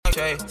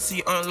See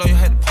you on low, you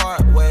had to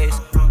part ways.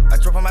 I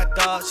drove on my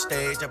dog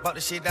stage, I bought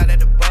the shit down at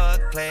the bug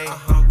play.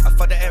 I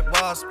fucked it at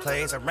Ross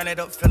Place, I ran it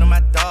up, feeling my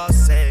dog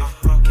safe.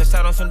 Catch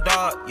out on some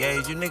dog, yeah,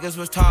 you niggas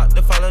was taught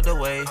to follow the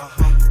way.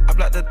 I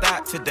blocked the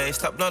thought today,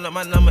 stop blowing up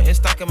my number and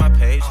stalking my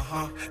page.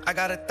 I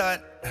got a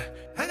thought,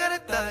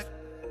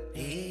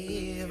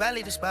 yeah,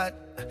 valley the spot,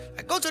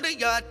 I go to the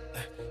yacht.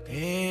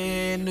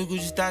 Yeah, new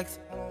Gucci stocks,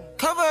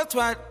 cover a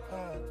twat.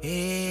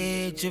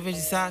 Yeah,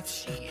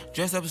 Djsouthside,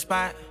 dress up a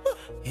spot.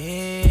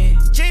 Yeah,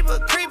 Jeepers,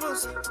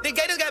 creepers, the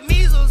gators got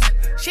measles.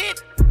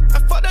 Shit, I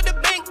fucked up the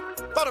bank,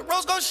 bought a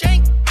rose gold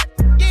shank.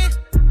 Yeah,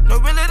 no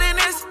realer than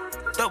this.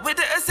 Up with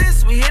the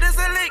assist, we hit us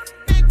a lick.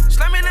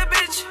 Slamming a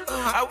bitch,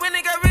 I went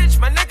and got rich,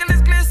 my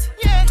necklace gliss.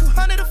 Yeah,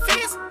 200 a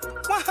fist,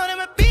 100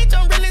 my bitch,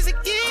 I'm real as a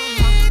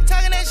kid.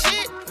 Talking that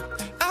shit,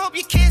 I hope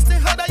you kissed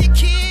and hugged all your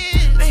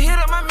kids. They hit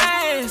up my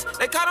mans,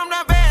 they caught him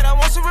down bad, I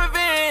want some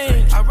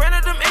revenge. I ran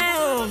at them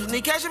M's,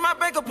 need cash in my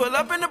bank, I pull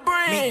up in the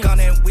brain. Me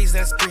Gunna and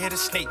Weezy, three-headed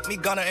snake. Me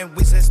Gunna and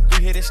Weezy,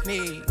 three-headed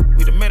snake.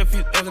 We done made a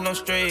few M's and no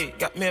straight.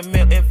 Got me a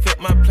meal and fit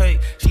my plate.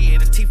 She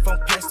hit a teeth on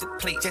plastic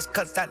plate. Just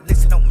cause I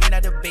listen don't mean I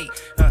debate.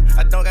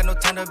 I don't got no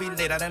time to be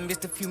late. I done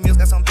missed a few meals,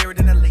 got some buried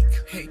in the lake.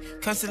 Hey,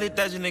 constantly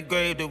dodging the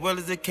grave. The world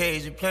is a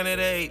cage, you planet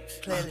of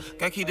apes.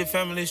 Gotta keep the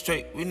family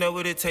straight. We know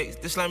what it takes.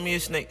 This like me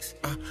is snakes.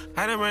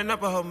 I done ran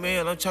up a whole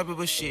meal. I'm chopping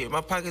with shit.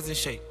 My pockets in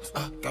shape.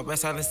 Got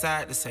rest out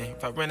inside the same.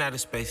 If I ran out of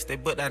space, they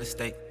booked out of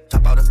state.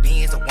 Top out the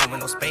beans, the one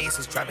with no space.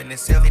 Was driving the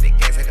Sylvie, the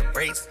gas at the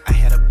brakes. I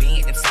had a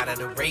bean inside of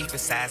the race.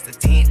 Besides the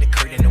tent, the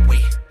curtain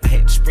away. I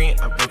had to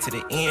sprint, I ran to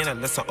the end. I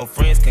let some old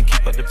friends can't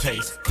keep up the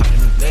pace. Caught a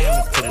new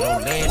lamb, we put it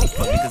on land. These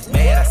fuck niggas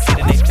mad, I sit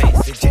in their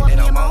face. The jet that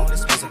I'm on,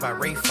 expensive I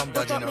race. I'm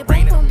dodging the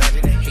rain and I'm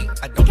dodging the hate.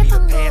 I don't need a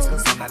pass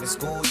cause I'm not in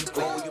school. You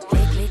go,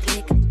 you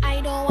click.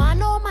 I don't want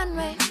no man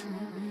way.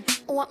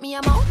 Want me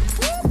a mouth?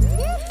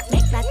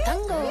 Make that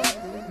tango.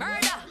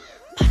 Murder.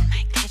 But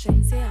my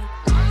passion's here.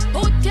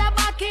 Put your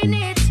back in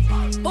it.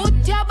 Put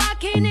your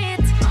back in it.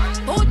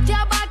 Put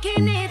your back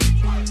in it.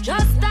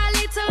 Just a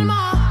little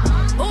more.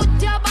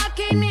 Put your back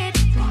in it.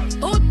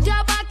 Put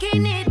your back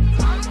in it.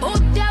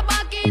 Put your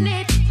back in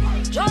it.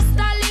 Just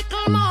a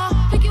little more.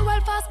 Pick you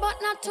well fast but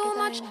not too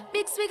much.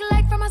 Big swig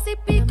like from a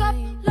sippy cup.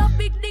 Love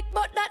big dick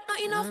but that not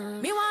enough.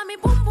 Me want me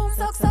boom boom.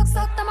 Suck.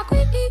 I'm a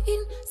queen.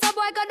 So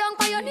boy go down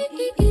for your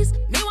knees.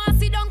 Me want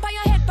sit down for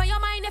your head, for your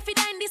mind. If you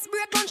dine this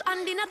break lunch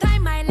and dinner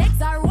time, my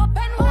legs are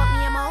open. Want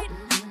me a mouth?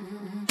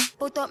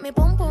 Put up me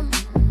boom boom.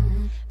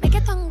 Make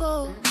a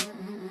tango.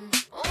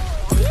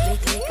 Click.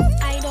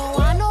 I don't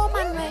want no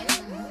man way.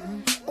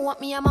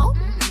 Want me a mouth?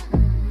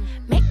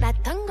 Make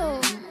that tango.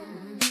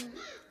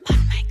 But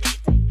my clit.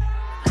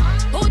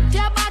 Put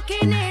your back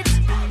in it.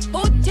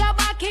 Put your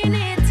back in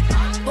it.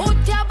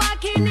 Put your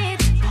back in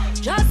it.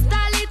 Just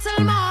a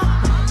little more.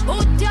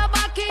 Put your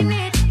back in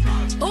it.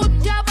 Put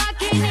your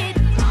back in it.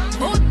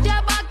 Put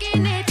your back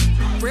in it.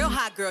 Real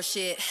hot girl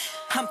shit.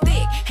 I'm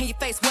thick, in your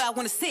face where I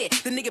wanna sit.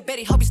 The nigga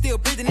Betty hope you still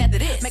breathing after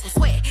this. Make him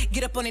sweat,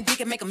 get up on his dick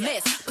and make a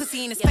mess.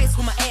 Pussy in his face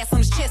with my ass on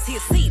his chest, he a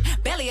seat.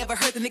 Barely ever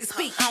heard the nigga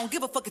speak. I don't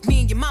give a fuck if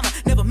me and your mama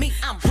never meet.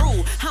 I'm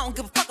rude, I don't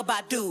give a fuck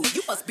about dude.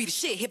 You must be the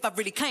shit if I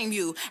really claim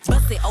you.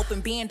 Bust it open,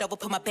 bend over,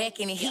 put my back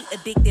in it. He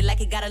addicted like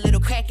it got a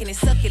little crack in it.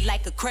 Suck it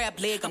like a crab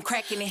leg, I'm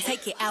cracking it.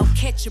 Take it out,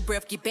 catch your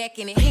breath, get back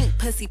in it. Pink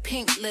pussy,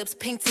 pink lips,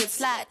 pink tip,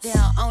 slide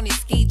down on his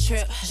ski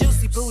trip.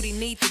 Juicy booty,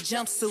 need the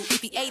jumpsuit.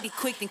 If he ate it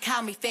quick, then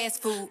call me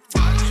fast food.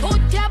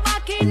 Put your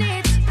back in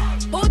it.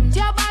 Put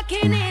your back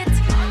in it.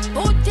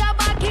 Put your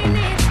back in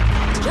it.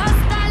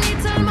 Just a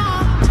little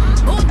more.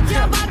 Put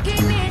your back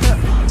in it.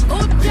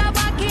 Put your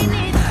back in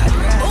it.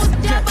 Put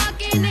your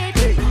back in it.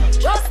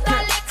 Just a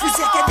little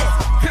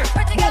more.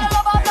 Pretty girl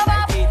love off the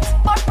map,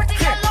 but pretty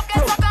girl love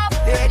get suck up.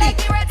 Like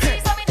the Red Sea,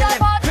 so me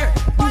jump out.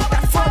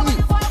 For me,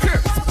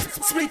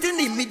 split in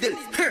the middle.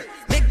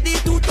 Make the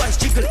two toys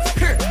jiggle.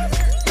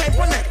 Type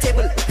on a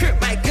table.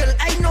 My girl,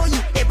 I know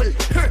you able.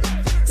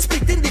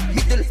 Split in the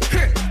middle.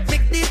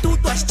 Make the two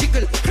toys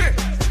jiggle.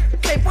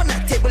 Type on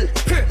a table.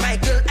 My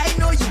girl, I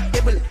know you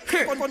able.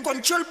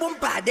 Control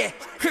bombade.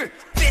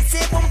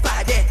 Face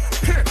bombade.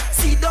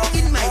 Sit down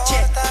in my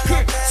chair.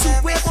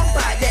 Super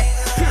bombade.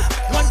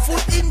 One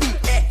foot in the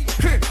air.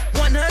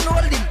 One hand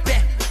holding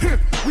back.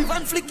 With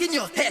one flick in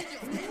your hair.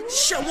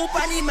 Show up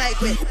on my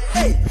way.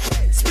 Hey,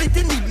 split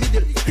in the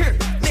middle.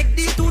 Make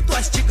the two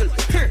toys jiggle.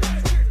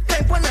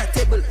 Type on a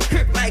table.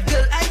 My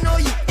girl, I know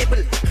you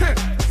able.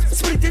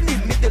 Split in the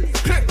middle.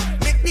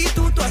 Make the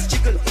two toys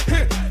jiggle.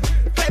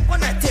 Type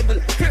on a table.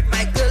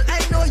 My girl,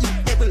 I know you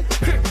able.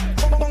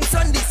 Bounce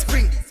on the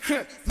spring.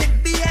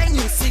 Make behind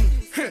you sing.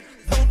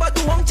 Bumper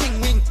do Hong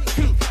Ching Wing.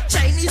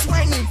 Chinese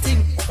whining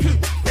thing.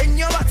 Then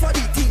you're back for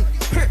the thing.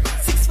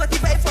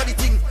 6:45 for the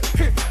thing.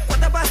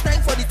 What about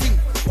time for the thing?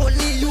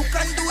 Only you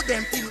can do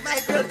them thing. My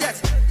girl,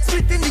 just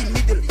split in the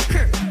middle.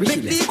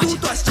 Make the two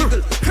toys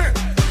jiggle.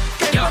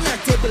 Type on a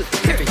table.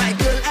 My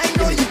girl, I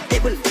know you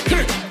able.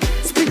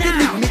 Split in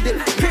the middle.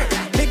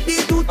 Make the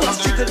two toys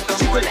jiggle.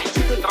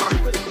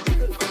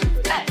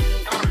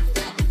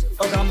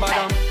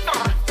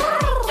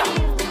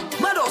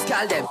 Mados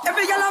call them.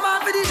 Every girl I'm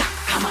on for the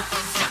jackhammer.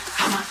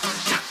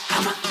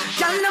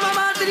 Y'all never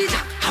bad for the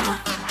jackhammer,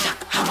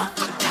 jackhammer,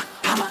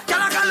 jackhammer.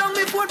 Y'all call on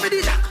me phone for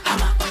the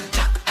jackhammer,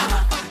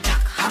 jackhammer,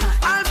 jackhammer.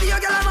 All for your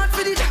y'all bad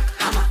for the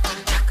jackhammer,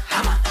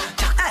 jackhammer,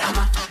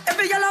 jackhammer.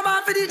 Every y'all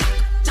bad for the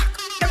jack,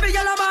 every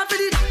y'all bad for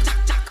the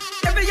jack,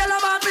 every y'all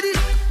bad for the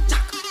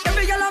jack,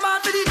 every y'all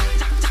bad for the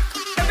jack,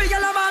 every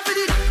y'all bad for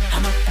the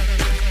hammer,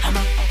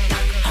 hammer,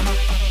 hammer,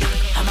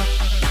 hammer,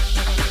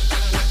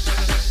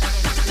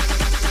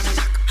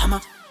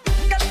 hammer.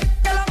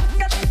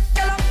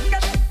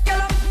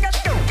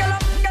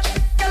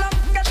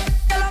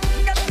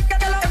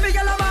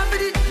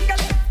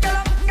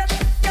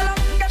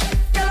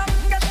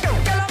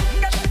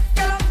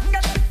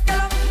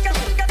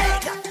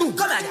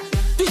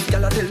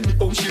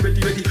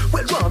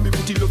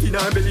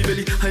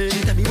 Belly. And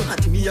anytime you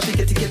want me, I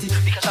forget it.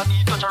 Because I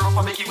need touch her up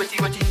and make it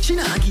wetty. She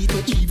not give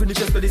it even if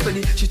just for this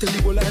penny. She tell me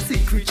all her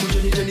secret to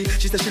Jenny.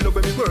 She said she love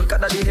when me work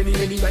and I did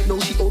henny. Right now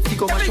she out to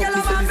come and shop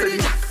me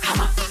selly.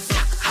 Hammer,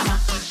 hammer,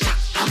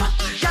 hammer.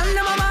 Y'all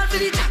never bad for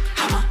the jack.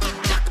 Hammer,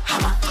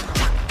 hammer,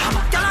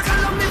 hammer. Y'all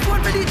call on me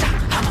phone for the jack.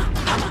 Hammer,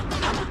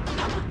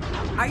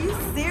 hammer. Are you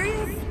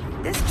serious?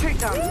 This trick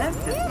done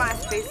left this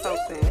MySpace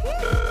open.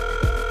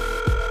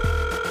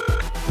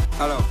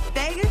 Hello.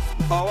 Vegas?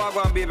 Oh, I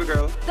want baby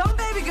girl. Don't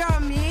baby girl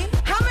me.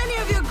 How many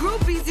of your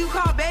groupies you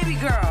call baby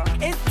girl?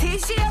 Is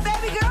Tisha a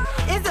baby girl?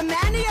 Is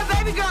Amanda a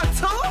baby girl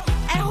too?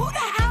 And who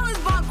the hell is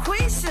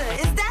Bonquisha?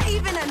 Is that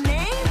even a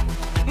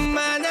name?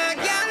 Man, I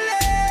got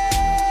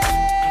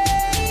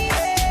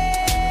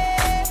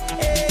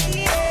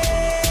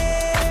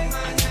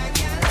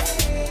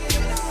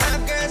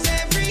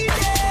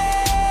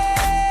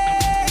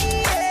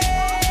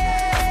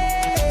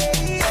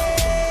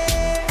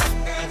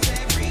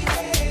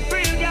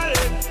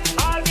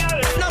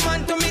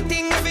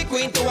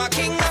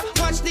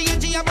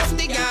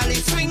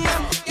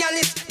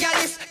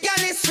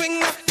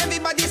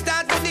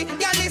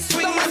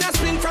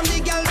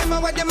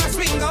them a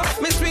swing up.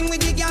 Me swing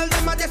with the girl,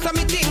 them a just a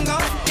me ting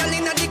up. Girl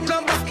inna the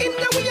club, in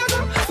the way I go.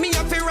 Me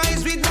have to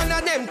rise with one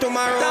of them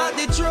tomorrow. Start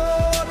the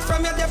truth,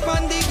 from your dep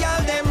on the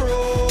girl them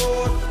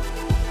road.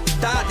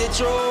 Start the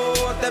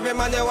truth, every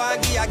man you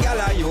want give a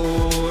girl a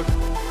youth.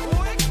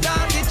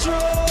 Start the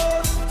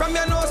truth, from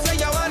your nose say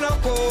you want no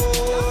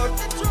coat.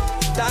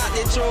 Start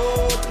the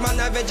truth, man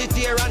a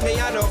vegetarian, me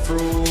a no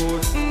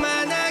fruit.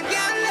 Man a girl.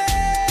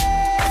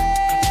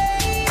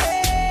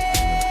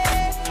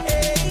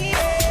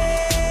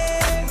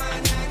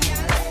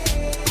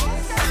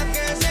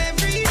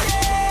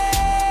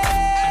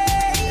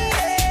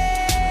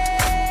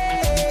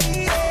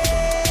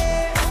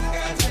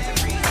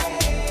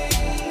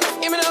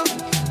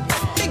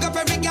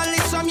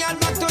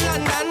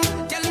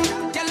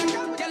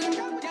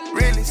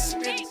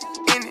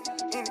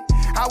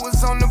 I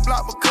was on the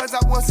block because I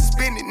was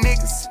suspended,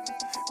 niggas,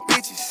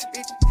 bitches.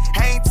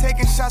 I ain't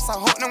taking shots, I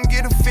hope them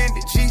get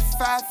offended.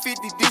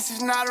 G550, this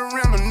is not a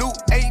rental, new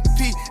AP,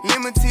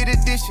 limited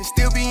edition.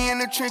 Still be in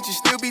the trenches,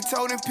 still be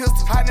toting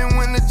pistols. I didn't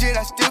win legit,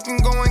 I still can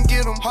go and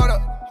get them. Hold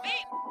up,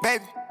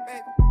 baby.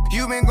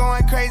 You been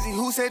going crazy,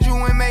 who said you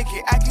wouldn't make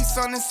it? I keep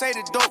something to say,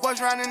 the dope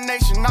boys round the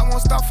nation. I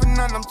won't stop for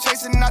none, I'm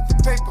chasing out the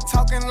paper.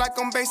 Talking like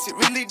I'm basic,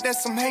 really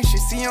that's some hate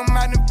shit. See them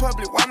out in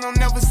public, why don't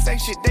never say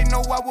shit? They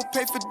know I will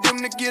pay for them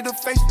to get a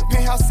face. The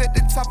penthouse at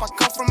the top, I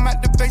come from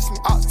out the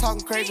basement. Ops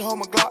talking crazy, hold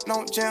my Glock,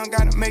 don't jam.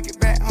 Gotta make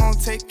it back home,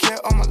 take care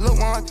of my little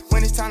ones.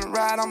 When it's time to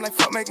ride, I'm like,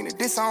 fuck making it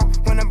this on.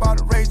 When I bought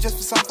a race just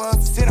for something for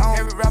us to sit on.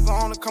 Every rapper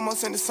on the come up,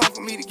 send a song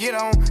for me to get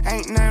on.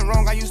 Ain't nothing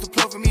wrong, I used to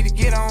plug for me to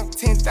get on.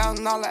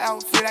 $10,000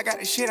 outfit, I got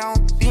the shit on.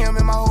 DM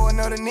in my hole,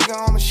 another nigga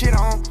on my shit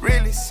on.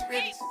 Realist,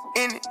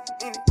 in it.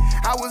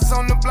 I was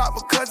on the block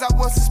because I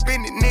was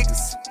suspended,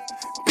 niggas,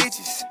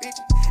 bitches.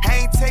 I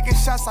ain't taking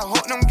shots, I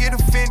hope them get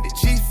offended.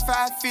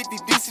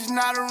 G550, this is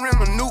not a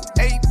rental, new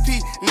AP,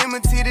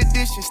 limited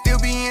edition. Still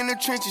be in the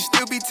trenches,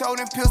 still be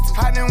toting pistols.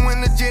 I didn't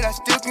win legit, I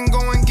still can go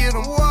and get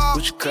them.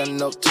 What you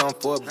cutting up, tongue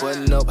for a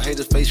button up.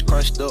 Haters face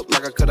crunched up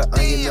like I cut an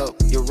onion up.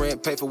 Your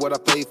rent pay for what I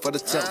paid for the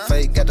temp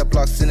fade. Got the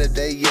blocks in the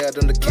day, yeah,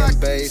 them the Kim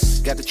base.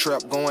 Got the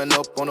trap going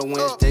up on a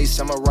Wednesday.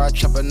 Samurai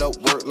chopping up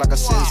work like a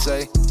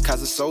sensei.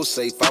 Cause it's so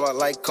safe, fall out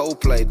like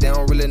Coldplay. They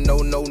don't really know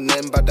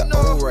nothing about the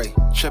old Ray.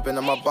 Tripping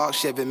on my box,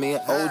 shaving me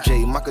and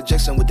OJ. Michael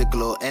Jackson with the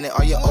glove, and it,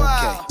 are you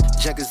okay?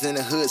 Jackers in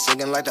the hood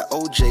singing like the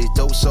OJs.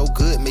 Dope so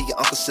good, make your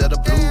uncle sell the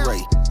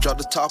Blu-ray. Drop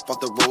the top off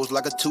the rolls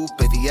like a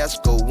toothpaste.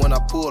 Fiasco when I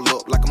pull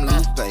up like I'm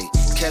Lupe.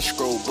 Cash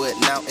scroll, but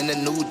now in the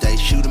new day.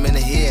 Shoot him in the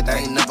head, I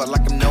ain't never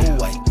like him, no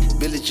way.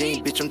 Billie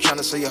Jean, bitch, I'm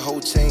tryna sell your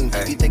whole team.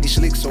 He think he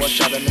slick, so I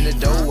shot him in the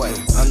doorway.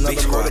 Another big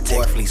squad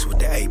take fleece with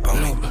the ape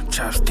on it.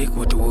 Chopstick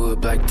with the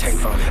wood, black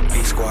tape on it.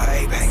 Big squad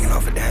ape hanging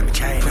off a diamond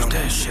chain on it.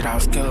 That shit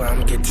off skill,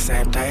 I'ma get the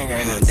same thing,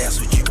 ain't it? That's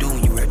what you do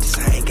when you rep the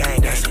same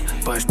gang, ain't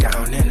it? Bust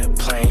down in the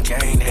plain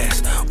Jane,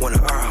 that's one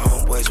of our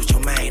homeboys with your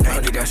main,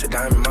 ain't it? That's a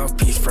diamond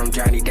mouthpiece from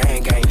Johnny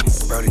Dang, ain't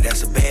it? Brody,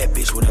 that's a bad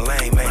bitch with a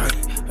lame, ain't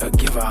it?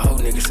 Give a whole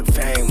nigga some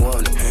fame,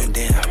 won it. And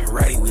then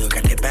Roddy Will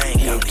got that bang,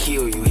 he don't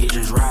kill you, he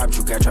just robbed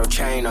you, got your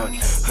chain on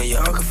it. And your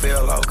uncle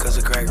fell off cause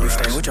of crack. You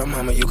stay with your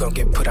mama, you gon'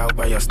 get put out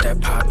by your step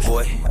pop.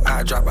 Boy, I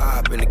I drop a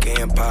hop in the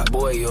can pop.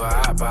 Boy, you a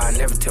hop, but I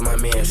never tell my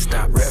man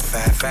stop. Rep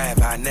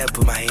 5-5, I never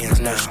put my hands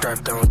down.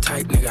 Strapped on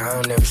tight, nigga, I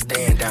don't never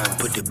stand down.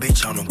 Put the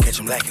bitch on him, catch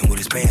him lacking with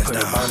his pants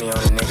down. Put a bounty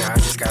on the nigga, I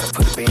just gotta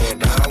put a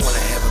band down. I wanna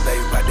have a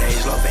baby by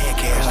days, low van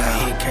cash down. I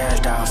hit cash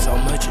down so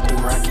much, you do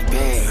rocky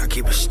bag. I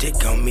keep a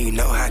stick on me,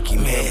 no hockey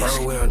mask.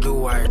 Bro, we don't do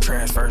wire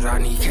transfers, I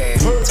need cash.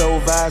 Pink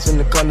toe vibes in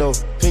the condo,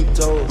 pink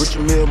toe.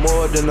 Richard Mill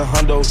more than a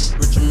hundo.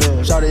 Richard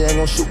Mill. Shawty ain't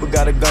gon' shoot, but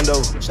got a gun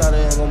though.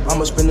 Shawty ain't gon'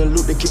 I'ma spin the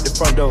loot to keep the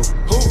front door.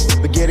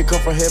 Spaghetti come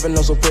from heaven,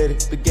 no so petty.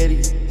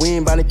 Spaghetti. We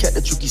ain't bout the cat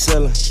that you keep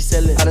selling. She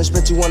sellin'. I done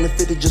spent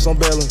 250 just on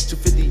bailing.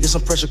 250. It's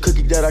some pressure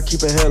cookie that I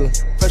keep inhaling.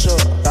 Pressure.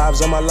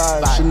 Vibes on my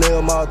life.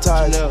 Chanel, my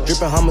ties.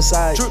 Drippin'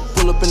 homicide.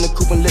 Pull up in the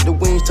coupe and let the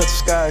wings touch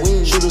the sky.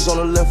 Shooters on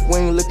the left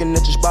wing looking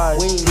at your spies.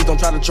 Please don't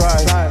try to try.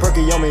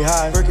 Perky on me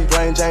high.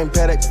 Plain Jane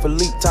Paddock for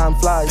leak time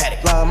flies.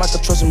 Fly, I might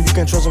trust him, you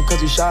can't trust him cause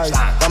he shy.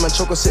 Diamond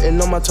choker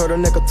sitting on my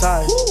turtleneck or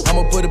tie.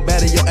 I'ma put a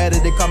bat in your addy,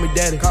 they call me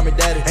daddy.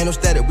 Ain't no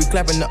static, we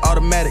clapping the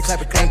automatic.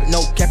 Ain't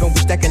no capping, we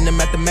stacking the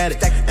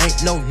mathematics.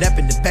 Ain't no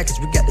napping the package,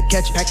 we got the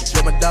catch it.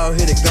 Let my dog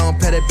hit it, gon'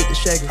 pat that bitch to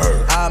shake it.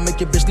 I'll make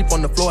your bitch sleep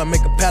on the floor and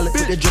make a pallet.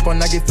 Put that drip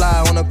on, I get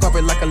fly on the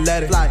carpet like a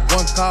ladder.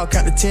 One call,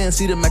 count to 10,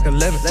 see them make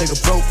 11. Nigga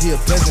broke, he a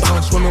peasant.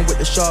 I'm swimming with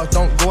the sharks,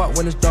 don't go out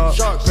when it's dark.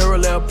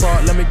 Parallel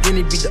park, let me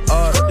guinea beat the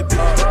art.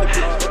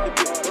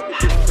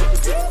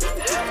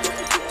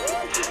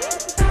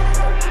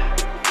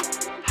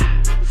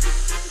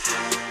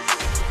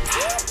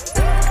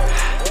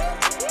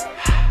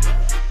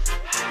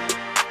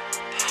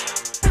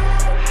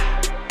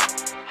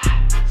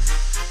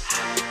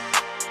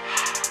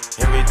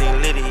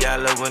 Everything litty, I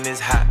love when it's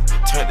hot.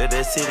 Turned to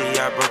the city,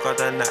 I broke out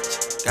the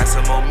notch. Got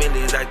some more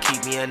millies, I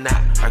keep me a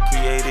knot. I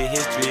created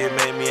history, it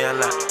made me a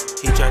lot.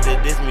 He tried to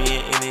diss me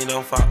and any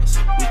no faults.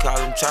 We call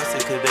them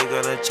chopsticks cause they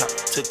gonna chop.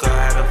 Took her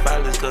out of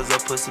filers cause her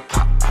pussy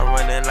pop. I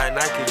run it like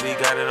Nike, we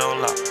got it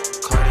on lock.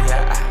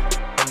 Cardiac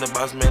eye, I'm the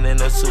boss man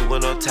in a suit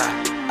with no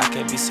tie. I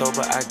can't be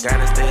sober, I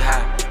gotta stay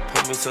high.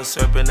 Put me some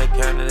syrup in the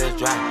counter that's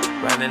dry.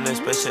 Riding the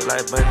special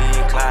like Bunny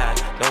and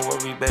Clyde. Don't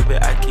worry, baby,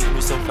 I keep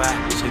me some fire.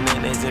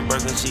 Shenanigans and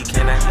Birkin, she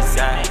cannot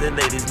decide. The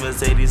ladies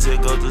Mercedes will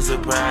go to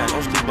surprise.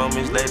 Don't sleep on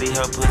Miss Lady,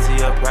 her pussy,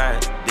 her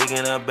pride.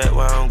 Digging her back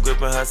while I'm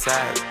gripping her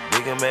sides.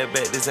 Digging back,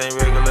 this ain't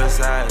regular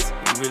size.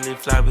 You really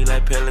fly, we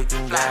like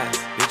pelican guys.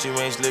 Bitch, you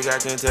ain't slick, I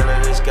can tell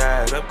her the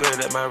skies.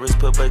 Upgrade at my wrist,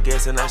 put her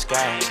gas in the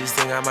sky. She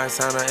think I might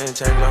sign her and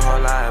change her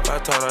whole life. I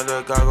told her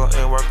to goggle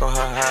and work on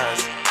her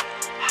eyes.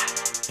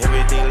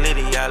 Everything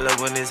litty, I love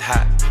when it's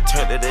hot.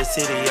 Turned to the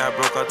city, I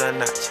broke out the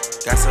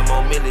notch. Got some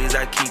more millies,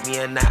 I keep me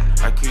a knot.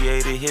 I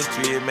created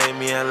history, it made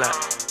me a lot.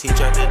 He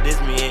tried to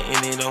diss me and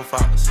any no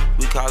faults.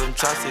 We call them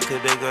chopsticks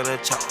cause they gonna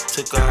chop.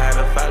 Took her out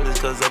of filers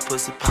cause her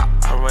pussy pop.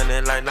 I run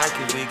it like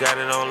Nike, we got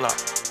it on lock.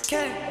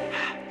 Get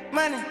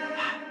money,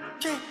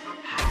 get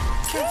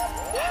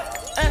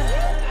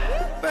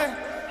burn,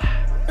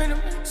 bring them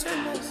in the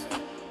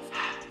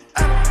I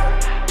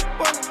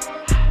wanna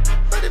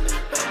put it in the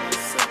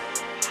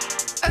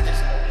I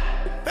just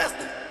passed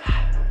it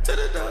to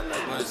the door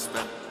like one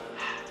spell.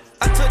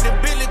 I took the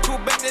Billy cool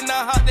back, then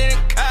I hopped in the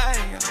car.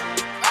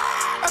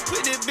 I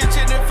put this bitch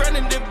in front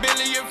of the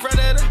Billy in front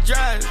of the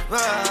driver.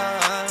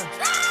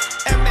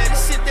 And man, the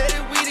shit that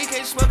is weed, he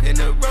can't smoke in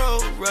the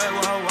road. Right,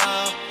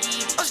 wow.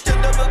 I'm still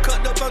double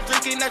cut up, I'm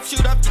drinking, I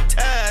shoot off your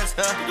tires.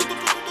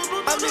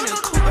 I'm in the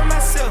coupe by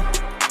myself.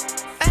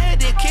 I had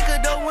to kick her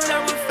though when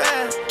I was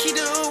fast. Keep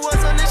the hood was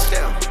on the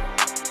shelf.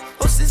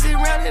 Horses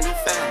around in the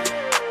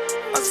fan.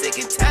 I'm sick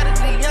and tired of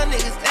these young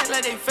niggas act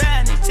like they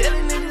fine and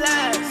telling them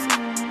lies.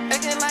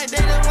 Acting like they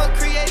the one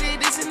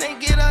created this and they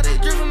get all this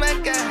drip from my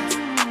guys.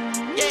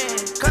 Yeah,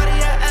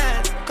 Cartier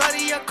eyes,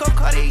 Cartier coat,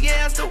 Cartier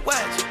has to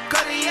watch.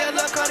 Cartier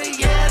look,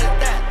 Cartier to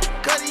die.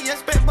 Cartier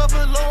spent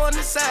buffalo on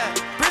the side.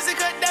 Prison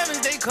cut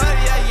diamonds, they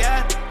Cartier,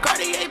 yeah.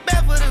 Cartier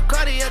bad for the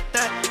Cartier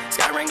thigh.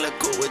 Sky Wrangler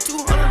cool with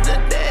 200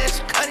 the dash.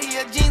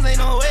 Cartier jeans, ain't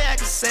no way I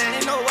can say.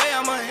 Ain't no way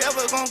I'm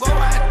ever gon' go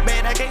out.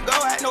 Man, I can't go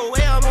out, no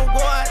way I'm gon'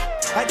 go out.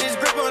 I just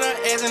grip on her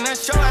ass and I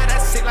show out. I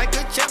sit like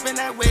a champ and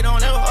I wait on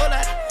her whole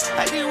lot.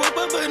 I just whip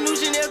up a new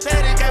Chanel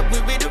paddock. I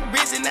whip with the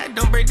bricks and I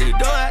don't break the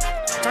door out.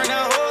 Turn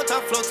that whole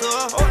top floor to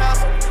a whole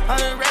house.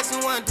 100 racks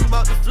and one,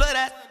 about to flood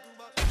out.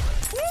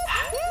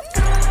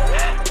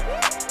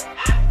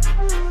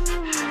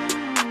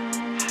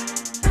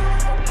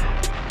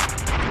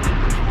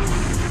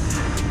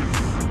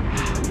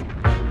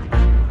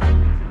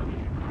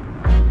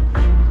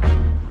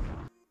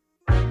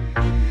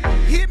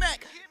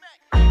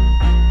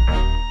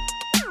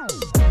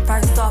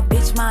 First off,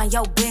 bitch, mind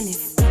your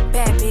business.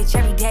 Bad bitch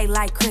every day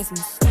like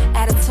Christmas.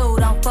 Attitude,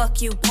 don't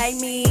fuck you, pay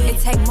me. It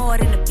take more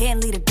than a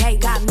Bentley today.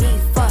 Got me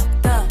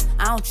fucked up,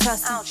 I don't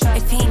trust him.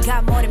 If he ain't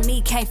got more than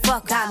me, can't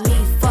fuck. Got me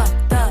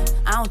fucked up,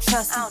 I don't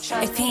trust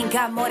him. If he ain't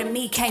got more than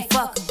me, can't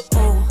fuck him.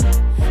 Ooh,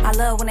 I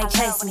love when they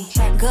chase me.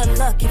 Good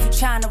luck if you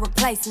trying to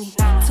replace me.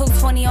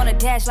 220 on the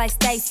dash like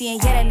Stacy,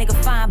 and yeah, that nigga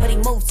fine, but he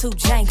moved too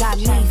jank. Got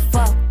me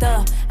fucked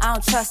up, I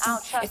don't trust him.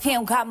 If he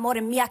don't got more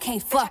than me, I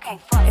can't fuck him.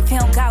 If he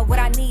don't got what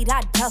I need,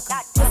 I duck him.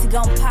 Pussy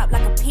gon' pop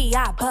like a pea,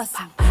 I bust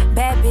him.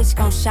 Bad bitch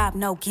gon' shop,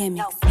 no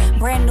gimmicks.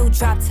 Brand new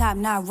drop top,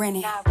 not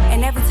renting.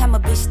 And every time a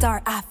bitch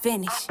start, I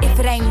finish. If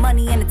it ain't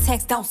money in the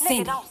text, don't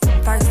send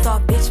it. First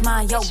off, bitch,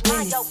 mind your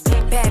business.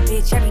 Bad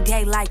bitch every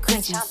day like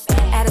Christmas.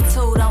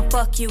 Attitude, don't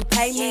fuck you,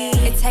 pay me.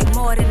 It take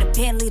more than a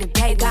Bentley to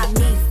pay. Got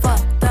me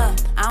fucked up,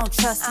 I don't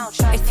trust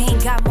him. If he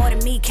ain't got more than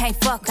me, can't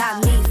fuck.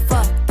 Got me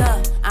fucked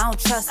up, I don't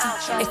trust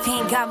him. If he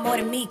ain't got more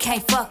than me,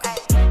 can't fuck.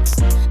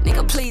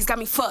 Nigga, please got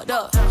me fucked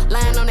up.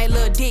 Lying on that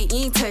little dick,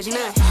 you ain't touching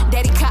nothing.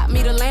 Daddy caught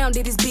me the lamb,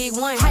 did his big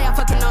one. How y'all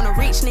fucking on a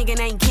rich nigga and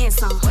ain't getting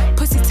some?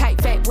 Pussy tight,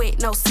 fat,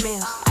 wet, no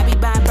smell. I be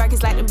buying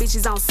Birkins like them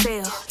bitches on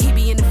sale. He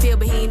be in the field,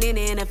 but he ain't in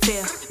the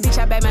NFL. Bitch,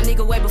 I bagged my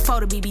nigga way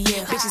before the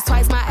BBL. Bitches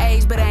twice my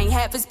age, but I ain't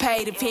half as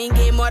paid. If he ain't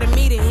getting more than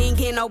me, then he ain't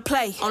getting no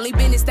play. Only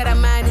business that I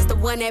mind is the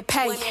one that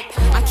pay.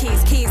 My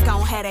kids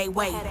gon' have they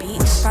way,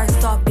 bitch.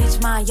 First off,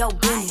 bitch, mind your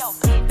business.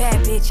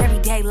 Bad bitch every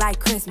day like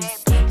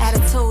Christmas.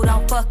 Attitude,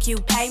 don't fuck you,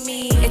 pay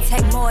me. It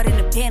take more than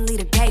a Bentley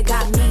to pay.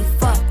 Got me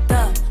fucked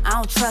up, I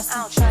don't trust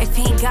him. If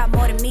he ain't got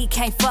more than me,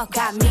 can't fuck.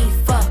 Got me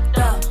fucked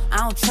up, I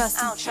don't trust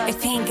him.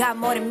 If he ain't got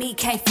more than me,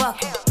 can't fuck.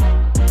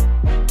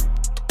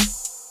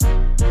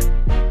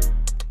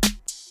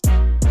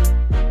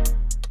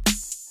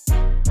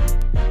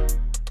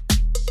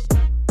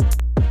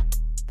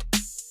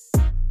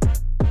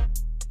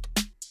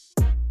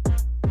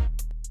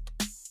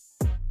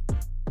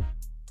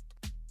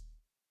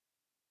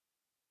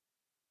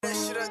 That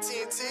shit on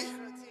TNT.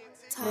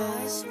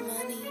 Tosh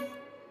money.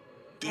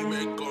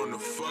 D-Mac on the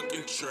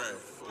fucking track.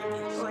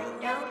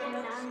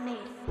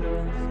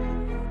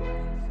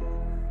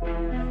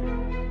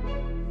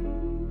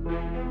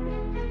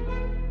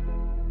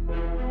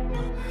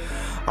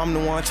 I'm the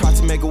one tried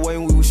to make a way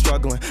when we was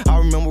struggling. I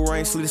remember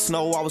rain, sleet, and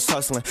snow, I was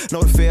hustling.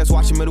 Know the feds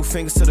watching, middle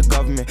fingers to the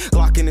government.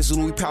 Glock in his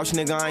Louis pouch,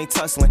 nigga, I ain't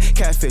tussling.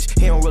 Catfish,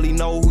 he don't really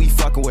know who he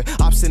fucking with.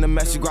 I'm sending a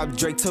message, grab the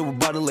Drake to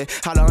rebuttal it.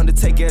 How the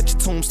Undertaker at your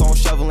tombstone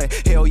shoveling.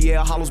 Hell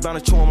yeah, Hollow's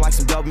bound to chew him like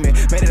some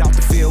government. Made it out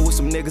the field with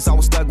some niggas I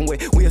was thugging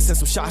with. We had sent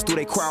some shots through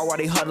they crowd while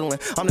they huddling.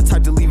 I'm the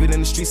type to leave it in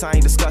the streets, I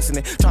ain't discussing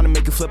it. Trying to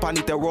make it flip, I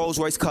need that Rolls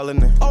Royce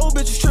coloring. Old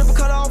bitches tripping,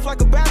 cut off like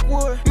a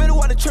backwood.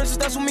 Middle of the trenches,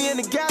 that's when me and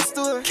the gas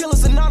stood.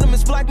 Killers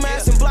anonymous, black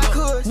mask and black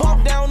hoods.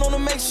 Walk down on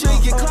them, make sure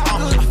you get clocked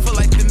good. I feel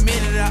like the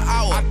minute of the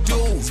hour. I do.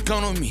 It's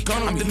gone on me.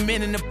 I'm the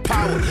man in the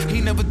power.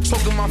 He never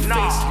choke in my face.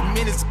 The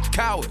man is a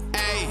coward.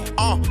 Ayy,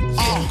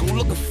 go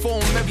looking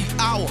for him every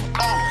hour.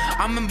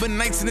 I remember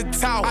nights in the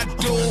tower. I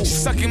do. She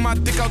sucking my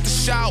dick out the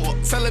shower.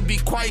 Tell her be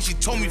quiet. She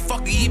told me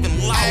fuck her even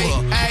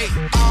louder.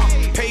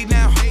 Ayy, pay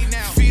now.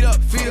 Feet up.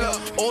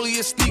 All of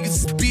your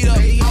sneakers is beat up.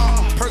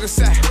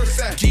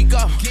 Percocet, geek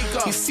up.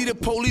 You see the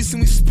police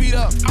and we speed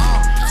up.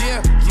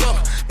 Yeah, look,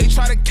 they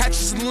try to catch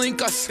us and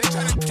link us.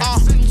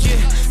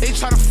 They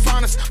try to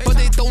find us, but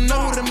they don't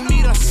know where to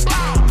meet us.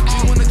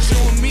 She wanna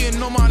chill with me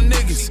and all my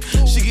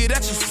niggas. She get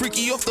extra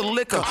freaky off the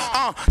liquor.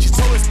 She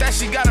told us that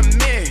she got a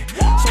man,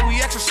 so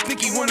we extra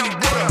sneaky when we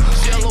with her.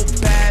 She a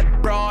little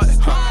bad broad.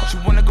 She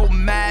wanna go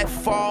mad,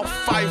 fall,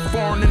 fight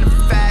foreign in the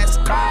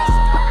fast car.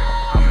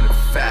 I'm in the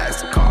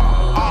fast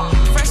car.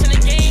 Fresh in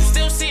the game,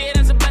 still see it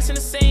as a blessing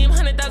the same.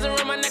 100,000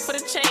 around my neck for the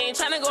chain.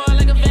 Tryna go out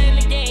like a van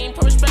in the game.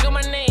 Put respect on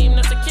my name.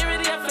 No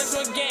security, I flex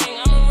with a gang.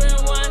 I'm a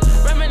real one.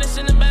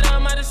 Reminiscing the better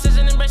on my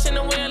decision. Embracing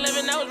the way I live.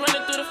 I was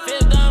running through the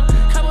field dumb.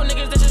 Couple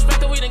niggas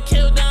disrespected, we done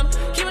killed them.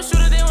 Keep a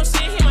shooter, they won't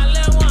see it, he my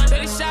little one.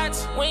 30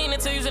 shots, we ain't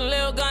into using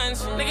little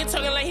guns. Nigga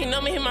talking like he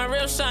know me, he my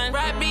real son.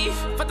 Ride beef,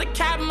 fuck the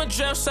cab, I'ma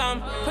drill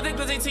some. Put the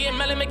glizzy to your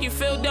melon, make you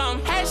feel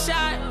dumb.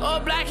 Headshot, all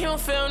black, he don't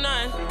feel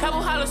none.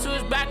 Couple hollers to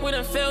his back, we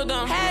done filled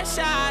them.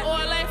 Headshot,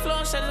 all light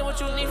flowing shots is what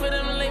you need for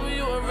them to label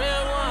you a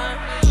real one.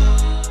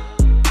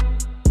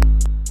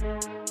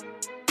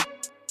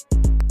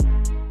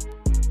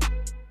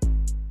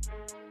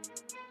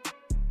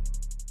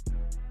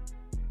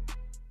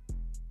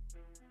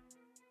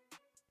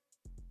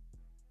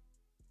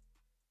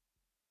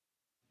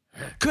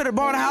 Could've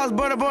bought a house,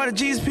 but I bought a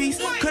Jesus piece.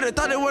 Could've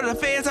thought it were the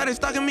feds, how they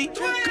stalking me.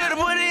 Could've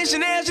bought it in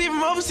Chanel, she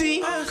from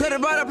overseas.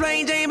 Could've bought a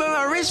plain Jane, but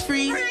my wrist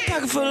free.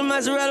 Pocket full of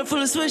mozzarella,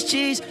 full of Swiss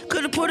cheese.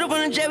 Could've put up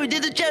on the jet, we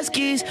did the jet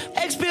skis.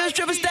 XPL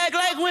stripper stack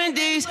like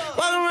Wendy's.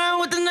 Walking around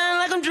with the 9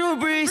 like I'm Drew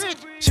Brees.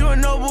 She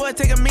want no boy,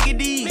 take a Mickey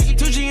D.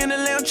 2G in the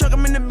lamb truck,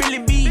 I'm in the Billy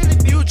B.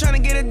 You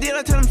tryna get a deal,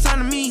 I tell them sign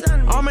to me.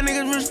 All my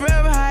niggas rich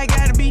forever, how I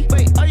gotta be.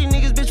 Wait, all you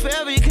niggas bitch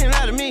forever, you can't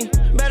lie to me.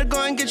 Better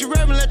go and get your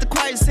rep and let the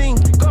quiet sing.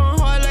 Going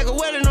hard like a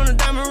wedding on a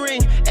diamond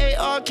ring.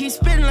 AR keep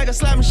spinning like a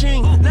slot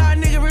machine. Now a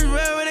nigga rich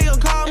forever, they gon'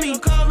 call me.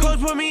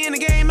 Coach put me in the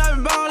game, I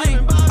been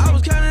ballin'. I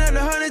was counting up the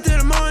 100 to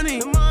the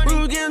morning. We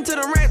was getting to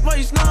the racks while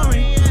you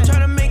snoring.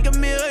 Tryna make a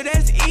meal,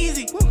 that's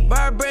easy.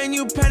 Buy a brand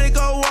new paddock,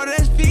 go water,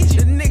 that's Fiji.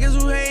 The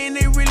niggas who hatin',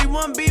 they really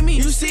won't beat me.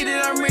 You see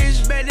that I'm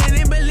rich, better than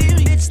they believe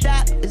me. Bitch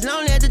stop, it's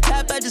lonely at the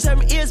top, I just heard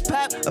my ears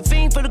pop. A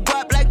fiend for the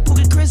guap like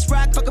Pookie Chris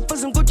rock. Fucking for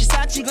some Gucci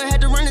socks, she gon'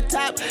 have to run the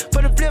top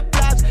for the flip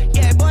flops.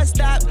 Yeah, boy,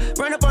 stop.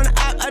 Run up on the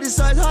op, I just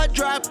saw his heart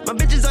drop. My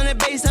bitches on that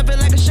bass, I feel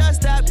like a shot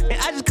stop. And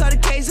I just caught a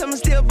case, I'ma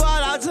still ball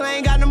out till I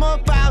ain't got no more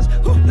fouls.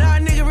 Now a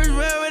nigga rich real,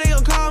 where they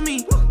gon' call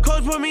me?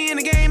 Coach put me in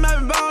the game, I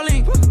been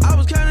balling. I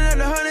was counting up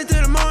the 100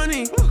 till the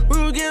morning.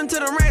 We was getting to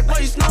the rank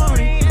while you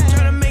snoring.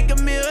 Tryna make a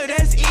meal,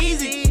 that's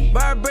easy.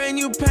 Buy a brand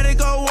new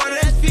Pedigo water,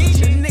 that's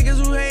Fiji.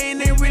 Niggas who hatin',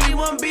 they really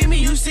won't beat me.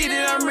 You see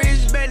that I'm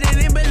rich, better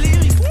than believe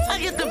me. I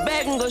get the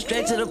bag and go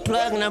straight to the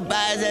plug and I buy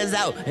his ass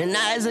out. And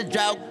now it's a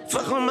drought.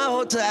 Fuck on my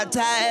hoe till I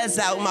tie ass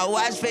out. My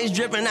watch face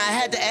dripping, I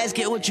had to ask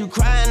it what you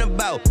crying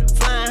about.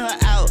 Flying her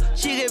out.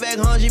 She get back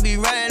home, she be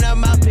running up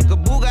my pick a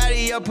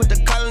Bugatti up, put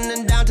the color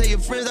down. Tell your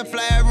friends I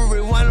fly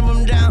every one of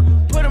them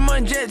down. Put them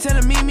on jet, tell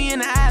them meet me in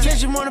the island.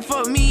 Catch you wanna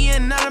fuck me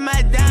and none of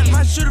my diamonds.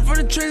 My shooter from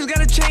the trenches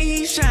got a chain,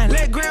 he shine.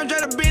 Let Graham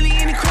drive the Bentley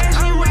and he crash.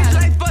 I'm rich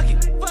like fuck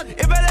it.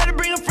 If I let her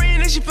bring a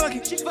friend, then she fuck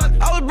it.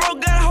 I was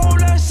broke, got a whole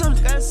lot of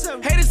something.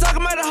 Haters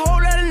talking about a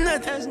whole lot of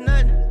nothing. That's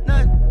nothing.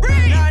 Nah,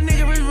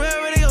 nigga rich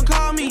where they gon'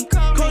 call me.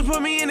 Coach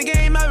put me in the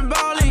game, I been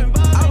balling.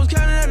 I was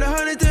counting up the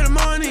 100 till the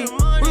morning.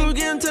 We was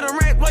getting to the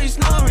rank while you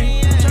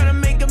snoring. Tryna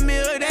make a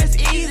meal, that's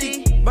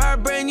easy. Buy a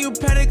brand new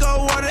Pedigo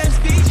water, that's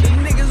Fiji.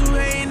 Niggas who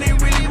hatin', they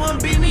really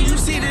won't beat me. You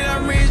see that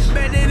I'm rich,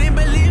 better than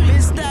believe me.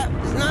 Stop,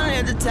 it's not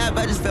at the top,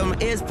 I just felt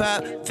my ears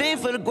pop. Fiend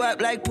for the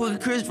guap like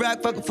Pookie Chris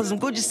Rock. Fucking for some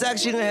Gucci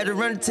socks, she gon' have to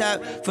run the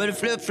top. For the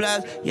flip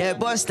flops, yeah,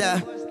 boy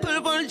stop. Pull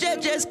up on the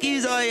jet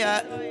skis, oh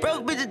yeah.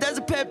 Broke bitches, that's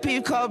a pet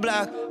peeve, call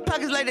block.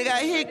 Pockets like they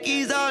got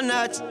hickeys, all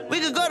nuts. We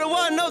could go to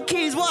war, no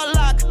keys, wall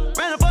lock.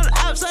 Ran up on the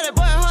op, saw that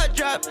boy heart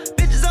drop.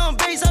 Bitches on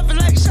base, I feel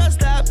like a shot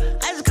stop.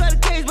 I just caught a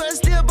case, but I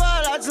still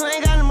ball out till I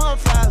ain't got no more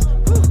fouls.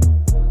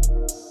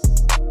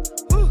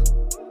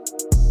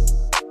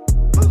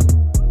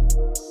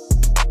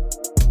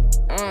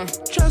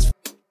 Trust.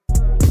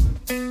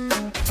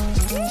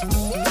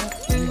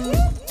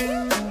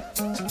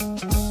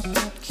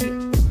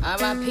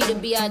 R.I.P. to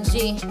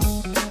B.I.G.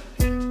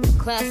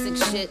 Classic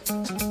shit.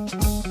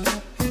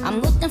 I'm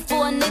looking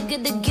for a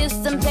nigga to give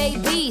some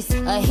babies.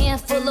 A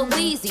handful of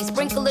Wheezy,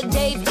 sprinkle of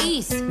Dave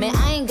East. Man,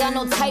 I ain't got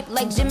no type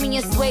like Jimmy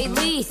and Sway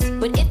Lee's.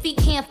 But if he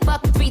can't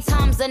fuck 3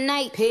 times a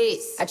night,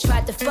 peace. I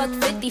tried to fuck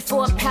 50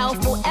 for a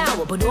powerful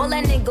hour, but all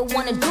that nigga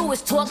wanna do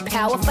is talk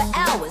power for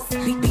hours.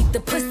 Beat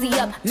the pussy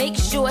up, make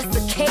sure it's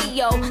a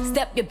KO.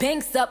 Step your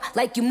banks up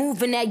like you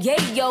moving that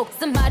yayo.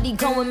 Somebody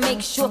go and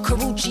make sure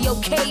Karuchi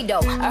okay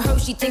though. I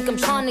heard she think I'm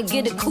trying to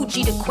get a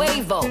coochie to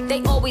Quavo.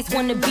 They always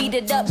wanna beat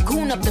it up,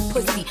 goon up the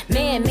pussy.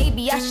 Man,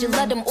 maybe I should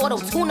let them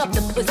auto-tune up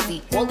the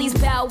pussy. All these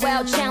bow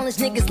wow challenge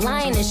niggas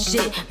lying and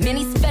shit.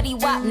 Many Fetty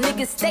Wap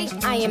niggas stay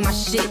eyeing my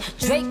shit.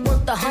 Drake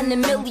worth 100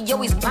 million,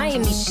 always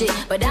buying me shit.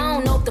 But I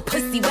don't know if the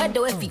pussy wet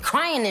or if he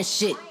crying and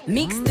shit.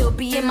 Meek still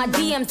be in my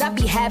DMs, I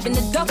be having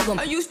to duck him.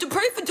 I used to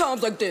pray for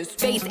times like this.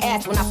 Face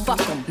ass when I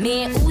fuck him.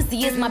 Man,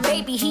 Uzi is my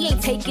baby, he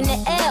ain't taking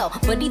the L.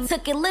 But he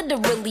took it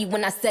literally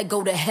when I said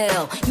go to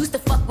hell. Used to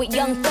fuck with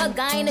Young Thug,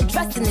 I ain't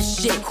addressing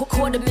this shit.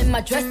 Caught him in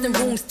my dressing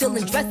room, still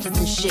in dresses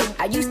and shit.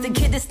 I used to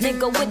get this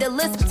nigga with a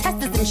lisp,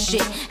 testers and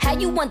shit. How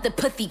you want the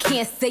pussy,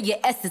 can't say your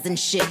S's and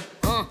shit.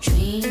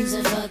 Dreams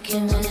of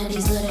fucking one of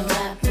these little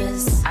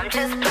rappers. I'm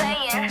just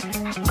playing,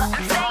 but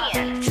I'm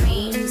saying.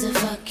 Dreams of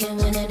fucking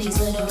one of these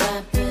little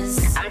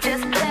rappers. I'm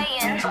just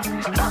playing,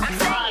 but I'm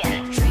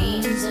saying.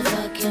 Dreams of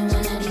fucking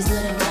one of these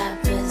little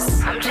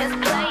rappers. I'm just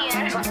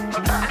playing,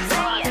 but I'm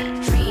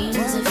saying.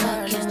 Dreams of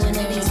fucking one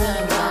of these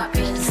little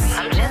rappers.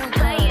 I'm just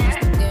playing.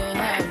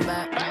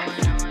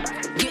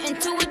 Getting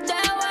to it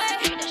that way.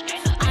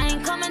 I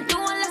ain't coming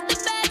through unless the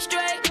back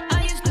straight.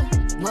 I used to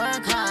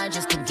work hard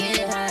just to get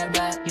her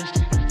back.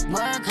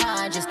 Work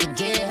hard just to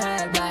get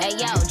her back. Hey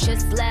yo,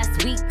 just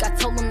last week I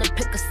told him to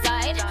pick a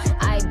side.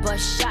 I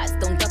bust shots,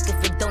 don't duck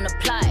if it don't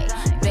apply.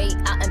 Bay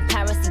out in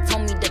Paris, he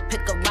told me to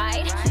pick a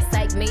ride.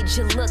 Psych made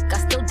you look, I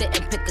still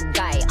didn't pick a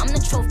guy. I'm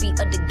the trophy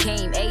of the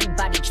game,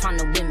 everybody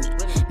tryna win me.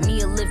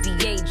 Me,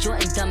 Olivier,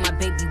 Jordan done my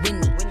baby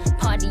Winnie.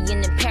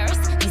 Partying in Paris,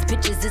 these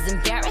bitches is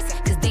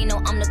embarrassed. Cause they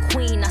know I'm the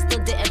queen, I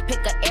still didn't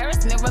pick a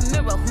heiress. Mirror,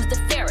 mirror, who's the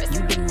fairest? You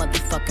the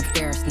motherfucking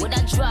fairest. What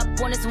I drop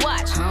on his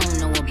watch? I don't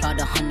know about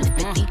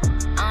 150.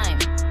 I'm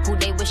who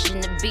they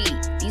wishing to be.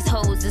 These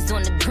hoes is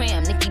on the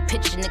gram, Nicki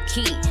pitching the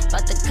key.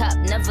 About the cop,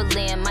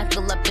 Neverland,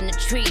 Michael up in the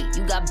tree.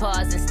 You got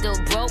bars and still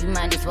broke, you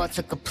might as well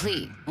took a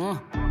plea.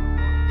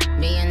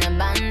 Me in the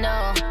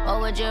bando, or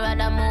would you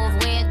rather move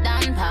with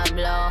Don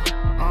Pablo?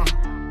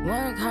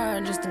 Work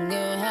hard just to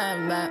get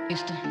her back.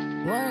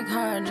 Work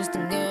hard just to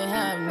get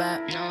her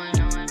back.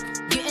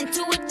 Getting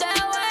to it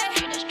that way.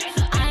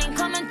 I ain't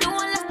coming through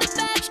unless the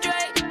back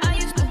straight. I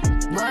used to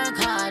work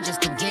hard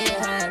just to get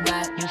her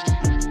back.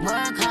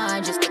 Work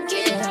hard just to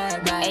get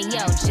her back. Hey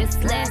yo,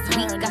 just last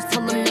week I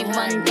told them they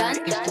run gun.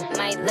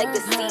 My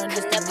legacy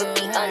could never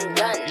be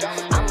undone.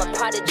 I'm a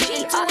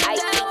prodigy,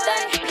 R.I.P.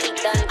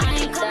 done. I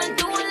ain't coming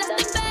through unless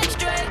the back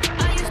straight.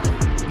 I used to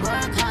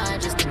work hard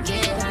just to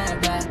get her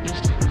back.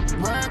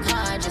 Work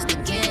hard just to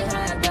get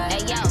her back.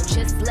 Hey yo,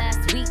 just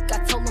last week I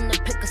told them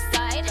to pick a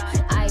side.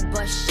 I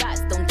bust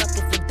shots, don't duck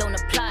if it don't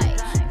apply.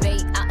 Bay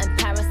out in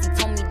Paris, he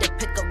told me to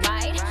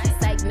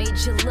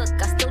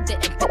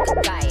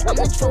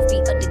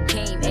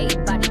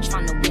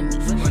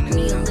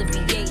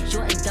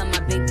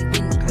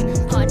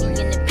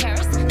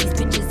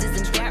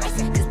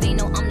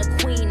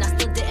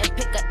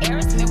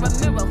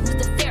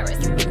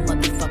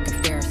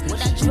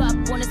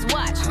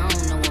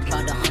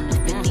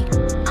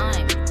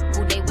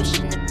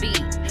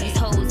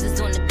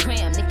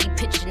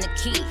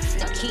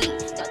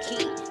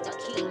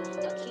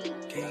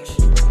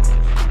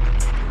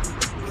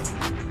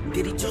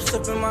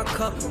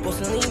cup,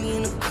 Bossellini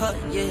in the cut,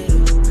 yeah.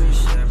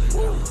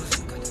 Woo.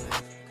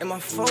 And my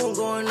phone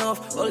going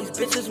off, all these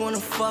bitches wanna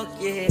fuck,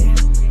 yeah.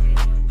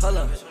 Hold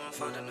up.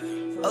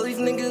 All these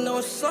niggas know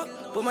what's up,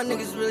 but my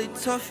niggas really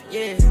tough,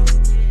 yeah.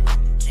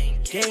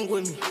 Gang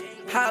with me.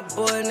 Hot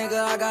boy nigga,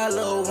 I got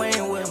Lil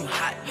Wayne with me.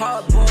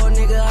 Hard boy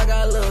nigga, I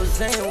got Lil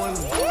Zane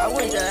with me. I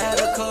wish I had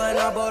a car and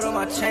I bought all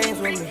my chains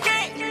with me.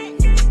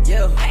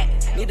 Yeah.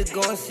 Need to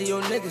go and see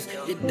your niggas.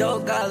 Your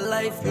dog got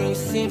life, you ain't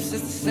seen him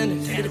since the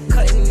sentence. Did a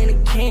cutting in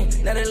a can,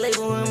 now they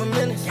label him a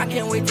menace. I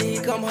can't wait till he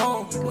come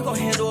home, we gon'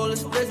 handle all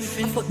this business.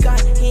 I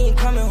forgot he ain't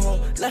coming home,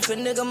 left a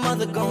nigga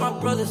mother gone.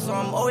 My brother, so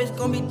I'm always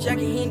gonna be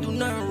jacking, he ain't do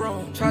nothing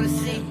wrong. Try to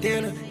see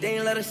dinner, they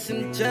ain't let us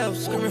in the jail.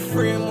 Screaming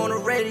free him on the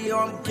radio,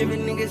 I'm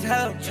giving niggas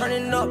hell.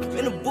 Turning up,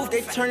 in the booth,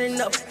 they turning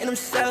up in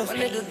themselves. My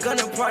nigga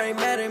Gunner probably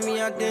mad at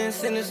me, I didn't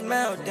send his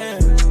mail,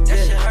 damn.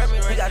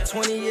 Yeah. He got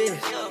 20 years,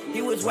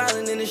 he was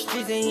wildin' in the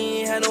streets and he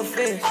ain't had no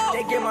fears.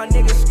 They get my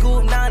nigga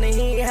Scoop 9 and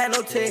he ain't had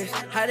no tears.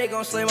 How they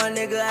gon' slay my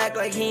nigga, act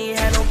like he ain't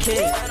had no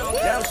kids?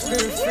 Now I'm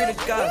screaming free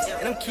to God,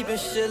 and I'm keeping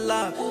shit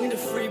live. Need a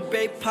free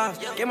babe pops,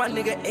 get my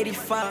nigga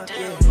 85,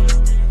 yeah.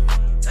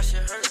 That shit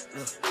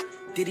hurt.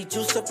 Did he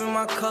juice up in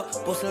my cup?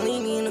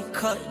 Bossellini in the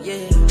cut,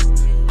 yeah.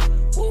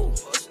 Woo.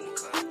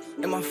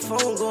 And my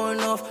phone going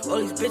off, all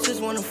these bitches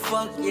wanna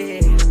fuck,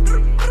 yeah.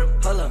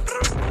 Hold up.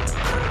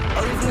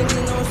 All these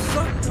niggas know what's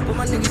up, but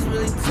my niggas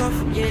really tough,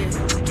 yeah.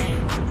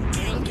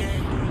 Gang, gang,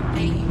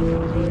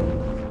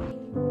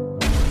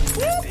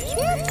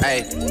 Hey,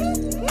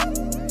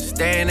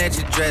 staring at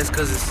your dress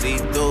cause it's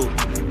see-through.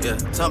 Yeah,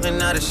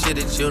 talking all the shit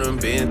that you done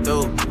been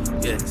through.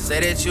 Yeah, say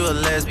that you a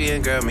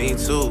lesbian, girl, me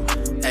too.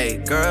 Hey,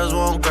 girls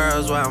want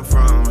girls where I'm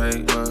from.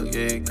 Hey, well,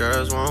 yeah,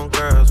 girls want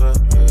girls where,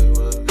 hey,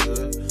 well,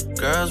 yeah.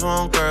 Girls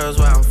want girls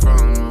where I'm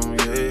from.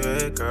 Yeah,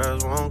 yeah,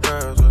 girls want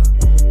girls where,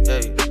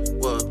 hey,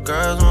 well,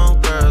 girls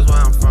want girls where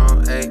I'm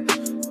from. Hey,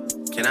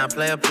 can I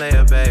play a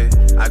player, babe?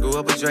 I grew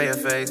up with Drea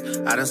face.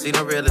 I done seen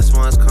the realest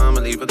ones come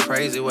and leave a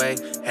crazy way.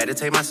 Had to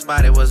take my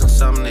spot, it wasn't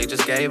something they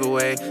just gave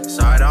away.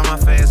 Sorry to all my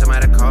fans that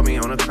might have called me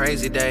on a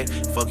crazy day.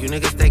 Fuck you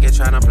niggas thinking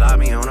tryna block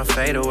me on a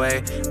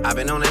fadeaway. I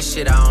been on that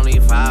shit, I only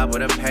vibe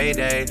with a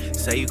payday.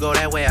 Say you go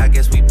that way, I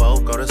guess we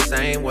both go the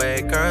same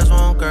way. Girls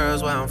want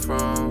girls where I'm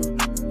from.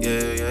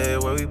 Yeah, yeah,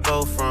 where we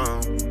both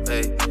from.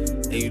 Hey,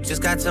 and you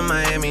just got to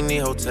Miami,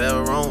 need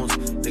hotel rooms.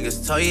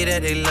 Niggas told you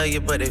that they love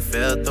you, but they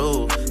fell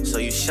through. So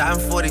you shot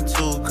in 42,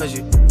 cause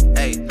you,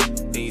 hey,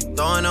 and you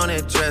throwing on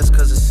that dress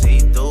cause it's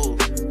see-through.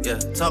 Yeah,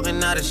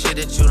 talking all the shit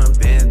that you done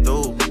been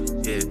through.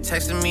 Yeah,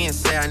 texting me and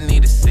say I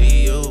need to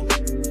see you.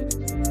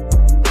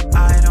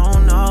 I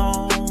don't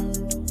know.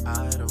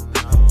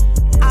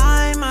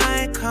 I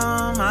might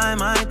come, I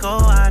might go,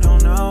 I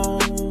don't know.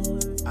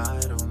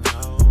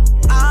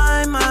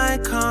 I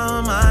might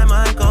come, I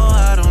might go,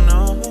 I don't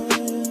know.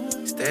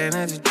 Staring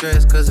at your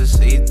dress cause it's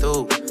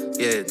see-through.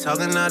 Yeah,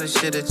 talking all the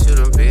shit that you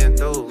done been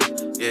through.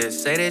 Yeah,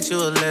 say that you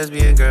a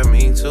lesbian, girl,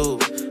 me too.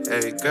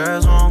 Hey,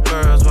 girls want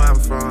girls where I'm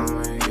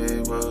from.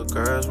 Yeah, well,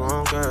 girls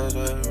want girls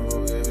where,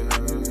 oh,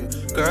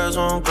 yeah. Girls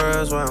want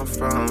girls where I'm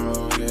from.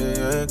 Oh,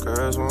 yeah,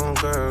 girls want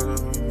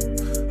girls.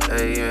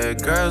 Hey, yeah,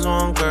 girls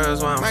want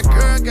girls where I'm from. My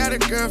girl got a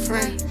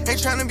girlfriend.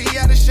 Ain't tryna be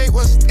out of shape.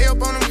 What's the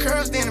up on them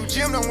curls? Then them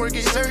gym don't work,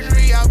 get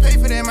surgery. I'll pay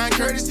for that, my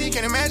courtesy.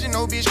 Can't imagine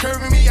no bitch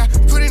curving me. I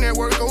put in that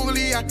work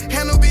overly. I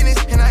handle business.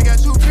 And I got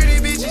two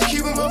pretty bitches.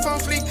 Keep them both on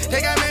fleek.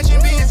 They got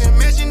matching beans and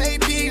matching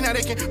AP. Now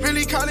they can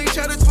really call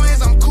each other twins.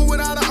 I'm cool with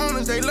all the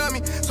owners. They love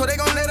me. So they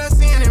gon' let us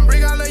in and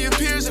bring all of your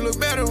peers to look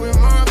better with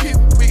more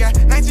people. We got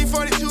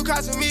 1942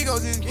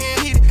 Casamigos. It's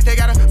getting heated. They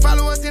gotta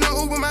follow us in the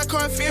Uber. My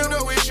car filled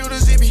up with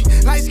shooters. It be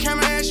lights,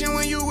 camera, action.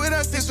 When you with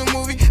us, it's a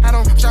movie. I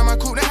don't try my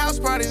cool to house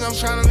parties. I'm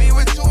tryna leave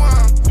with two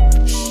yeah.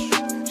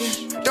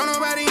 Don't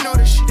nobody know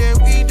the shit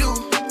that we do.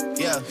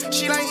 Yeah.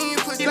 She like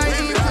eating pussy, like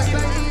eating pussy,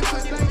 like eating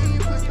pussy, like eating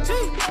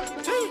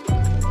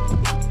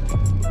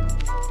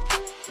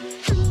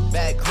pussy.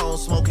 Back home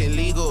smoking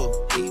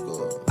legal.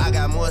 I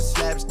got more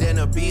slaps than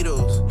the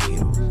Beatles.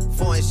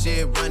 Foreign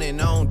shit running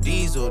on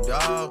diesel,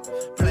 dog.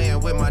 Playing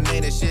with my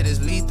name, that shit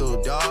is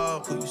lethal,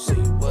 dog. Who you see?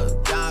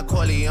 What? Don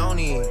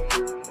Corleone.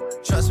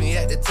 Trust me,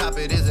 at the top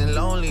it isn't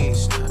lonely.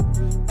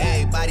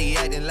 Everybody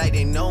acting like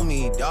they know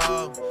me,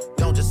 dog.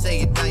 Don't just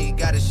say it down, you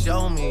gotta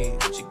show me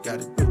what you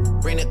gotta do.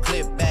 Bring the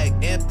clip back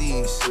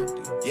empty.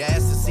 You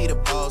asked to see the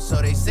ball,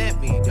 so they sent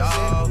me,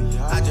 dog.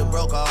 I just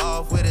broke her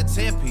off with a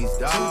 10-piece,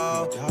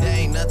 dog. There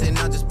ain't nothing,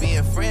 I'm just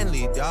being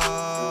friendly,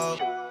 dog.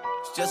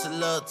 It's just a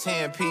little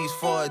 10-piece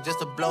for it, just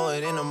to blow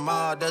it in the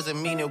mall. Doesn't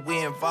mean that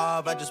we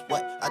involved. I just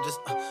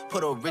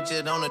put a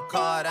Richard on the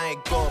card. I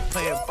ain't going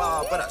playing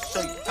ball, but I'll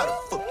show you how the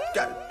fuck you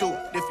gotta do it.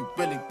 If you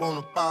really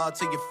wanna fall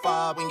till you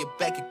fall when you're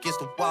back against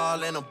the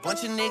wall. And a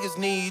bunch of niggas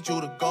need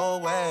you to go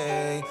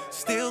away.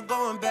 Still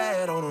going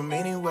bad on them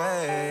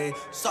anyway.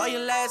 Saw you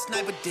last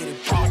night but did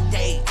it all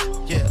day.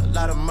 Yeah, a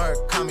lot of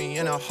murk caught me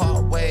in a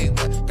hard way.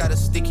 But got a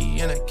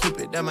sticky and I keep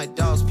it at my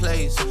dog's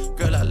place.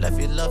 Girl, I left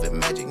you loving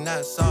magic, not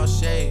it's all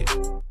shade.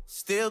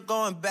 Still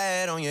going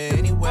bad on you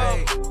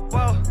anyway. Whoa,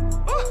 whoa,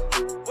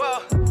 whoa,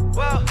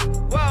 whoa,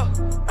 whoa.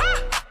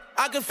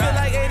 I can feel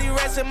like 80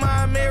 rats in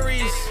my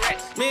Marys.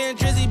 Me and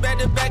Drizzy back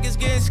to back, it's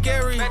getting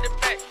scary.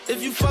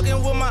 If you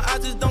fucking with my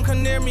eyes, just don't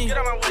come near me.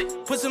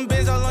 Put some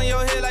bins all on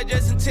your head like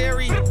Justin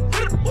Terry.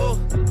 Whoa.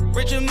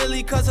 Richard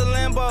Millie cuss a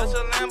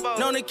Lambo.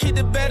 Known to keep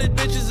the baddest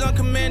bitches on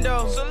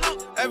commando.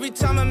 Every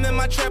time I'm in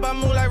my trap, I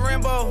move like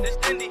Rambo.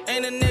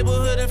 Ain't a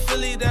neighborhood in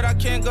Philly that I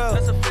can't go.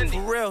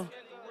 For real.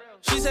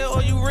 She said, oh,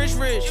 you rich.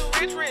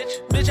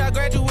 Bitch, I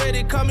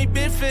graduated, call me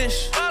Big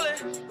Fish.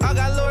 I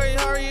got Lori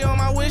Hurry on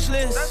my wish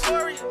list.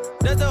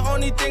 That's the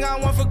only thing I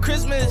want for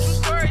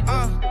Christmas.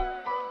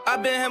 I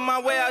been had my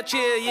way out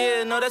here,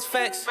 yeah, no, that's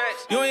facts.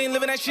 You ain't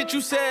living that shit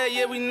you said,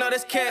 yeah, we know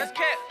that's cat.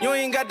 You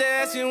ain't got the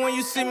ass in when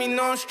you see me,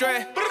 no, I'm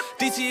straight.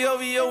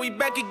 DTOVO, we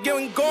back again,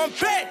 we going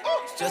back.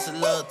 Just a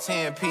little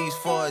 10-piece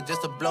for it,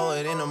 just to blow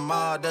it in the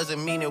mall.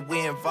 Doesn't mean that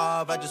we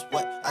involved. I just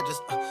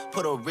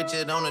put a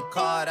Richard on the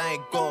card. I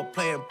ain't go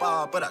playing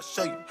ball, but I'll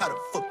show you how the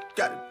fuck you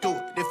gotta do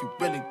it. If you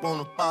really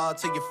wanna fall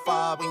till you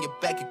fall when you're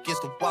back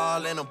against the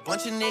wall. And a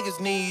bunch of niggas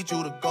need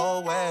you to go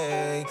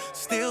away.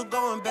 Still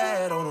going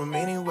bad on them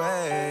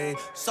anyway.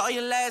 Saw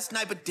you last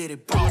night, but did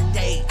it broad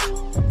day.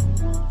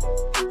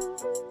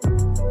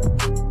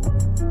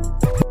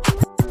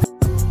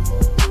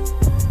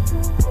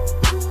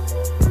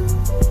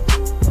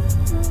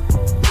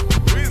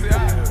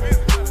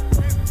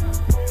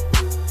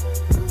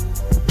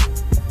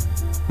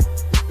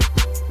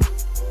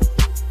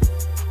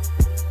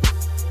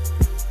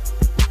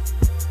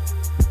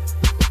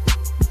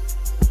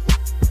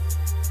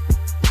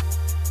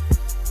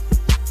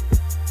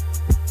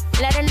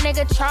 Let a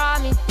nigga try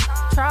me.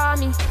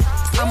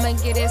 I'ma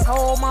get his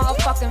whole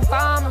motherfucking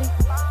family.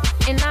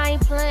 And I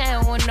ain't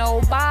playing with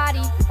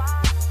nobody.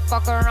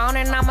 Fuck around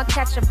and I'ma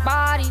catch a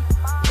body.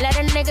 Let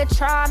a nigga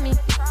try me.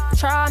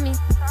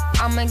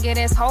 I'ma get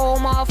his whole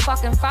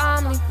motherfucking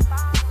family.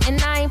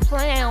 And I ain't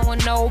playing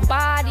with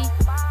nobody.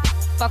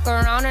 Fuck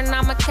around and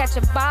I'ma catch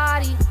a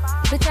body.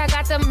 Bitch, I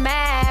got the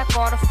Mac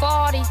or the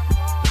 40.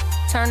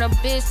 Turn a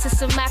bitch to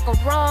some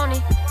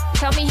macaroni.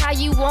 Tell me how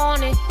you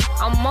want it,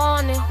 I'm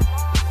on it.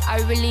 I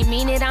really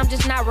mean it, I'm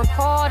just not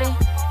recording.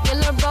 Your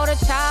little bro the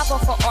chopper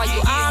for all you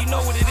you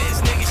know what it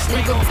is,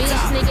 nigga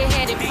bitch, nigga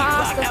head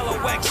imposter.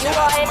 You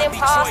are an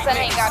imposter,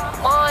 ain't got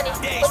no money.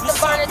 Put the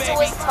burner to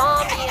his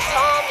Tommy.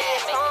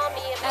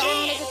 Let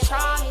a nigga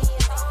try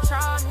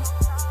me.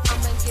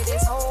 I'ma get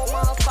his whole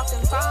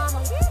motherfucking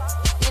family.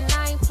 And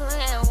I ain't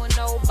playing with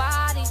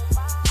nobody.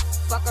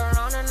 Fuck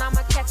around and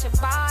I'ma catch a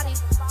body.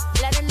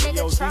 Let a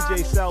nigga try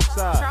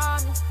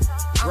Djsouthside. me.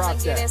 I'ma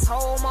get his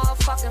whole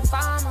motherfucking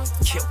family.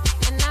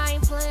 And I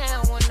ain't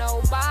playing with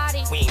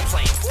nobody. We ain't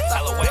playing.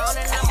 LOX.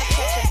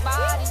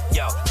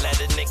 Yo, let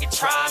a nigga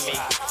try me.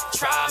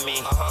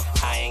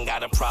 I ain't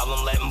got a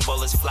problem letting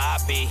bullets fly,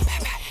 B.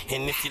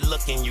 And if you're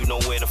looking, you know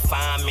where to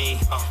find me.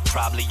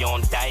 Probably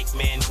on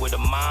Dykeman with a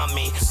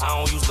mommy. I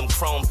don't use them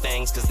chrome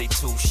things cause they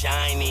too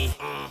shiny.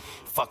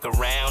 Fuck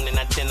around and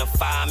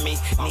identify me.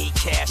 Need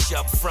cash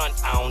up front,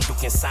 I don't do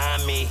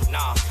consign me.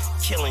 Nah,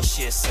 killing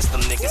shit since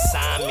them niggas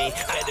signed me.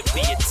 Better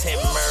be a 10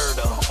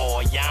 murder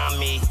or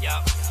Yami.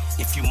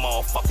 If you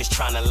motherfuckers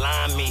tryna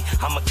line me,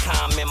 I'ma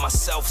comment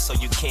myself so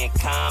you can't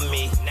con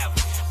me.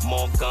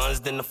 More guns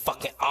than the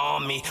fucking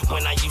army.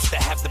 When I used to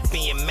have the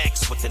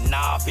BMX with the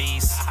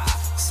knobbies.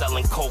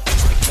 Selling coke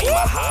became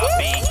my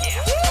hobby. And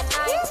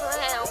I ain't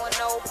playing with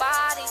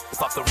nobody.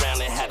 Fuck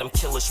around and had them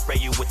killers spray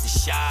you with the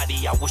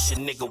shoddy. I wish a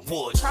nigga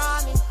would.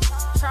 Try me.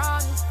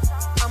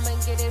 I'ma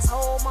get his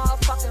whole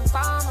motherfucking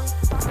family.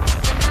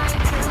 And I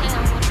ain't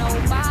playing with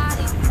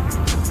nobody.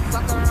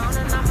 Fuck around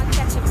and I'ma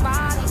catch a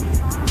body.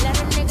 Let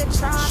a nigga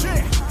try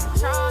me.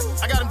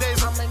 I got him,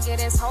 Daisy. I'ma get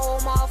his whole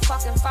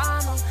motherfucking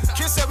family.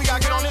 Kid said we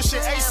gotta get on this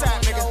shit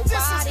ASAP, nigga.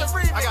 This is the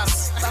remix. I got it.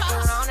 Fuck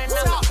around and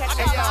I'ma catch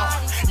a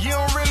body. You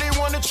don't really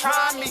wanna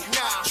try me.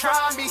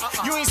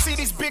 You ain't see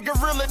these big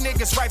gorilla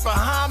niggas right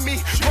behind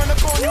me. Run up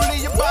on you,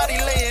 leave your body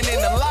laying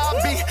in the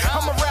lobby.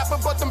 I'm a rapper,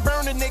 but them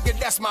burning nigga,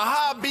 that's my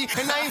hobby.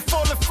 And I ain't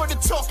falling for the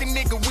talking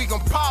nigga, we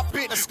gon' pop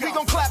it. We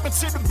gon' clap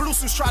until the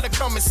blues try to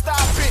come and stop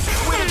it.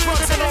 With the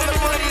drugs and all the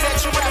money that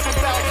you rap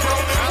about, bro.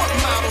 What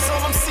models?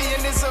 All I'm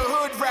seeing is a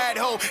hood rat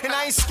hoe. And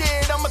I ain't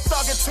scared, I'm a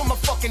thug until my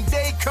fucking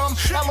day come.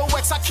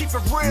 LOX, I keep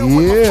it real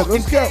with my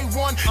fucking day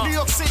one. New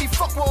York City,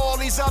 fuck where all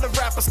these other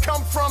rappers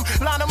come from.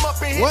 Line them up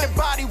and hit the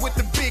body with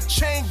the big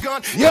chain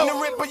gun. In the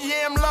Ripper,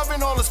 yeah, I'm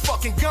loving all this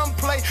fucking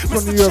gunplay.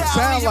 Mr.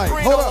 Charlie, you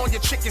bring on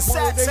your chicken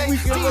satay.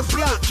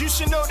 D-Block, you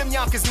should know them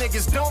Yonkers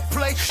niggas don't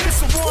play.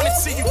 It's a warning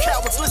to you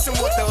cowards, listen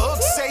what the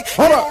hook say.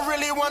 You don't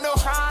really want to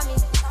try me.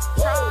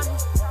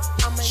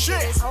 I'ma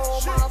get his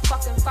whole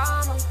motherfucking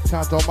family.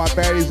 Shout out to all my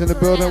baddies in the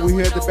building. We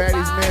here at the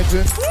Baddies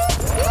Mansion.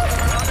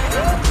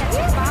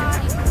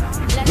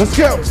 Let's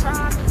go.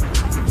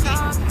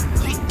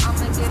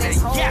 I'ma get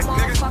his whole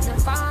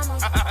motherfucking family.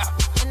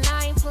 And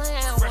I ain't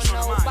playing with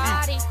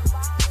nobody.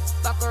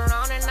 Fuck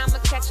around and I'ma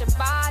catch a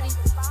body.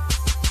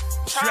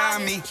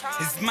 Try me,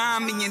 it's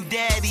mommy and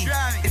daddy.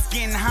 It's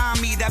getting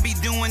homie, I be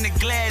doing it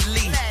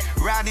gladly.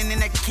 riding in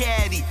that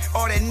caddy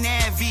or that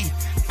navy.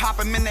 Pop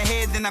him in the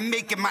head, then I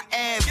make it my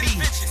Abby.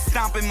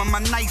 Stomp him on my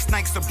nice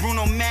Nikes, the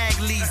Bruno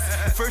Maglies.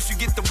 First you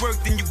get the work,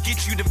 then you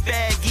get you the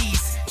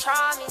baggies.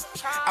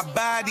 I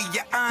body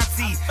your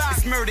auntie.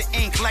 It's murder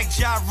ink like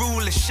Ja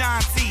Rule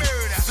Ashanti.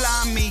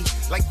 Fly me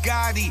like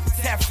Gotti,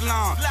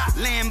 Teflon.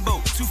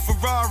 Lambo, 2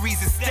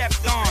 Ferraris and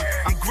stepped on.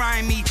 I'm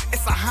grimy,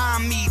 it's a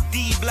Hamid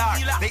D-Block.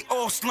 They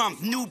all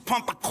slumped, new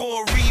pump a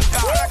core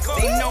Reebok.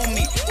 They know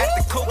me at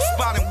the coke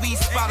spot and weed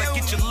spot. I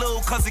get your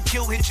little cousin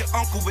killed, hit your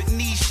uncle with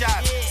knee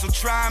shots. So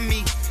try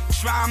me,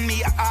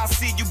 I'll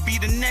see you be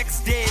the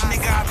next dead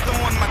nigga I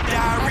throw in my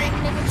diary.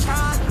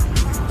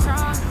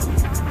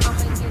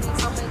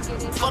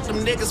 Fuck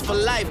them niggas for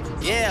life,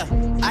 yeah.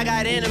 I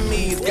got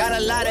enemies, got a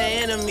lot of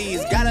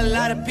enemies. Got a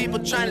lot of people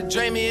trying to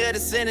drain me of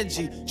this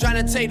energy.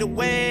 Trying to take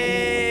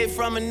away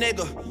from a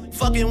nigga.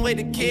 Fucking with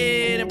the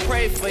kid and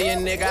pray for your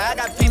nigga. I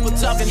got people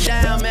talking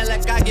down, man,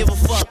 like I give a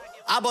fuck.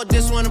 I bought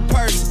this one a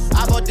purse,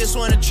 I bought this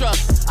one a truck,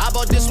 I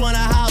bought this one a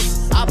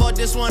house, I bought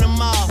this one a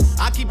mall.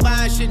 I keep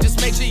buying shit,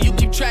 just make sure you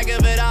keep track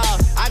of it all.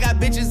 I got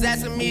bitches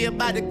asking me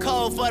about the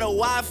code for the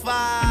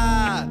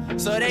Wi-Fi,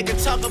 so they can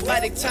talk about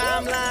their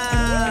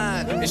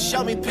timeline and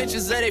show me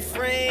pictures of their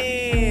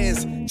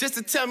friends, just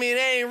to tell me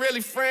they ain't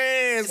really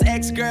friends.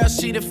 Ex-girl,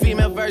 she the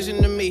female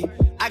version of me.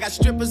 I got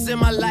strippers in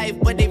my life,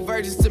 but they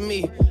virgins to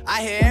me.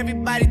 I hear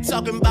everybody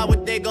talking about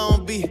what they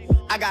gon' be.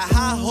 I got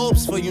high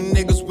hopes for you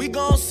niggas, we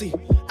gon' see.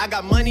 I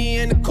got money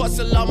in the court,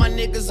 so all my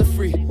niggas are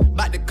free.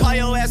 Bout to call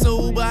your ass a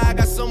Uber, I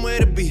got somewhere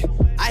to be.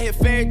 I hear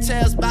fairy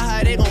tales about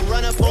how they gon'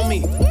 run up on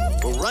me.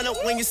 But run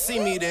up when you see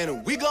me,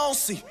 then we gon'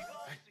 see.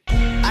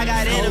 I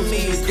got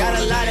enemies, got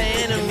a lot of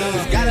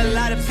enemies. Got a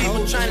lot of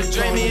people trying to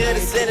drain me of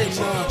this energy.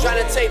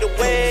 Trying to take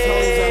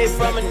away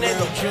from a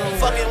nigga.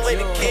 Fucking with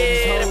the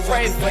kid and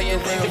pray for your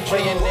nigga,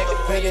 pray your nigga,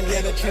 pray your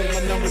nigga. Change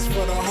my numbers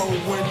for the whole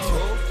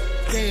winter.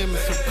 Damn,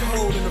 it's so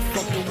cold in the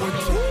fucking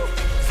winter.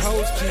 These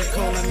hoes keep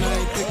calling, I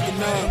ain't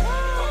picking up.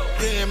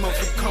 Damn, I'm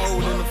so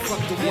cold in the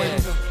fucking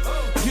winter.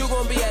 You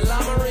gon' be at La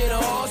Marina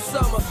all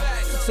summer,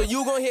 so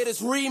you gon' hear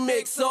this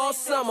remix all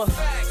summer.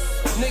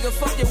 Nigga,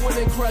 fuck your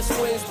Women Crush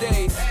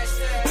Wednesdays.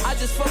 I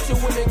just fucked your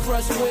Women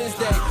Crush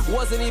Wednesday.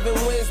 Wasn't even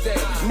Wednesday,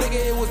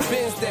 nigga, it was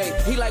Wednesday.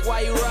 He like,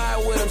 why you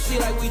ride with him? She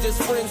like, we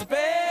just friends, babe.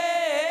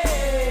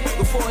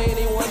 Before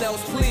anyone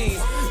else, please.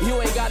 You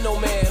ain't got no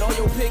man, all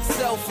your pics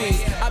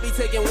selfies. I be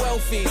taking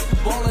welfies,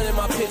 ballin' in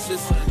my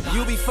pictures.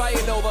 You be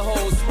fighting over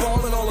hoes,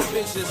 sprawling on the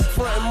benches.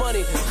 Frontin'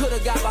 money, coulda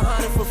got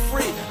behind it for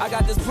free. I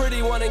got this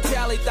pretty one in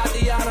Cali,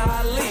 Tatiana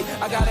Ali.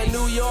 I got a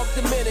New York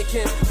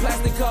Dominican,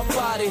 plastic cup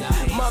body.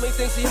 Mommy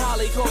thinks she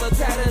Holly, call her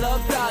tatted up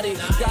Dottie.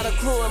 Got a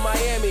crew in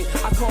Miami,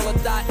 I call her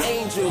Dot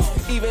Angels.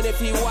 Even if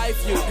he wife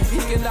you, he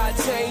cannot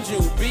change you.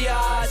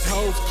 B.I.G. These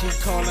hoes keep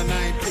calling,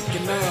 I ain't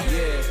picking up.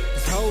 Yeah.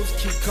 These hoes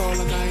keep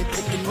calling, I ain't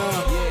picking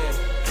up.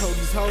 Yeah. Told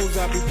these hoes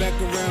I'll be back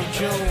around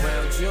June.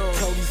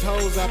 Told these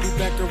hoes I'll be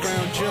back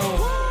around June.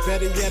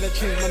 Better yet, I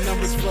changed my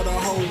numbers for the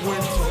whole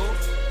winter.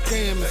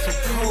 Damn, it's so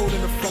cold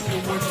in the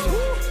fucking winter.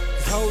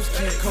 These hoes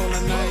keep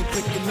calling, I ain't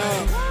picking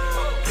up.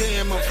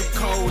 Damn, I'm so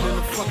cold in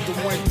the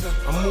fucking winter.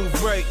 I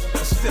move right,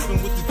 I'm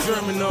stepping with the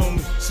German on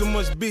me. So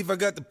much beef, I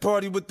got the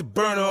party with the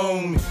burner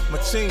on me. My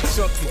chain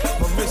chunky,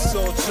 my wrist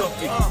all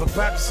chunky, my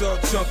pockets all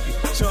chunky.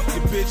 Chunky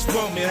bitch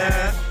want me,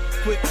 huh?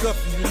 Quick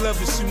cuffy, you love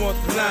it, she want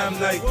the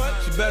limelight.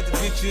 She bout to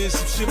get you in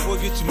some shit,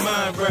 boy, get your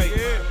mind right.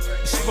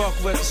 You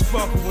sparkle at the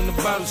sparkle when the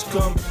bottles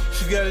come.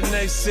 She got a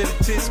nice set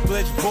of tits,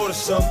 glad you bought her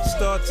some.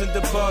 Star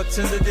tender,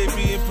 bartender, they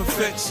be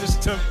imperfections.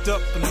 Turned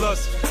up for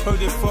lust, heard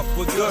they fuck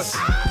with Gus.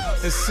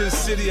 In Sin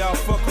City, I'll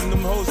fuck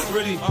them hoes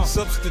pretty.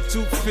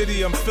 Substitute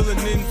fitty, I'm filling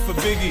in for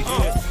Biggie.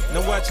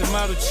 Now watch a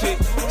model chick,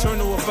 turn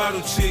to a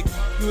bottle chick.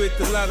 You hit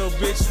the lotto,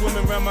 bitch,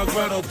 swimming around my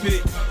grotto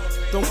pit.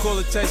 Don't call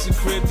it Tyson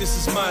crib,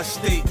 this is my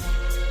estate.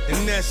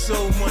 And that's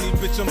soul money,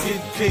 bitch, I'm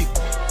getting cake.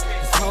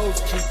 These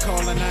hoes keep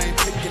calling, I ain't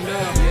picking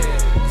up.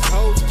 These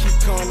hoes keep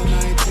calling,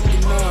 I ain't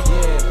picking up.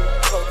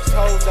 Told these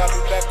hoes I'll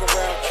be back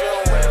around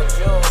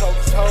June. Told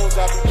these hoes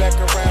I'll be back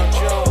around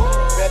June.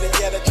 Better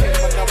yet, I changed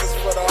my numbers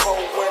for the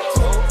whole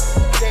winter.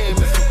 Damn,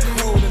 it's so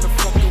cold in the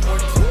fucking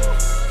winter.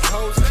 These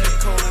hoes keep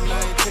calling, I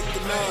ain't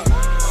picking up.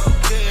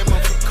 Damn, I'm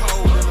so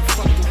cold in the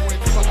fucking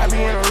winter. I be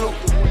in a loop,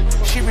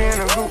 she be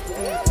in a group.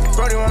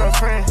 Brody want a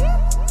friend,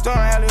 throwing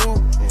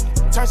alley-oop.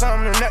 Turn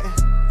something to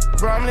nothing,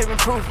 bro, I'm living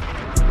proof.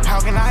 How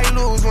can I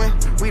lose when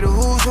we the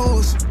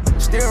who's?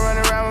 Still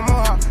running around with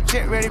more,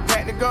 shit ready,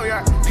 packed to go,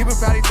 yard. People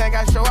probably think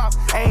I show off,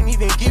 I ain't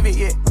even give it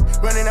yet.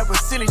 Running up a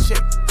silly shit,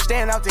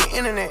 staying out the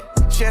internet.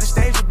 Share the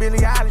stage with Billie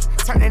Eilish,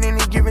 turn it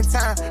any given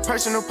time.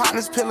 Personal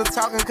partners, pillow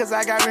talking, cause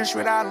I got rich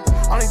without them.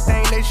 Only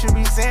thing they should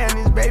be saying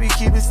is, baby,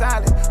 keep it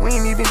silent. We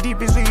ain't even deep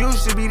as we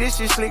used to be, this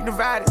shit slick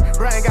divided.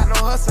 Bro ain't got no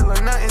hustle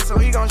or nothing, so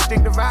he gon'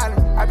 stick to violence.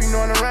 I be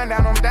knowing the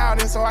rundown, I'm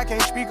doubting, so I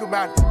can't speak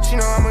about it. She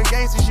know I'm a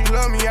gangster, she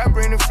love me, I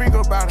bring the freak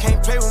about it.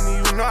 Can't play with me,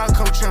 you know I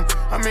come trim.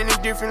 I'm in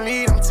a different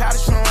league, I'm tired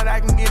of showing what I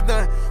can get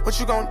done. What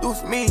you gon' do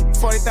for me?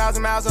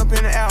 40,000 miles up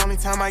in the air, only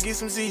time I get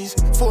some Z's.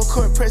 Full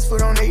court press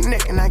foot on their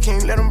neck, and I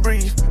can't let them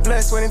breathe. Blood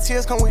blood, sweat, and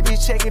tears come with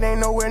this check, it ain't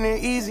nowhere near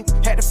easy.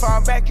 Had to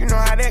fall back, you know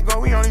how that go,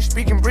 we only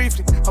speaking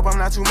briefly. Hope I'm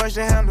not too much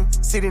to handle.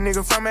 City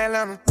nigga from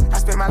Atlanta, I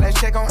spent my last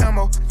check on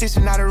ammo. This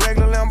is not a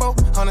regular Lambo.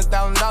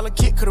 $100,000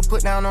 kit, could've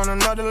put down on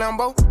another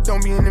Lambo.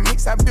 Don't be in the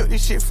mix, I built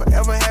this shit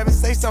forever, haven't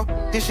say so.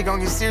 This shit gon'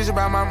 get serious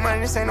about my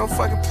money, this ain't no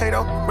fucking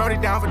Play-Doh. Wrote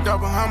it down for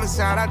double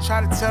homicide, I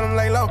try to tell him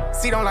lay low.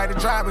 C don't like to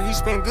drive, but he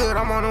spent good,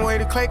 I'm on the way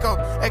to Clayco.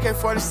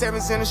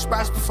 AK-47s in the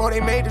spots before they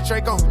made the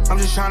Draco. I'm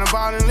just tryna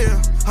ball and live,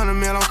 100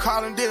 mil on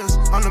calling deals.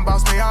 I'm the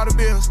boss, pay all the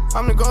bills,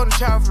 I'm the golden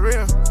child for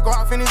real. Go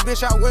off in this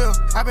bitch, I will.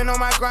 I've been on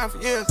my grind for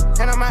years,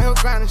 and I'm out here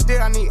grinding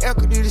still. I need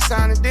equity to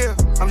sign a deal.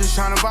 I'm just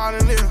tryna ball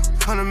and live,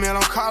 100 mil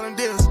on calling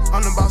deals.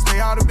 I'm the boss, pay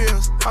all the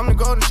bills, I'm the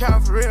golden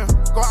child for real.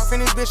 Go off in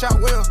this bitch, I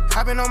will.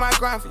 I've been on my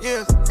grind for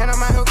years, and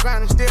I'm out here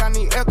grinding still. I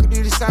need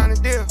equity to sign a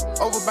deal.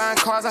 Overbuying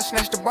cars, I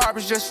snatched the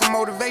barbers just for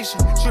motivation.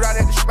 Shoot out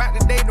at the spot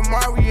today,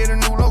 tomorrow we at a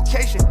new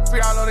location.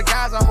 Free all of the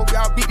guys, I hope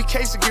y'all beat the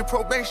case and get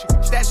probation.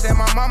 Stashed at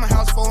my mama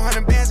house,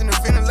 400 bands in the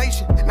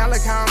ventilation. Now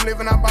look how I'm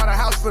living, I bought a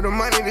house for the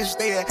money to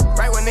stay at.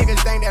 Right when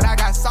niggas think that I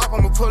got soft,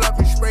 I'ma pull up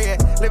and spray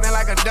it. Living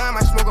like a dumb,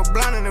 I smoke a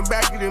blunt in the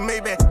back of the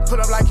Maybach.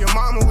 Pull up like your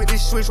mama with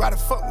this switch, why the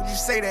fuck would you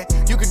say that?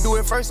 You can do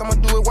it first, I'ma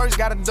do it worse,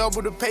 gotta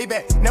double the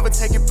payback. Never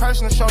take it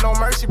personal, show no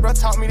mercy, bruh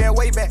taught me that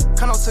way back.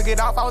 Kano took it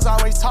off, I was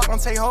always taught,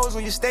 don't take hoes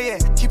where you stay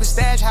at. Keep a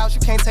stash house,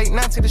 you can't take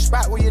nothing to the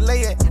spot where you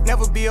lay at.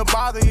 Never be a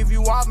bother, if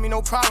you off me,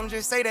 no problem,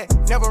 just say that.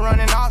 Never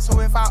running off, so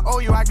if I owe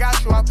you, I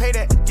got you, I'll pay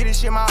that. Get this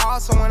shit my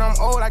heart, so when I'm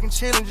old, I can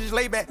chill and just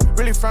lay back.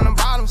 Really from the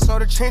bottom, so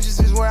the trenches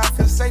is where I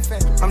feel safe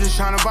at. I'm just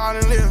tryna ball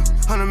and live,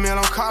 100 mil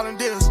on calling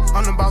deals.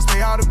 I'm the boss,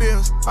 pay all the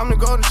bills, I'm the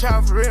golden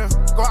child for real.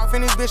 Go off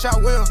in this bitch, I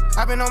will.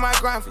 I've been on my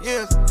grind for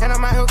years, and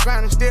I'm out here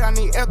grinding still. I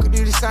need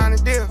equity to sign a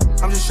deal.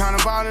 I'm just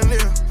tryna ball and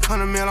live,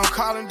 100 mil on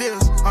calling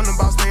deals. I'm the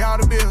boss, pay all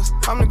the bills,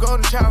 I'm the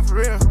golden child for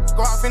real.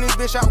 Go off in this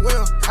bitch, I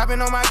will. I've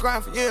been on my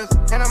grind for years,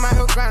 and I'm out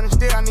here grinding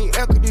still. I need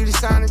equity to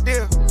sign a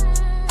deal.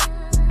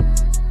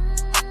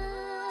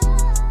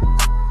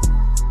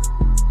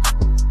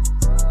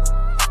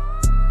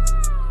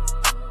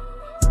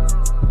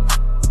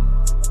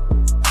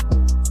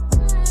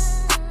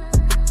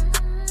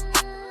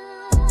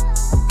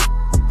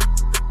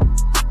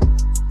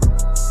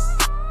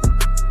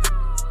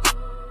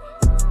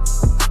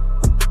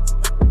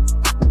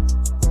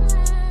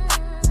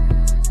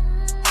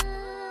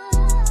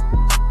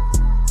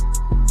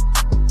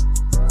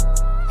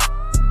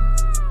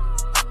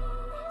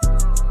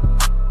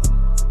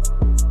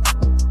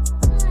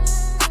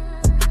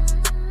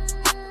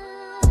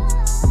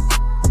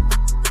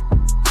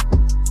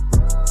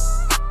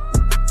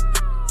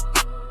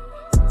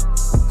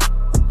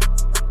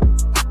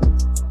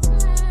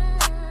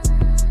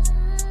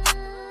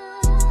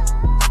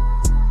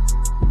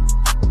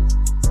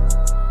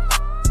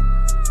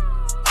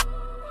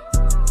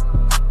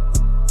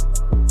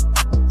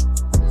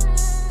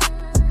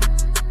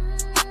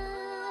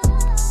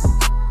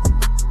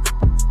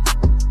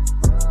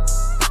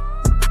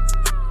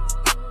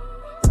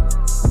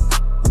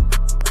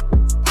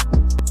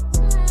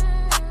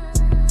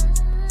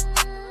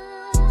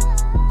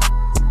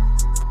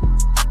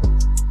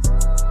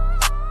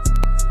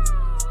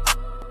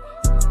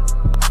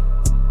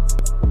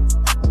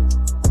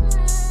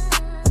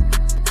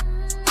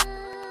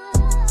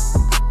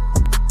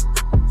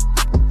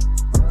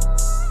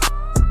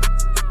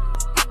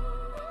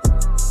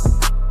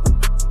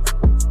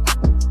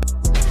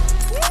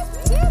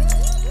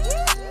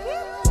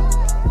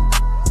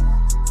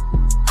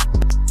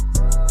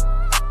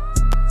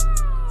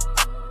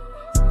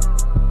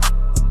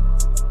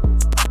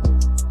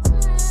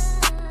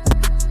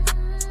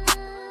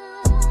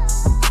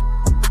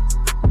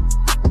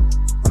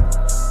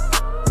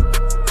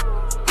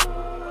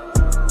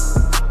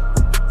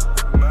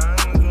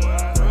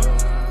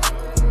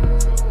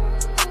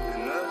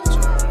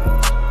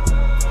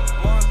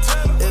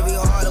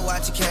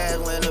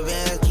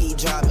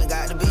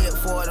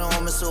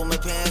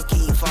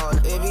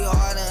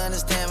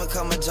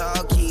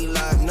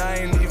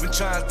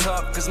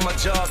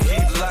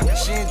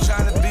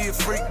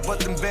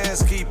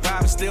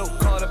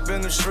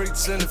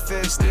 In the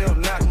fence, still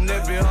knocking.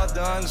 It be hard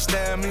to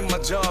understand me, my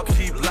jaw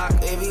keep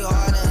locked. It be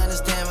hard to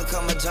understand me,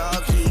 cause my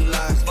jaw keep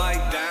locked.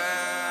 Bite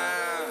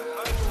down,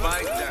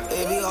 bite down.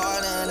 It be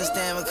hard to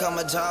understand me, cause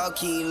my jaw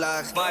keep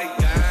locked. Bite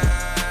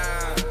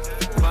down,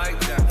 bite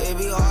down. It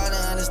be hard to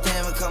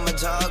understand me, cause my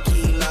jaw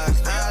keep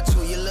locked. I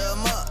chew your little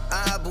muck,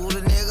 I boot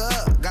a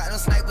nigga up. Got them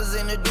snipers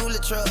in the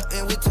dually truck,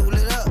 and we tool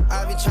it up.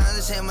 I be trying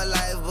to change my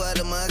life, but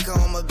a monk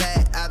on my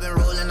back. I been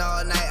rolling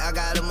all night, I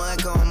got a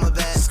monk on my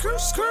back. Screw,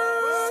 screw.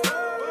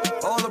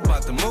 All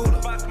about the moolah.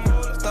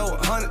 Throw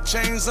 100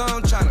 chains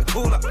on, tryna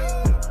cool up.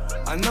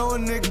 I know a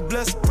nigga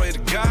blessed, pray to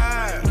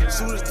God.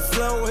 Soon as the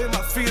flow hit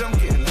my feet, I'm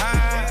getting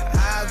high.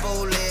 Eyes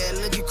bold lead,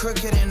 look you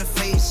crooked in the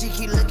face. She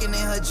keep looking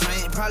in her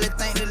drink, probably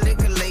think the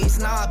liquor lace.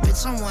 Nah,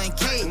 bitch, I'm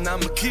 1K. And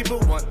I'ma keep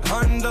it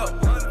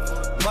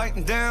 100.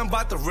 Biting down,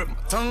 bout to rip my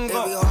tongue It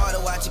up. be hard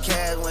to watch your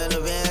cash when the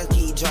bands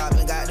keep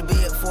dropping. Got to be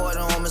at 40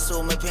 on me,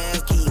 so my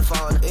pants keep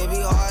falling. It be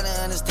hard to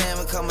understand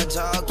because my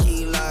jaw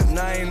keep locking. And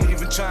I ain't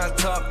even trying to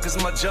talk, cause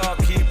my jaw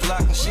keep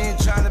locking. She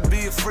ain't trying to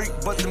be a freak,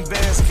 but them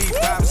bands keep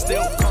popping.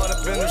 Still caught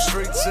up in the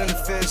streets and the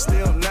feds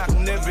still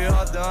knocking. It be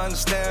hard to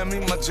understand me,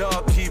 my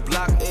jaw keep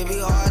locking. It be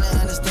hard to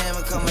understand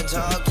because my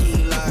jaw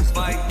keep locking.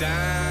 Fight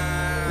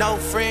down. No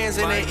friends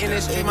in the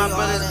industry, my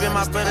brothers been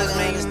my brothers,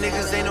 man. You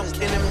niggas ain't no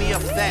kidding me a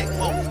fact.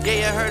 Whoa. Yeah,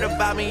 you heard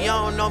about me, you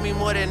don't know me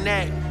more than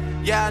that.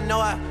 Yeah, I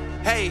know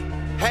hey,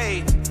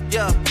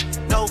 yeah.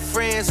 No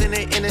friends in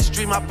the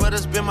industry, my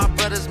brothers been my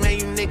brothers, man.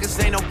 You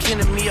niggas ain't no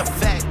kidding me a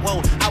fact.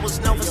 Whoa, I was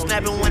known for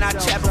snapping when I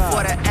chat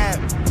before the app.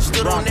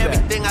 Stood on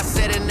everything I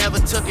said and never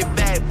took it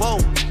back. Whoa.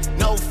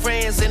 No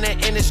friends in the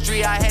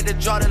industry, I had to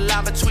draw the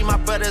line between my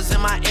brothers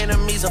and my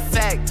enemies, a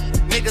fact.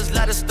 Niggas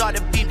let us start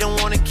the beat, don't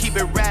wanna keep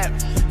it rap.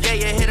 Yeah,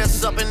 you hit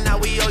us up and now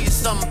we owe you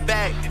something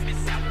back.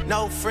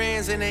 No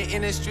friends in the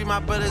industry, my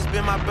brothers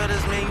been my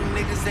brothers, man.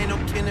 You niggas ain't no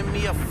kidding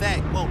me a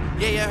fact. Whoa,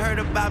 yeah, you heard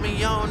about me,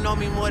 you don't know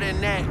me more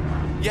than that.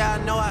 Yeah,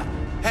 I know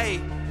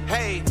hey,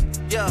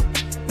 yeah.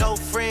 No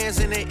friends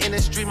in the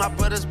industry, my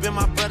brothers been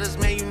my brothers,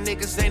 man. You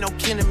niggas ain't no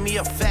kidding me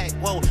a fact.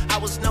 Whoa, I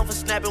was known for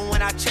snapping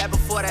when I chat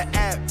before the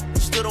app.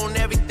 Stood on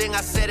everything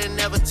I said and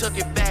never took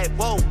it back.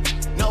 Whoa,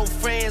 no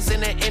friends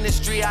in the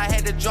industry, I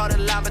had to draw the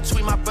line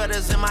between my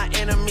brothers and my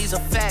enemies, a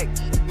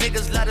fact.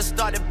 Niggas let us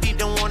start the beat,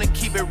 don't wanna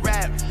keep it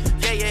rap.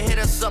 Yeah, you hit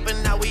us up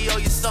and now we owe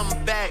you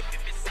something back.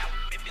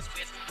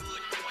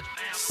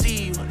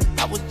 See you,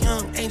 I was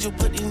young angel,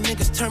 but these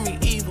niggas turn me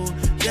evil.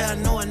 Yeah,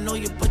 I know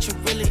you, but you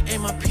really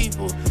ain't my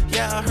people.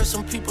 Yeah, I heard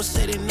some people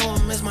say they know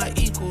him as my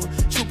equal.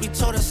 Truth be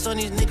told, us son,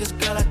 these niggas,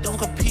 girl, I don't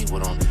compete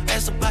with them.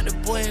 Ask about the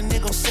boy and they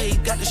gon' say he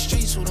got the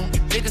streets with him.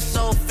 Niggas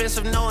so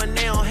offensive, knowing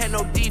they don't have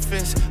no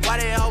defense. Why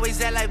they always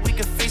act like we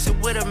can fix it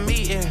with a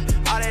meeting?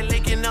 All that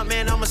linking up,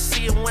 man, I'ma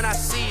see him when I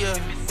see ya.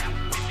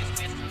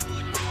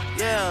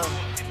 Yeah.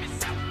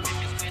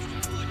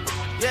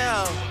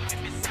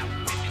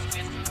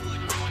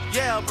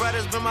 Yeah,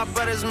 brothers been my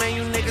brothers, man.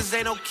 You niggas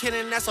ain't no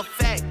kidding, that's a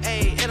fact.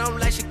 Ayy, and I'm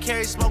like she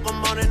carry smoke,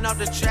 I'm on and off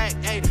the track.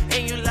 Ayy,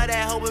 and you love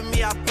that hoe with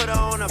me, I put her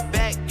on her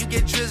back. You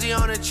get Drizzy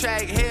on the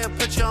track, here,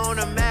 put you on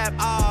the map.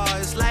 Oh,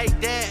 it's like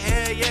that,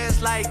 hell yeah,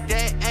 it's like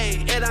that.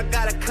 Ayy, and I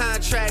got a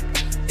contract,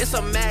 it's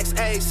a max.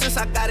 Ayy, since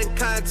I got in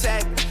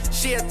contact,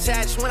 she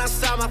attached. When I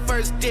saw my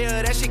first deal,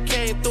 that shit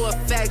came through a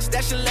fax.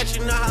 That should let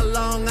you know how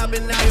long I've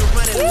been out here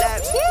running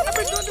laps. I've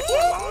been doing this for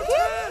a long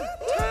time.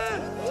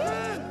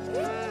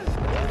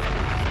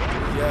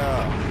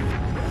 Yeah.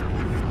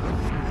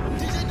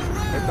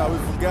 They thought we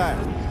forgot.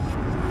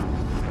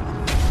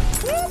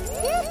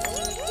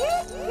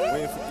 We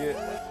ain't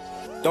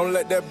forget. Don't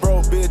let that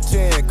broke bitch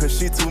in, cause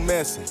she too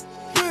messy.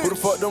 Who the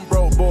fuck them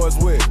broke boys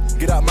with?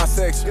 Get out my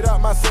section. Get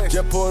out my section.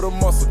 Just pull the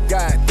muscle.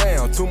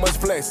 Goddamn, too much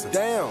flexing.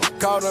 Damn.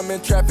 Caught them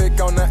in traffic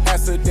on the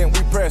accident,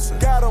 we pressing.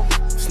 Got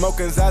them.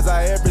 Smoking Zaza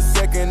every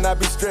second, I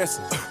be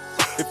stressing.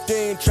 If you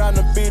ain't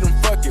tryna beat them,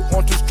 fuck it,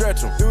 won't you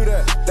stretch them? Do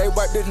that. They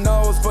wipe their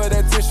nose for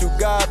that tissue,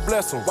 God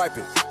bless them. Wipe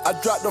it. I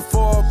dropped the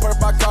 4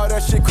 perp, I call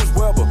that shit Chris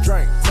Webber.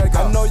 Drink, take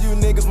off. I know you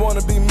niggas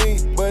wanna be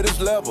me, but it's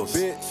levels.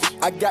 Bitch.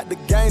 I got the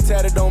gang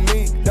tatted on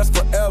me, that's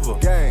forever.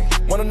 Gang.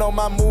 Wanna know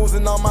my moves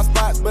and all my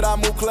spots, but I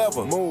move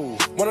clever. Move.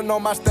 Wanna know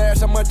my stash,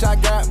 how much I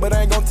got, but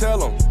I ain't gon' tell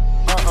them.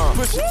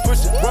 Push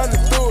it, run it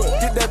through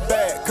it, get that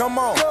bag, come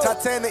on.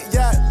 Titanic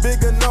yacht,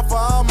 big enough for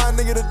all my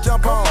niggas to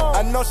jump on.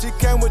 I know she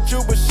came with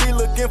you, but she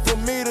looking for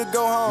me to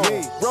go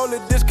home. Roll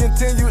it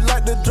discontinued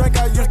like the drink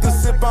I used to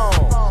sip on.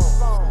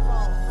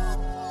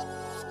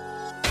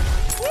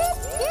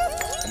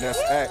 And that's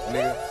act,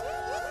 nigga.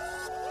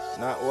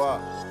 Not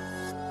WAP.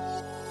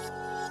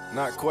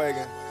 Not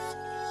Quagan.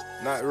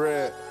 Not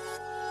Red.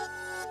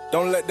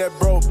 Don't let that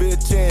broke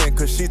bitch in,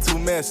 cause she too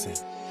messy.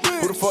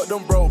 Who the fuck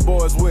them broke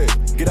boys with?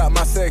 Get out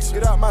my section.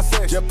 Get out my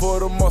section. Just pull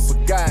the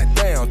muscle.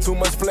 Goddamn, too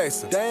much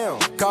flexing. Damn.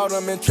 Caught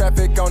them in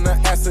traffic on the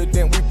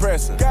accident, we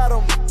pressing. Got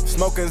them.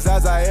 Smoking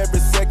Zaza every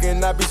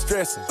second, I be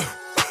stressing.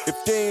 If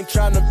you ain't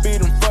tryna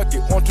beat them, fuck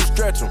it, won't you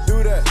stretch them?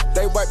 Do that.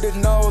 They wipe their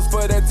nose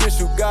for that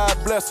tissue, God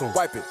bless them.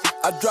 Wipe it.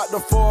 I dropped the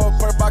 4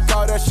 perp, I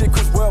call that shit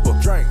Chris Webber.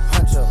 Drink.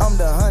 Huncho. I'm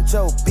the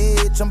huncho,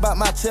 bitch, I'm about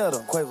my cheddar.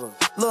 Quavo.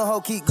 Lil'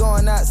 hoe keep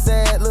going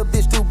outside, lil'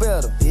 bitch do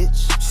better.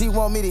 Bitch. She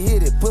want me to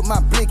hit it, put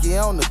my blicky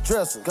on the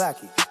dresser.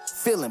 Glocky.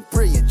 Feeling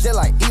brilliant, just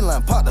like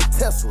Elon, pop the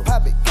Tesla.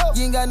 Pop it, go.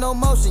 You ain't got no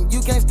motion,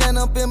 you can't stand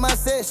up in my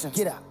session.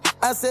 Get out.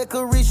 I said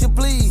Carisha,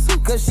 please,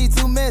 cause she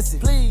too messy.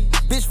 Please.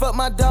 Bitch, fuck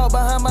my dog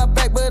behind my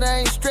back, but I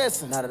ain't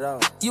stressing. Not at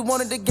all. You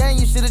wanted the gang,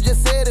 you should've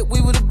just said it,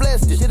 we would've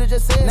blessed it. Should've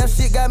just said now it.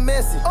 Shit got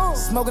messy.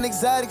 Smoking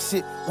exotic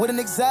shit with an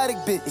exotic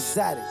bitch.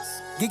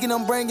 Exotics. Geeking,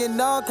 I'm bringing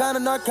all kind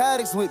of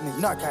narcotics with me.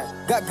 Narcotics.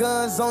 Got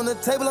guns on the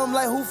table, I'm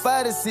like, who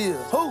fight us here?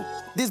 Who?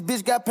 This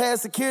bitch got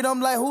past security, I'm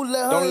like, who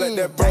let her in? Don't let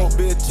that broke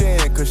bitch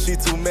in, cause she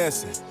too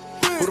messy.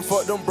 Who the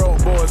fuck them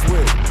broke boys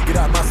with? Get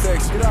out my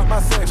section. Get out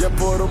my section. Just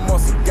pull the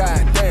muscle.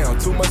 Goddamn,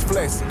 too much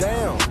flexing.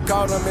 Damn.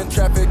 Caught them in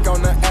traffic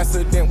on the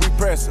accident. We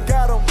pressing.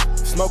 Got them.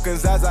 Smoking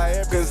Zaza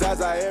Ebbins,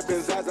 Zaza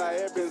Ebbins, Zaza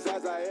Ebbins,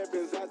 Zaza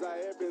Ebbins, Zaza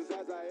Ebbins,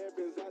 Zaza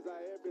Ebbins, Zaza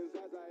Ebbins,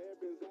 Zaza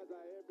Ebbins, Zaza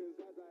Ebbins,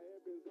 Zaza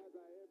Ebbins,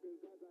 Zaza Ebbins, Zaza Ebbins,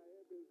 Zaza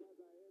Ebbins,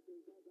 Zaza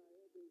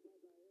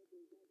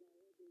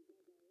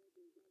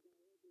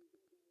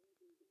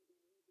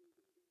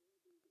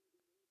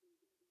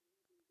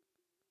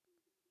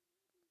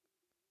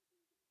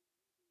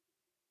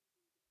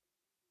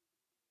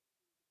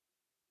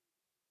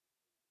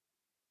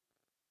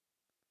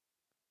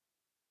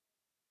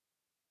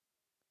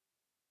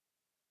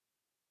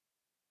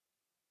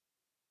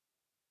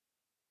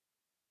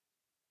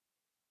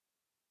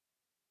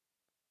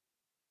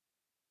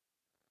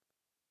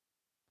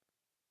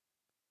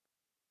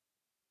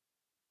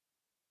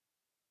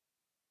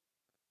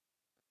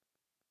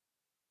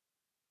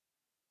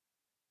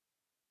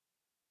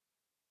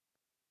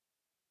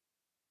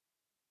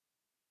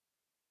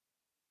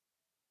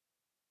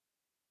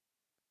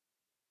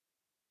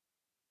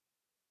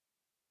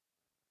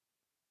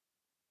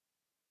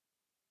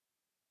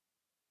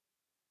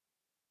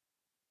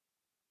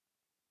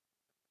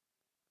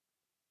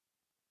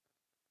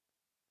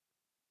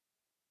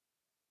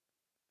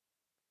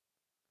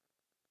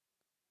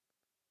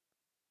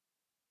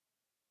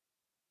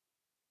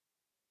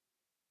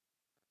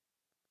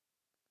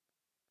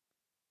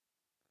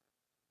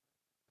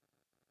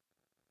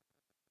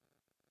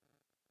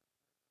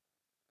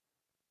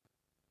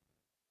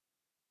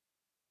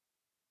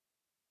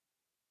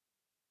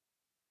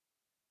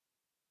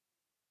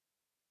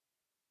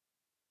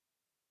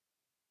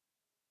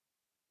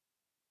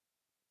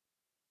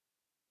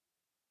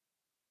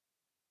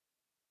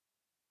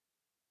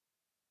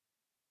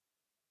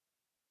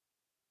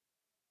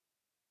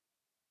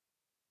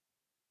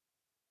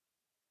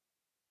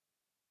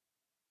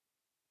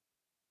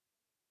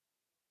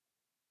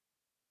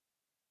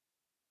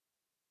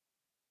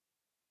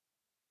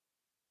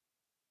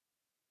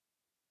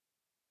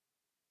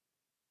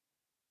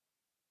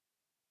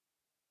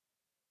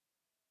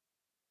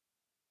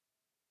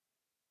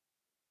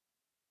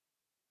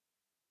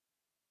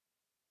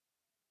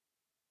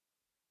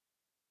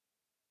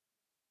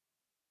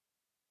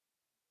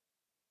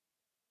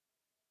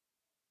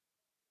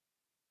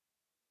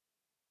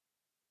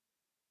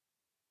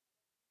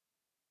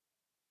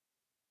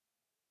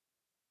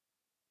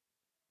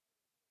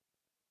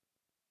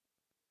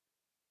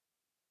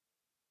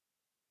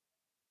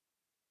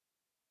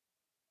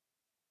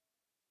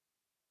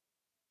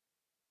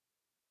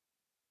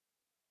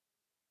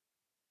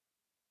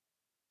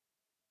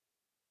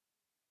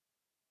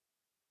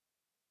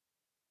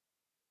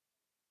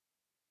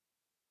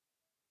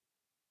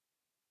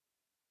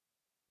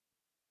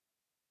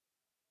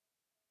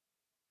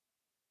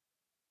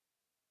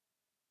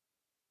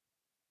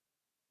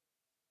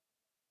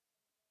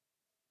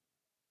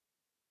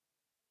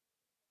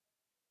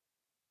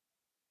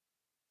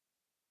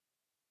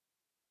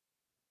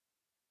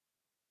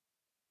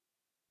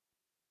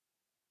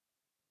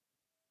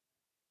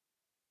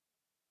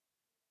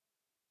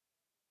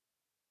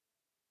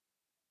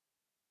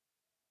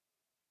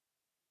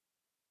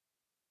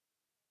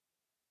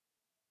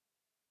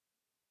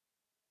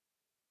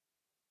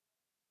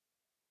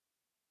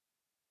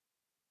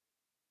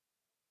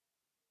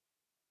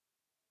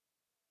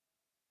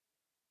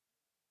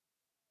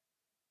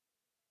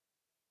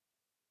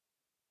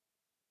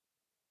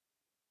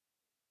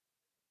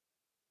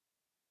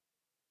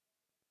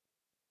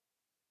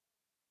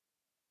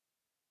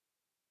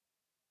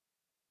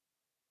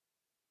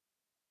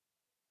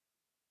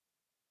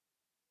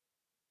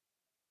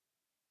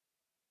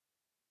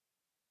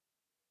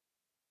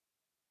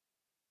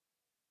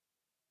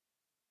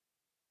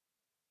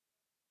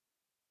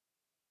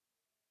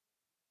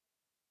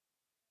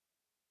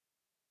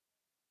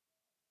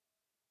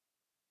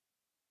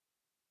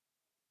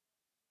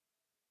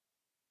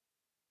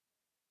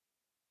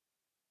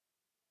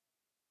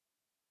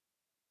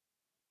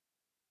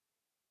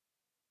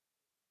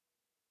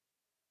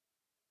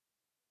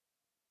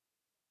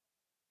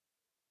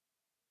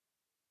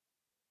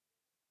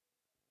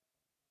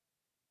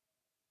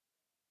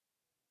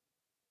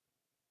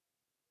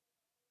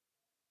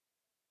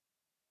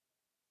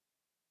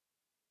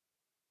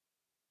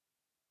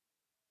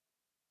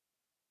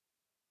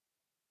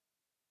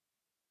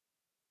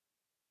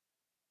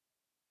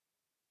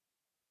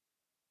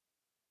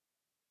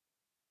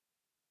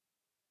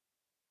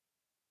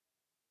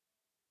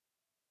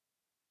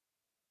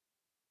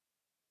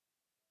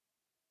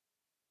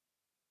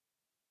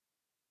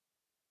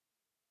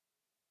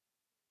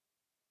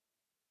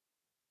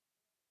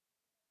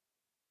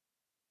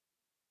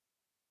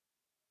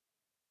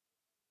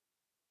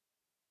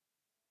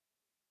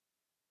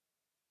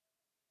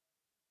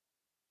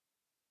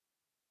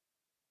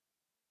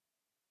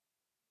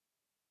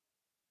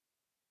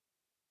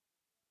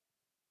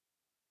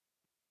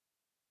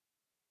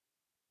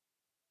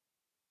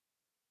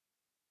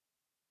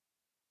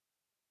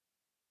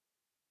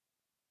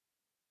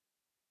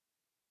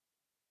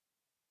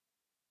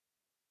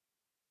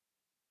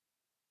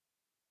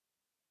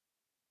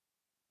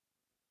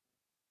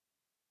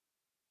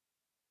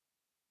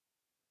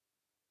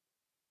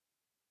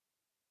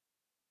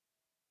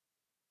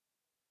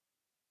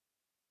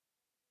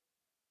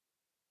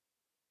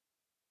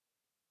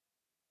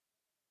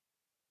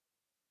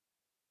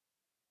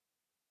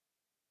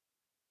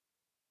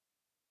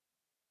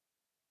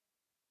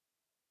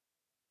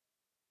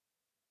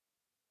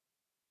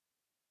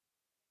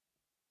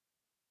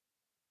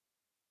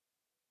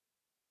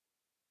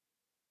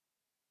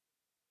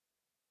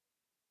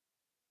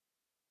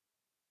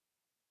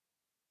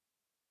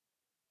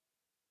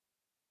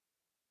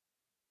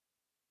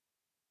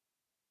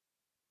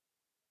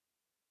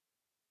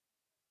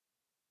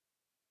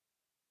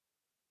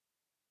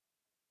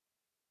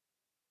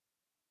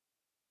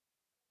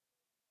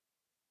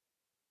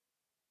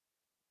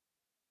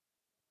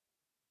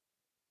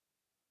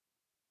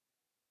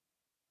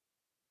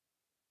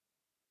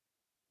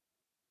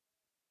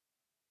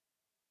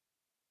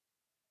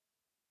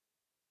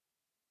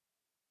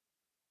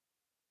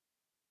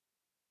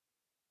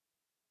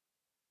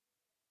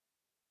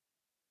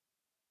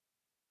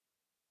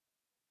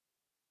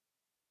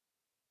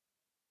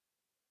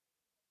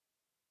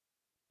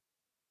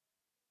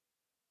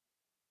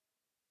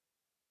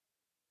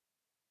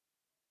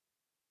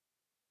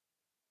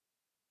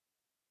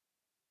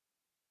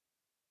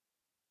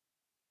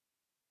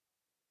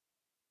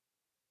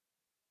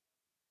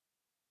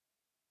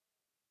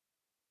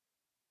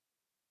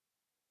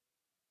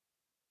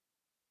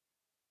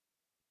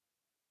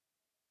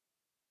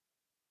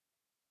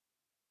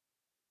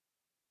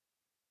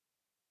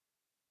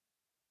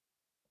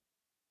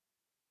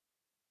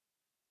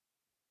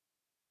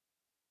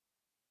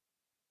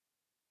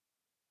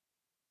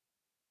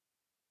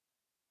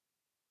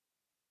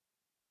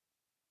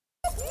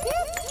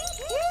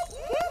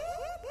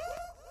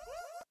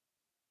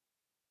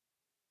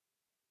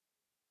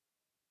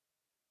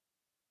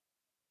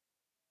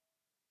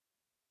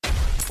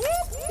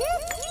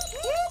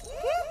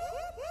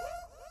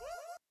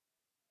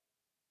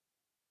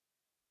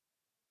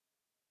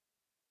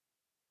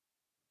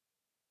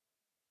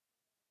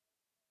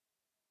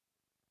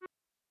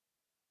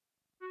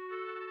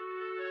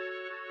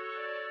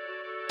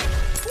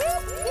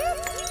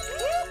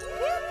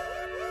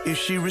If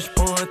she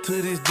respond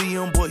to this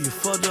DM, boy, you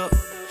fucked up.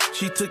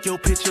 She took your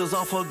pictures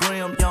off her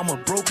gram, y'all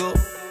broke up.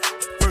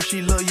 First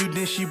she love you,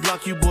 then she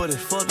block you, boy,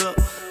 that's fucked up.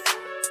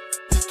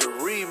 It's the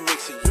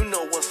remix, and you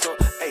know what's up.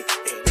 Hey,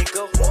 it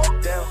go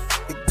down.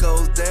 It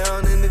goes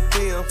down in the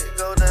DM. It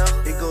go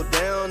down. It go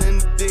down in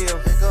the DM.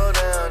 It go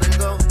down. It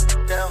go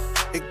down.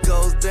 It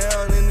goes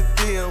down in the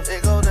DM.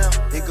 It go down.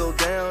 It go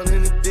down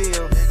in the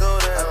DM. It go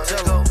down. I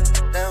tell her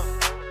down.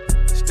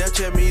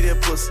 Snapchat me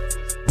that pussy.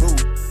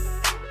 Move.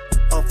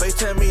 Or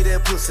FaceTime me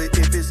that pussy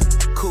if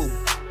it's cool.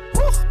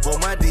 Boy,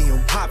 my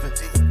DM poppin'.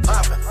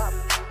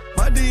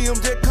 My DM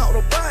just caught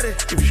a body.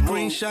 If you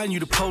screenshot, you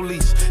the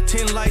police.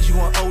 10 likes, you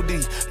on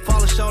OD.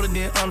 Follow short and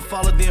then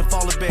unfollow, then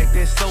follow back.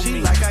 That's so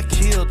me. Like I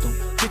killed him.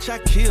 Bitch, I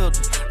killed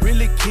him.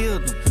 Really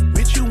killed him.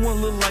 Bitch, you won't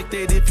look like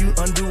that if you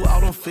undo all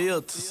them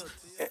filters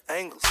and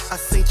angles. I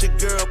seen your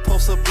girl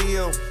post a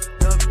BM.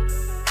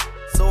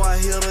 So I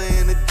hit her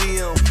in the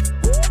DM.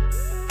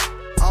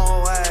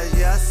 All eyes,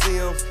 yeah, I see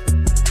him.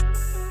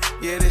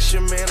 Yeah, this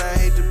your man, I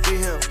hate to be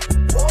him.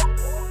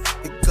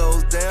 It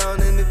goes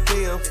down in the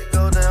DM. It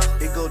go down.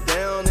 It go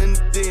down in the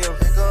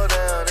DM. It go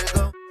down. It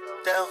go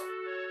down.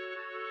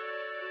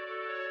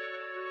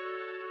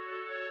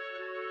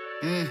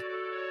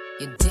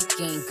 Your dick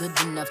ain't good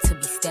enough to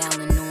be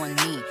styling on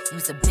me.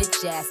 You's a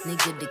bitch ass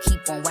nigga to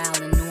keep on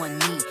wildin' on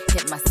me.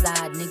 Hit my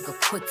side nigga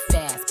quick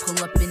fast.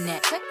 Pull up in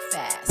that quick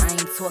fast. I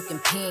ain't talking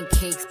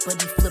pancakes, but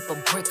he flip a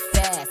brick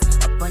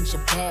fast. A bunch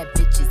of bad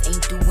bitches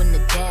ain't doing the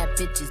dab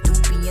bitches.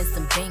 Doobie and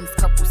some bangs,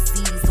 couple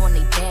C's on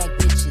they bag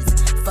bitches.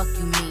 Fuck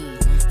you mean,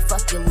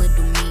 fuck your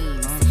little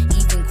memes.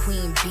 Even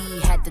Queen B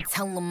had to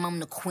tell him I'm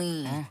the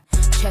queen.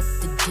 Check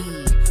the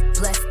deed,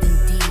 blessed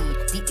indeed.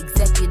 The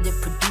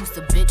executive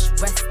producer, bitch,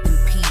 rest in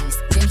peace.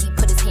 Then he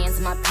put his hands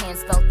in my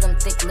pants, felt them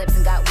thick lips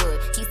and got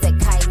wood. He said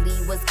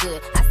Kylie was good,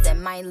 I said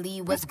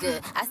Miley was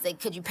good. I said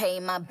could you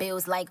pay my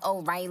bills like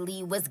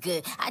O'Reilly was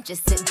good. I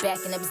just sit back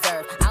and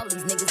observe all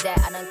these niggas that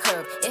I done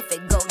curved. If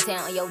it go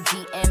down on your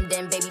DM,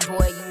 then baby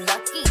boy you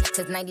lucky.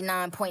 Cause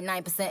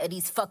 99.9% of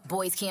these fuck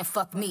boys can't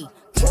fuck me.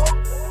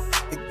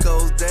 It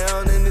goes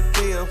down in the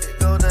DM. It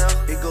go down.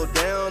 It go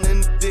down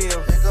in the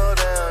DM. It go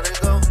down. It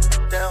go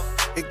down.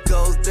 It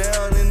goes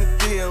down in the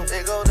DM.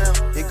 It go down.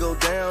 It go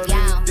down in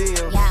the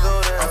DM. It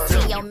go down. I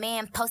see your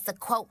man post a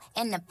quote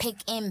and a pic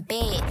in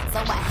bed. So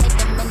I hit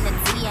him in the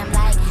DM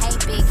like, hey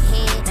big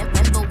head.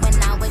 Remember when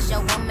I was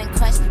your woman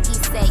crush? He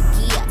said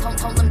yeah.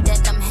 Told him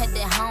that I'm headed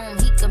home.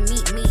 He could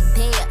meet me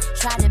there.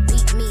 Try to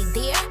beat me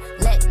there.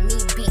 Let me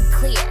be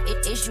clear.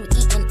 Is you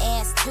eating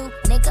ass too?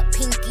 Nigga,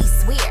 pinky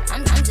swear.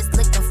 I'm just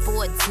looking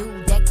for a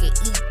dude that could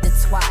eat the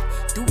twat.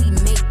 Do we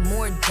make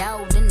more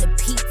dough than the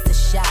pizza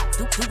shop?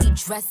 Do we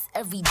dress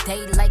every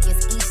day like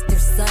it's Easter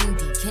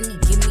Sunday? Can he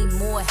give me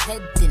more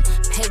head than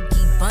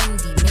Peggy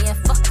Bundy? Man,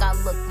 fuck I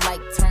look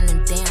like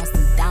turning down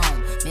some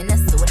down. Man,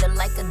 that's sorta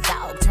like a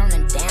dog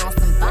turning down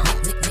some bone.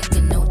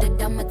 Nigga know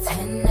that I'm a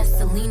 10, that's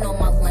Celine on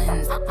my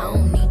lens. I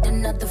don't need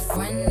another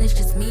friend, it's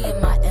just me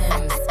and my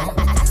M's.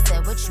 I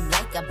said what you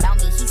like about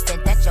me, he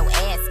said that your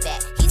ass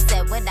fat. He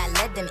said would I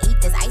let them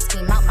eat this ice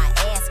cream out my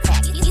ass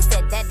crack? He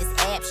said that is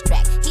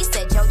abstract. He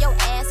said yo, your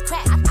ass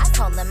crack. I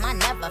told him I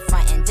never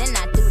front and then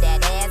I do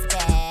that ass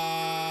back.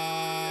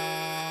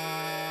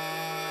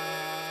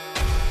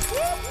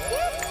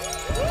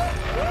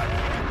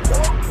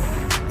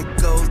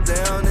 It goes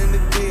down in the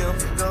DM.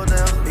 It go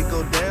down. It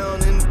go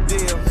down in the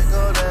DM. It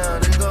go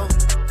down. It go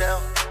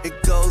down.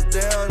 It goes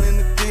down in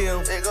the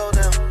DM. It go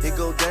down. It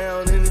go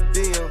down in the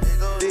DM. It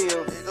go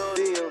DM. It go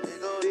DM.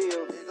 It go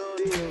DM. It go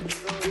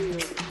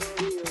DM.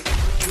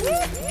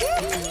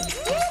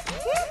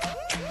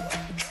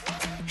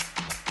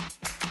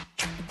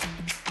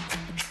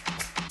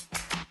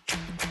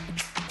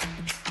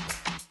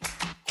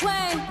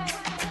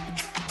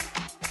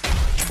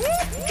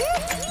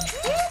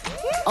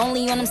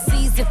 Only on them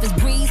C's if it's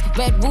breeze.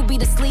 Red ruby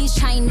the sleeves,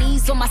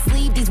 Chinese on my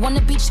sleeve. These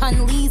wanna be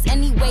Chun-Lees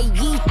anyway,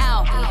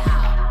 yee-how.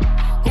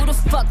 Who the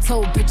fuck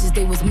told bitches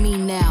they was me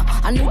now?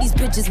 I knew these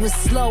bitches was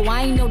slow,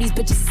 I ain't know these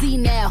bitches see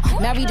now.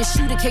 Married a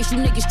shooter case you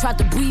niggas tried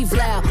to breathe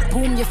loud.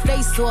 Boom your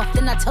face off,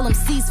 then I tell them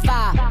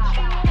ceasefire.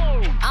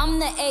 I'm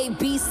the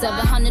AB,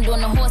 700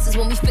 on the horses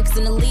when we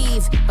fixin' to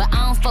leave. But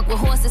I don't fuck with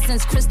horses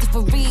since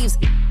Christopher Reeves.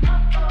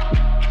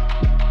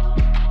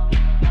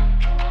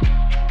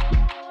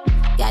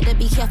 Gotta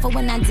be careful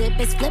when I dip,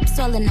 it's flips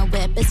all in the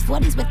whip. It's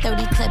 40s with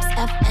 30 clips,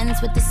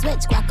 FNs with the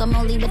switch.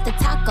 Guacamole with the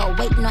taco,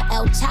 waiting on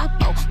El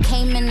Chapo.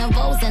 Came in the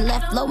rolls and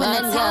left low in the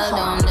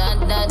Tahoe.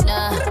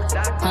 Da-da-da,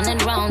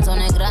 100 rounds on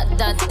it,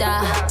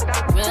 gra-da-da.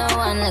 Real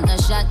one like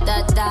a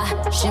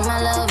shot-da-da. She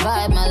my little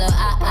vibe, my little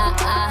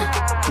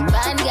ah-ah-ah.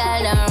 Bad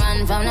girl don't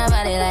run from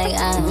nobody like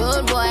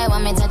Rude boy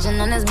want me touching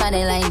on his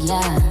body like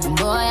yeah.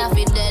 Boy, I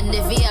feel dead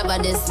if he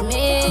ever diss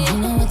me. You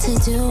know what to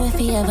do if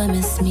he ever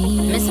miss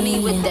me. Miss me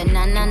with the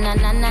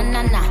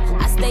na-na-na-na-na-na-na.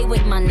 I stay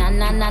with my na.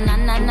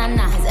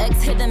 His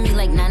ex hitting me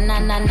like na.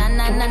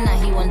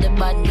 He want the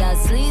bad girl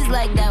sleaze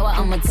like that, while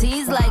I'ma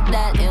tease like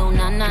that. Ew,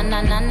 na.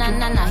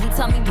 He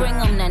tell me bring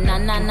him that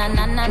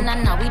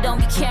na. We don't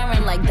be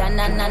caring like that,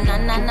 na.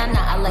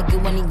 I like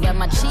it when he grab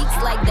my cheeks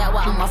like that,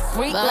 while I'm a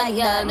freak like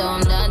that.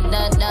 Don't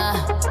da.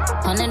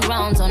 100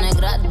 rounds on a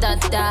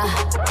grat-da-da.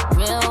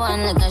 Real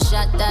one like a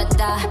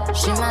shot-da-da.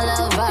 She my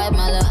little vibe,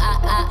 my little ah.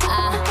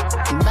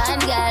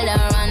 Bad girl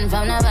don't run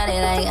from nobody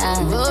like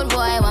Rude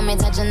boy want me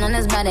touching on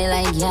his body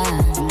like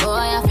yeah.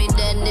 Boy, I feel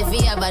dead if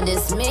he ever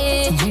diss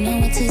me. You know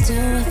what to do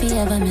if he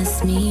ever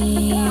miss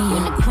me.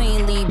 When the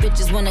queen leave,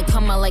 bitches wanna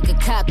come out like a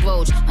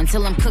cockroach.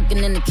 Until I'm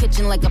cooking in the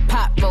kitchen like a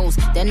pot roast.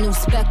 That new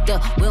Spectre,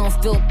 we don't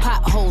fill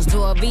potholes.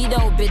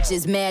 Dorito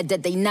bitches mad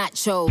that they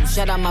nachos.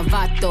 Shout out my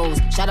vatos.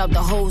 Shout out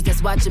the hoes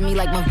that's watching me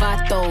like my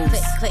vatos.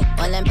 Click,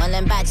 all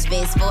them batch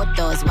face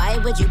photos. Why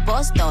would you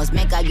post those?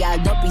 Make a y'all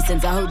dopey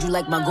since I heard you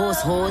like my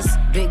ghost horse.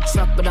 Big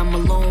truck, but I'm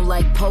alone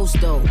like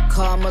Posto.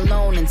 Call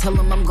Malone and tell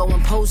him I'm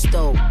going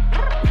Posto.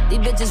 These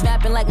bitches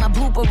rapping like my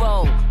blooper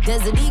roll.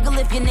 Desert Eagle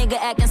if your nigga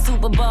acting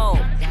Super Bowl.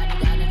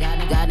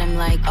 Got him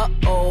like,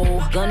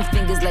 uh-oh. Gun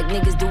fingers like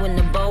niggas doing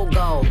the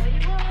BOGO.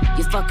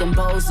 You fucking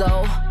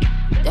bozo.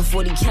 That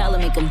 40 cal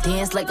make him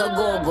dance like a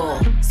go-go.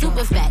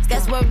 Super facts,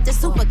 that's worth the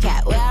super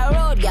cat. Where I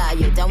rode, got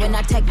you down when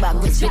I tech back.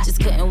 Cause bitches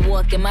couldn't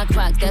walk in my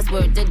Crocs, that's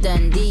worth the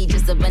Dundee.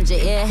 Just a bunch of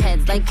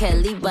airheads like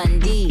Kelly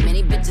Bundy.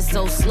 Many bitches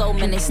so slow,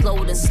 man, they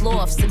slower than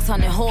sloth.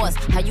 600 horse,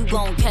 how you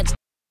gon' catch the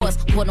horse?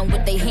 Put them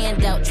with they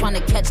hand out, trying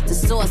to catch the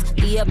sauce.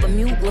 The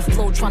Bermuda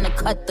flow, trying to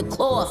cut the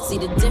cloth. See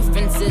the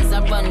differences, I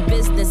run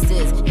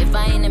businesses. If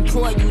I ain't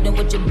employ you, then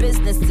what your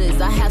business is?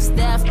 I have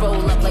staff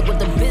roll up like what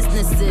the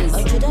business is. Oh,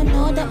 you don't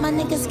know that my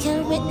niggas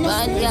kill witnesses.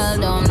 But y'all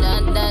don't da.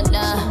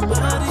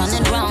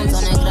 100 rounds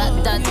on it,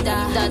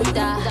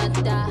 da.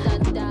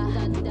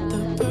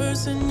 The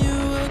person you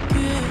were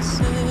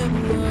kissing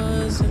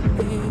wasn't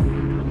me,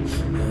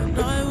 and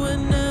I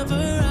would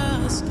never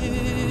ask you.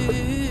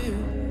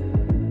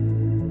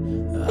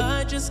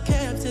 I just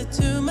kept it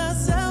to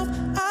myself.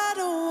 I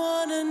don't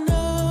wanna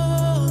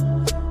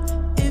know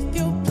if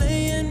you're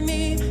playing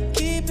me.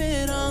 Keep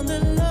it on the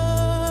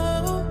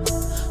low,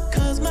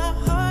 'cause my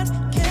heart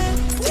can't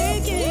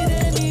take it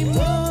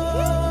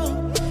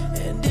anymore.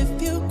 And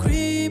if you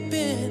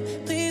creeping,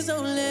 please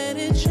don't let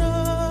it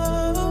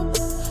show.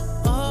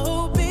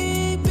 Oh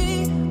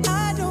baby,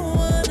 I don't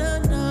wanna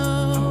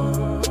know.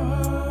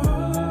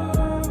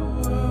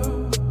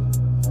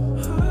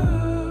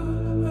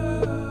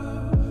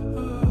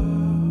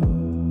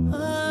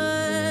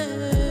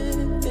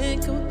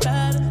 Think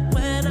about it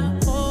when I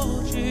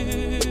hold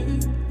you.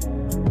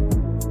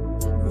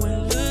 When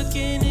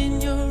looking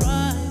in your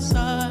eyes,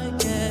 I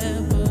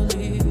can't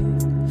believe.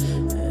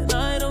 And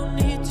I don't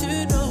need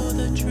to know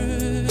the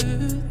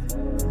truth.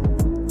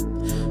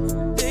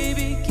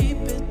 Baby, keep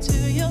it to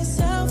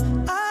yourself.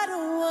 I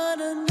don't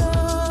wanna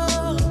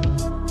know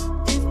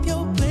if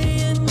you're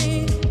playing me.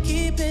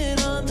 Keep it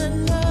on the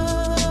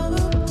low,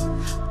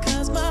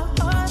 'cause my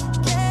heart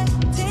can't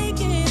take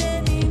it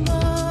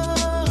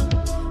anymore.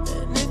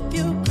 And if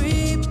you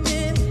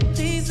creeping,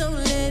 please don't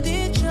let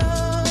it show.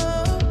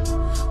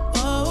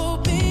 Oh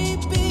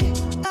baby,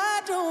 I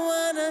don't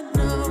wanna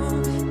know.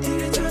 Did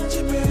it touch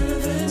you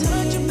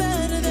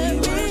better than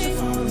me?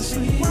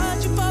 Why'd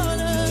you fall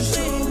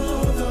asleep?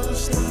 All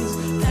those things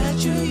that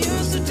you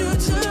used to do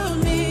to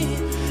me.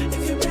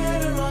 If you're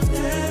better off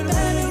that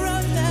way,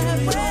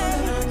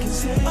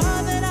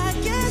 all that I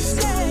can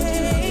say,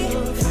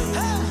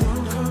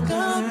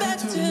 come back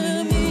to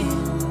me.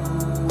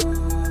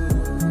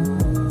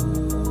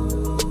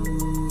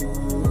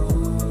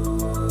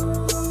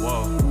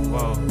 Whoa.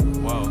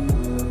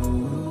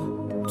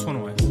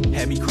 21.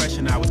 Had me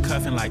crushing, I was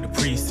cuffing like the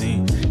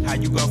precinct. How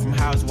you go from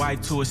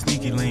housewife to a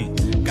sneaky link?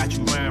 Got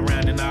you running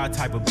around in all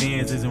type of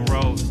Benzes and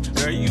Rolls.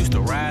 Girl, you used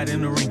to ride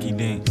in the rinky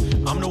dink.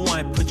 I'm the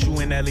one put you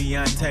in that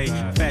Leontay.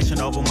 Fashion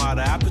over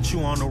model, I put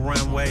you on the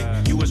runway.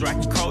 You was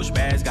rocking Coach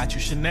bags, got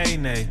you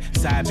Sinead.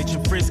 Side bitch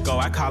in Frisco,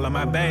 I call her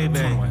my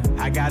baby.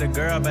 I got a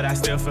girl, but I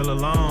still feel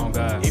alone.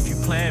 If you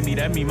plan me,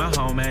 that mean my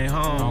home ain't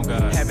home.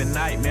 Having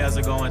nightmares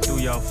are going through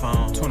your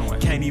phone.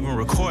 Can't even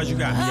record, you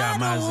got me out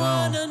my zone.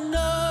 I wanna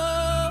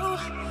know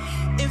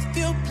if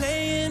you're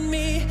playing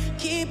me.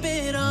 Keep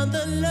it on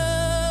the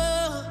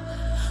low,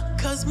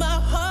 'cause my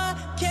heart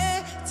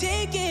can't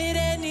take it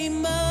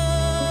anymore.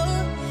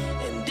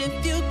 And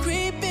if you're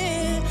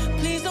creeping,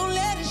 please don't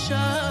let it show.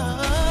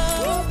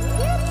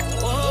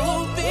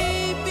 Oh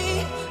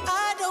baby,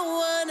 I don't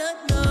wanna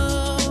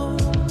know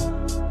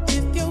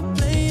if you're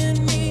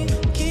playing me.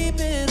 Keep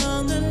it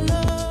on the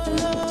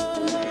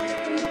low.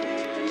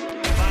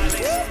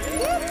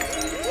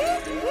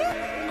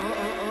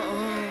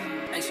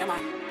 Hey, Shama.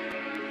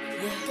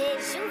 Did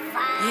you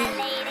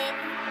violate it?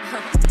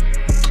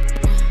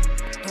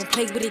 Don't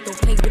play with it, don't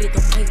play with it,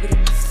 don't play with it.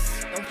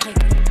 Don't play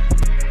with it.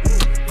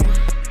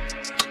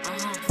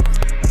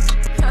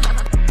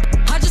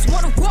 I just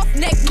want a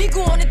roughneck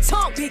nigga on the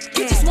tongue. You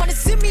just wanna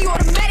send me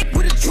automatic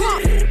with a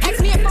drum. Ask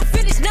me if I'm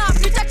finished, nah,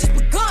 bitch, I just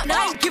begun.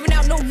 I ain't giving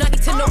out no 90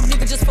 to no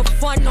nigga just for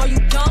fun.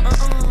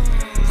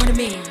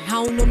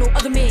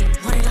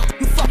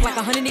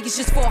 niggas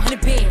just for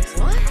 100 bands.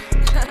 What?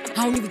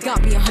 I don't even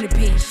got me 100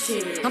 bands.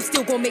 Shit. I'm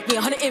still gonna make me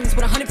 100 M's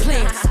with 100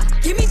 plans.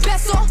 Give me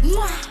peso,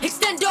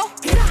 extendo.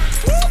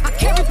 I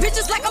carry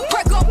bitches like I'm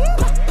Greco.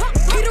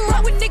 Beat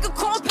around with nigga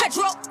called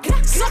Petro.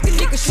 Suck a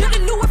nigga, shoulda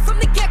knew it from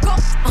the get-go.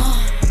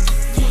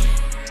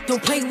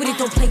 Don't play with it,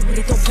 don't play with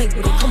it, don't play with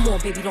it. Come on,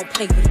 baby, don't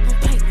play with it,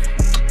 don't play with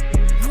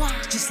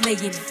it. Just lay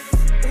in it.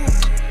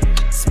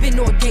 Spin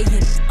all day in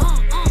it.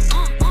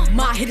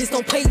 My hitters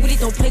don't play with it,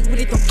 don't play with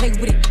it, don't play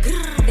with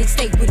it. They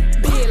stay with it.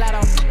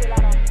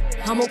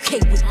 I'm okay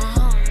with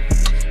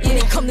it. When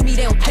they come to me,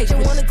 they don't play with it.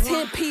 Just want a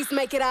 10-piece,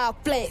 make it all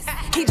flex.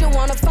 He just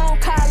want a phone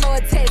call or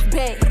a text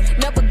back.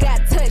 Never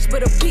got touched,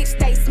 but a bitch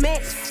stay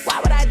smacked. Why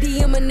would I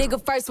DM a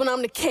nigga first when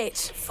I'm the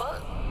catch?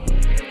 Fuck.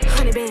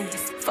 100 bands.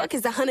 Fuck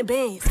is 100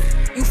 bands.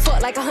 You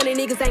fuck like 100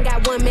 niggas ain't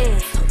got one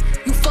man.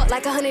 You fuck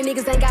like 100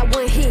 niggas ain't got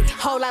one hit.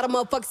 Whole lot of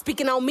motherfuckers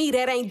speaking on me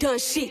that ain't done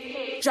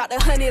shit. Dropped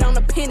 100 on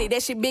a penny,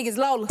 that shit big as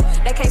Lola.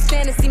 They can't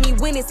stand to see me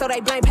winning, so they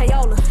blame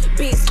payola.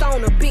 Big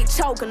stoner, big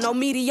choker, no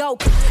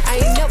mediocre. I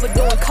ain't never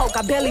doing coke,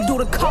 I barely do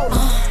the cola.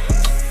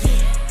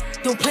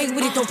 Don't play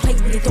with it, don't play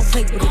with it, don't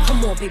play with it.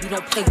 Come on, baby,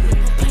 don't play with it,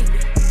 don't play with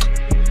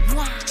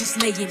it.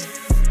 Just lay in it.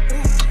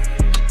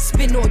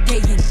 Spin all day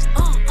in it.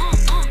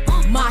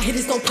 My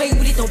hitters don't play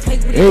with it, don't play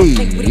with it, don't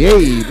play with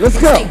it.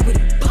 Let's go.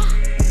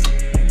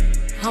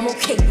 I'm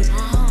okay with it.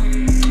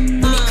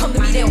 When they come to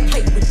me, they don't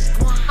play with it.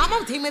 I'm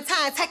on demon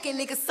time, taking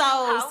niggas'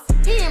 souls.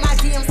 He in my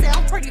DM say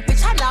I'm pretty,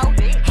 bitch, I know.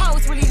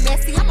 Hoes really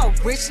messy, I'm a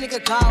rich nigga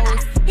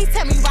goals. He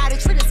tell me ride it,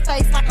 treat his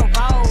face like a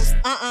rose.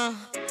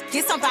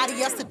 Get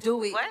somebody else to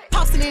do it.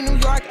 Posting in New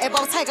York at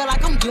Bottega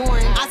like I'm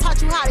doing. I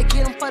taught you how to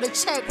get them for the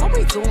check, what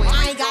we doing?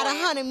 I ain't got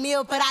 100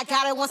 mil, but I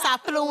got it once I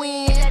flew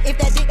in. If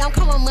that dick don't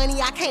come with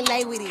money, I can't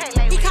lay with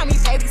it. He call me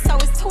baby, so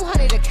it's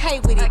 200 a K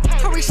with it.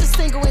 Carisha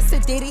single and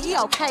Sid Diddy, he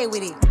okay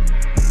with it.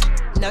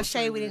 No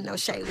shade with it, no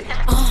shade with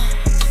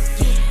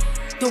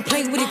it. Don't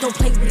play with it, don't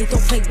play with it,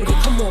 don't play with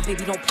it. Come on,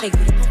 baby, don't play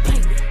with it, don't play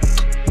with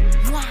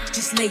it.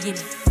 Just lay in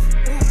it.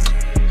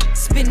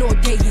 Spin all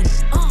day in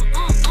it.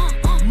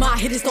 My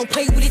hitters don't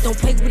play with it, don't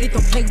play with it,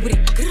 don't play with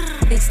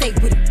it. They stay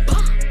with it.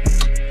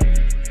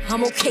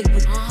 I'm okay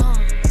with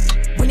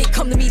it. When they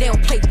come to me, they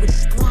don't play with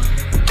it.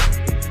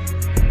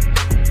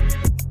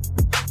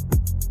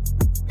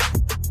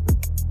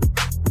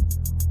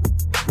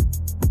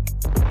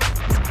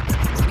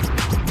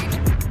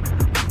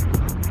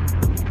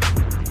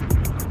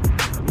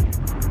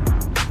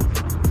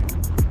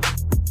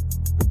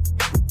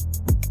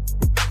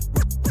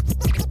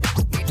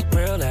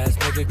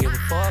 Give a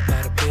fuck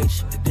about a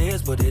bitch. It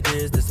is what it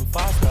is, there's some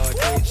 5-star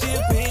dick. She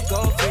a big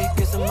gold freak,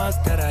 it's a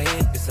must that I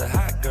hit. It's a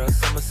hot girl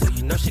summer, so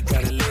you know she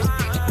got it lit.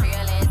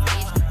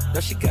 Know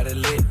she got it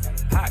lit.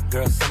 Hot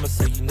girl summer,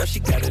 so you know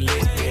she got it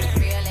lit.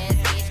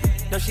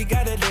 Yeah. Know she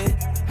got it lit.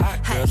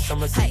 Hot girl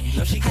summer, so you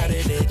know she got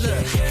it lit.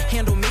 Look,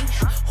 handle me?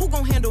 Who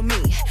gon' handle me?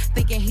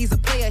 Thinking he's a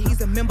player,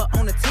 he's a member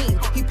on the team.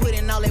 He put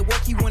in all that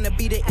work, he wanna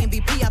be the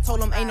MVP. I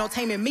told him ain't no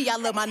taming me, I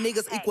love my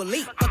niggas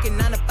equally. Fucking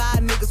 9 to 5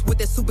 niggas with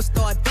that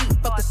superstar beat.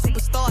 Fuck the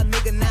superstar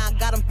nigga, now I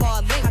got him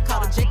far link. I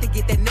called a Jake to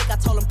get that nigga, I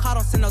told him call,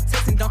 don't send no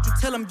text. And don't you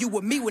tell him you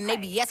with me when they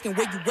be asking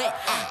where you at.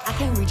 I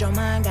can't read your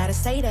mind, gotta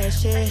say that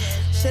shit.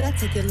 Should I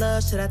take your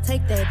love, should I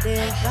take that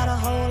dick? Got a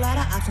whole lot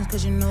of options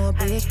cause you know a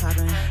bitch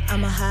poppin'.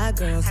 I'm a high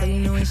girl, so you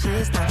know ain't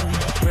shit stoppin'.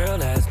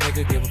 Real ass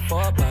nigga, give a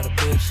fuck about a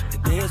bitch.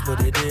 It is what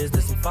it is,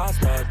 there's some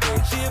 5-star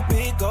dick. She a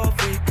big gold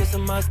freak, it's a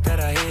must that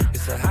I hit.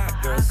 It's a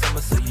hot girl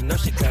summer, so you know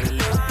she got it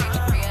lit.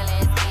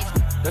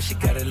 Know she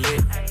got it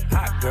lit.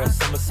 Hot girl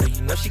summer, so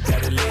you know she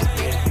got it lit.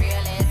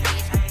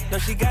 Yeah. Know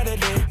she got it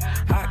lit.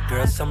 Hot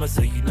girl summer,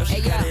 so you know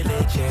she got it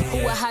lit. Yeah,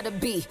 Who a how to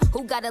be?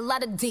 Who got a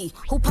lot of D?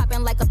 Who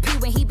poppin' like a P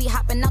when he be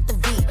hopping out the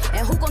V?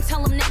 And who gon'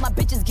 tell him that my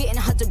bitch is getting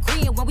her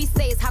degree? And when we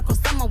say it's hot girl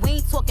summer, we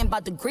ain't talking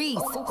about degrees.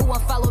 Who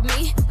won't follow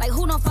me? Like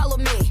who don't follow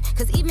me?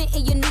 Cause even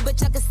in your new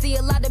bitch, I can see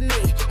a lot of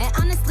me. And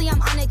honestly,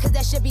 I'm on it cause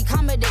that should be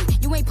comedy.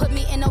 You ain't put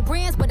me in no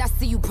brands, but I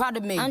see you proud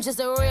of me. I'm just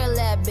a real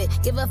ass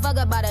bitch. Give a fuck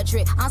about a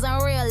trick. I'm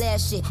some real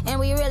ass shit. And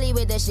we really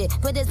with the shit.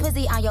 Put this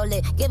pussy on your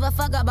lip. Give a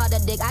fuck about the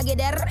dick. I get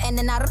that and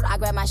then I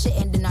grab my shit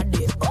and then I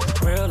dip.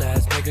 Real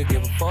ass nigga,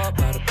 give a fuck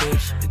about a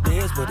bitch.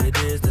 It is what it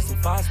is, there's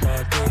some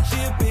 5-star dick. She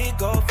a big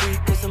gold freak,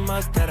 it's a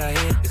must that I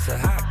hit. It's a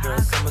hot girl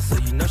summer, so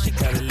you know she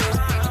got it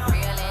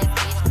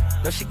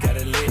lit. Know she got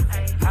it lit.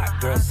 Hot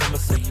girl summer,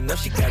 so you know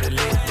she got it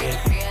lit.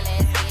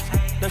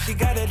 Yeah. Know she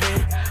got it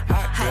lit.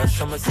 Hot girl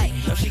summer, so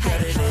you know she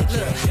got it lit.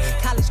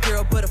 Look, college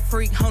girl, but a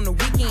freak on the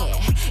weekend.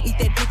 Eat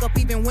that dick up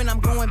even when I'm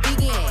going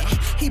vegan.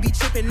 He be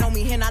tripping on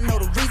me and I know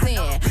the reason.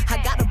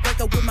 I got to break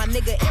up with my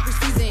nigga every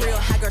season. Real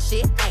high girl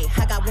shit,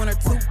 ayy. I got 1 or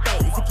 2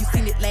 days. If you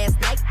seen it last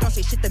night, don't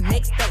say shit the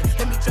next day.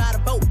 Let me drive the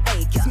boat,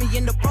 ayy. Kiss me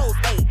in the pros,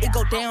 ayy. It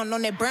go down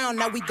on that brown,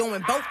 now we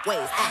going both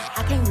ways.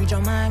 I can't read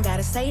your mind,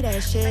 gotta say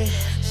that shit.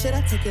 Should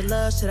I take your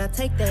love, should I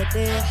take that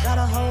dick? Got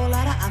a whole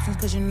lot of options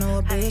cause you know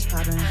a bitch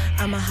poppin'.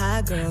 I'm a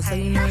high girl, so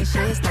you know ain't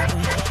shit stoppin'.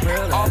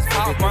 Off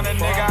top, run a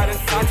nigga out of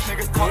socks.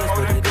 Niggas talk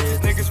more than bitches,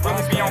 niggas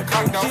really be on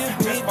cock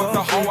though. Just fuck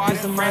the whole out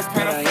in France,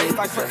 paint a face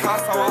like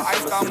Picasso. I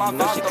iced out my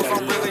vatos,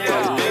 I'm really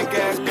a big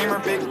ass beamer,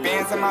 big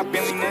bands in my my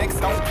Bentley next.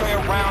 Don't play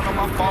around on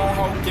my phone,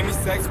 ho, give me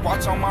sex.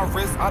 Watch on my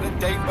wrist, out of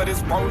date, but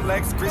it's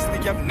Rolex.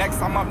 Grizzly up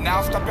next, I'm up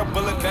now, stop your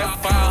bullet vest.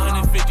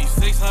 550,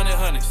 600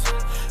 hundreds,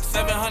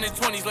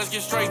 720s, let's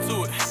get straight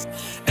to it.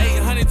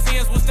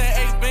 810s, what's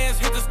that 8 bands?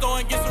 Hit the store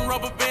and get some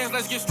rubber bands,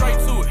 let's get straight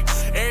to it.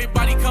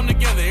 Everybody come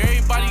together,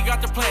 everybody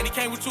got the plan, he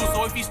came with two,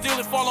 so if he steal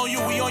it, fall on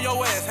you, we on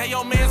your ass. Hey,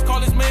 yo, mans, call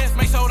his mans,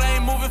 make sure they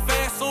ain't moving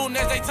fast. Soon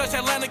as they touch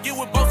Atlanta, get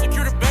with both,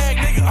 secure the bag,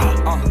 nigga.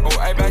 Oh,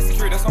 hey, back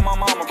security, that's on my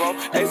mama, bro.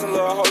 Ace and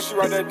little hoe, she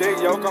right that dick,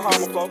 yo,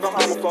 Yokohama flow,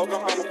 Yokohama flow,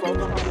 Yokohama flow,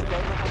 Yokohama flow.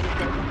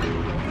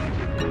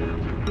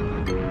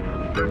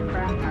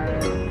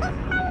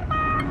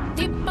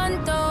 Dip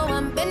and toe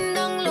and bend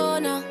down low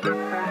now.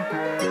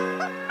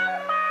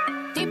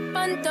 Dip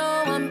and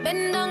toe and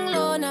bend down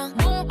low now.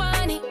 Boom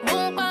pani,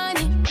 boom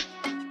pani.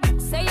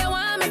 Say you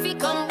want me fi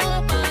come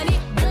boom pani,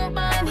 boom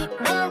pani,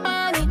 boom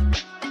pani.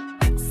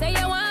 Say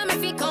you want me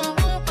fi come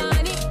boom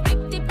pani.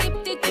 Dip, dip,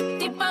 dip, dip, dip,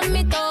 dip on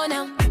me toe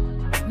now.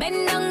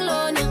 Bend down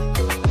low now.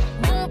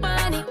 Boom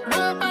pani,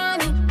 boom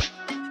pani.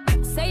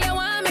 Say you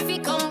want me fi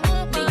come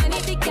boom pani.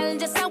 The girl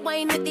just a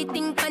wine with the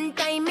thing pan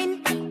timing.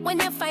 When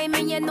you find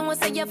me, you know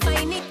so you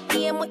find it.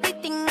 Aim with the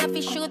thing, I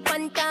fi shoot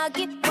one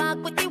target.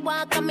 Walk with the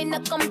walk, I'm in a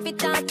comfy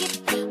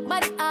target.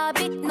 But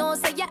habit, no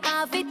so you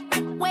have it.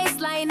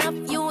 Waistline of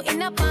you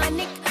in a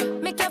panic.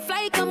 Make you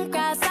fly, come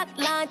cross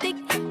Atlantic.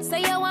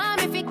 Say you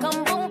want me fi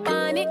come boom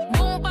panic,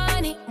 boom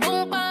panic,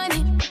 boom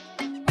panic.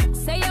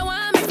 Say you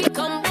want me fi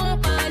come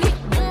boom panic,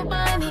 boom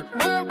panic,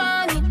 boom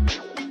panic.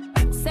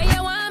 Say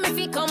you want me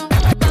fi come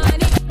boom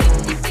panic.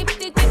 Dip, dip,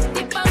 dip, dip,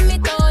 dip on me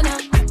toe now.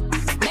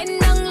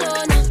 Bend down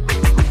low now.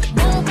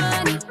 Boom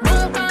panic,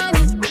 boom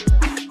panic.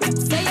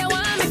 Say you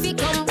want me fi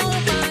come boom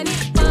panic,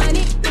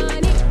 panic,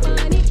 panic,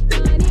 panic,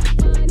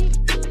 panic,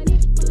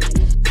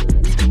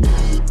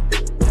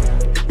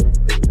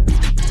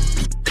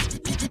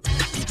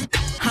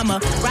 I'ma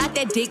ride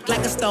that dick like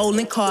a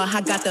stolen car.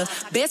 I got the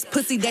best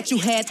pussy that you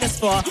had thus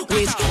far.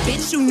 Which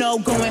bitch you know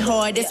going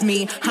hard, it's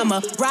me.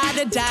 I'ma ride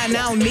or die and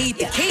I don't need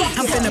the key.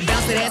 I'm finna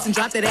bounce that ass and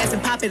drop that ass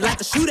and pop it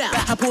like a shootout.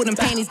 I pull them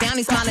panties down,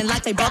 he's smiling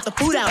like they brought the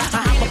food out.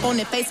 I hop up on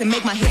that face and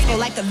make my hips go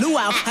like a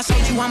luau. I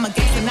showed you I'm a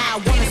gangster, now I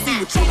wanna see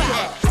what you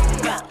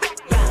got.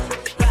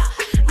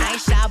 I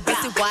ain't shy,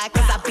 but it wide,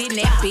 cause I been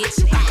that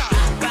bitch.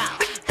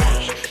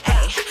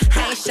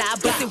 I ain't shy,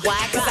 but it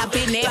wide, cause I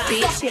been that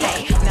bitch.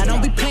 Hey, now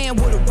don't be playing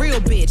with a real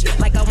bitch.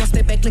 Like I won't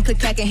step back, click,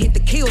 clack, and hit the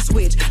kill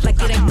switch.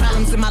 Like it ain't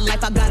problems in my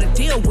life I gotta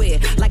deal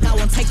with. Like I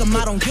won't take them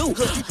out on you,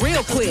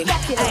 real quick.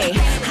 Hey,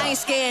 I ain't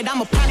scared,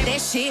 I'ma pop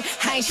that shit.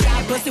 I ain't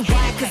shy, but it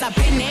wide, cause I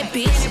been that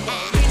bitch.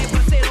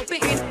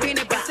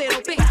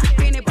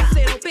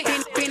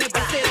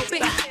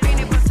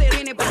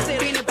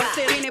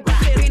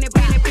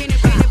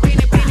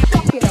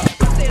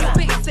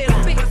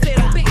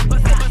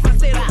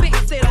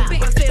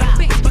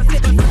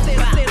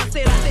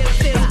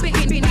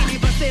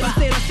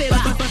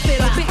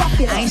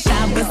 I ain't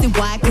shy, bustin'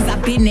 wide, cause I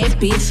been that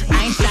bitch.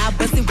 I ain't shy,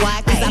 bustin'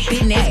 wide, cause I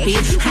been that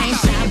bitch. I ain't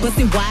shy,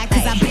 bustin' wide,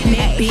 cause I been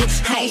that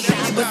bitch. I ain't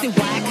shy, bustin'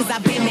 wide, cause I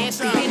been that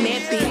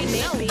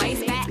bitch.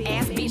 Waist fat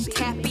ass bitch,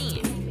 tap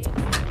in.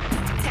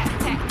 Tap,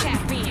 tap,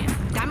 tap in.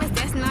 Diamonds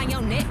dancing on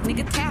your neck,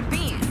 nigga, tap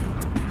in.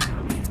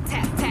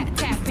 Tap, tap,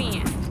 tap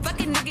in.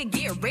 Fucking nigga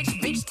get rich,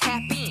 bitch,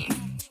 tap in.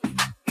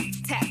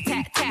 Tap,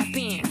 tap, tap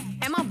in.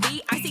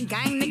 MLB, icy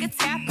gang, nigga,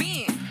 tap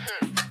in.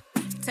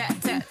 Tap,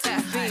 tap,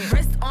 tap in.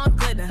 Wrist on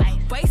glitter,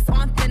 waist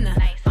on thinner.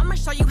 I'ma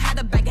show you how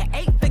to bag an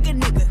 8-figure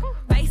nigga.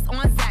 Face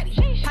on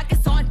zaddy,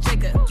 pockets on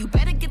jigger. You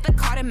better get the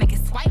card and make it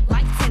swipe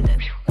like Tinder.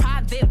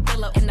 Private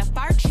villa in the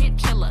fur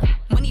chinchilla.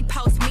 When he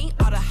post me,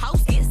 all the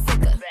hoes get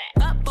sicker.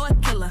 Up boy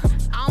killer,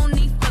 I don't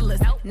need fillers.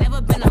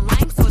 Never been a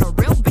lame, so the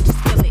real bitch is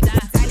feel it.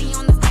 Zaddy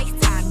on the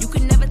FaceTime, you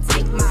can never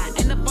take mine.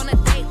 End up on a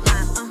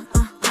dateline,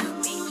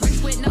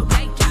 Rich with no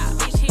day job,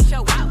 bitch hit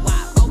your wop.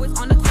 Always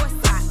on the course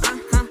side,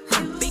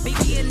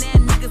 Billionaire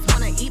niggas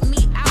wanna eat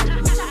me out.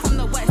 From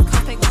the west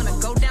coast, they wanna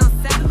go down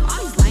south. All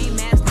these lame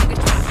ass niggas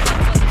try to fuck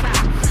for the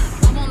clout.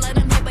 I won't let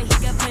him hit, but he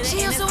can put it She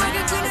in used his to work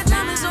at mouth. Clean the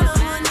Diamonds on a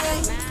Monday.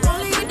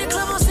 Only hit the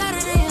club on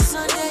Saturday and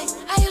Sunday.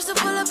 I used to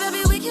pull up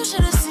every week, you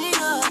should've seen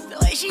her. The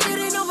way she did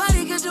it,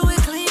 nobody could do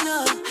it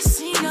cleaner. I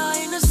seen her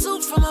in a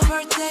suit for my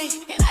birthday.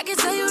 And I can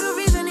tell you the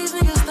reason these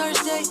niggas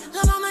thirsty.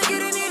 La mama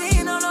getting it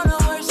in on the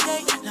worst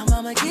day. La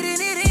mama getting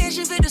it in,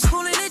 she fit the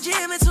school and the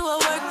gym into a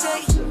work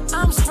day.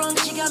 I'm strong,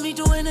 she got me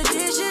doing the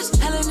dishes.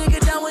 Hell a nigga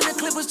down when the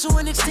clip was to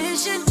an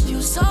extension.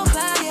 You so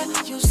bad, yeah,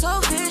 you so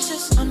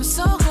vicious. I'm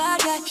so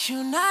glad that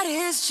you not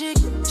his chick.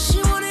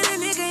 She wanted a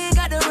nigga, ain't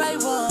got the right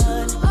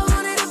one. I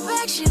wanted it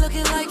back, she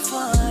looking like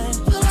fun.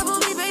 Pull up on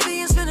me,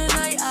 baby, and spend the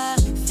night.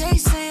 They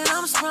saying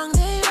I'm sprung,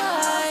 they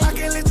right. I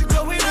can't let you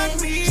go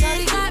without me.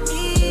 Shawty got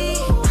me.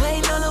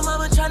 Waiting on her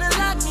mama tryna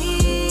lock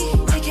me.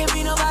 It can't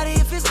be nobody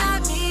if it's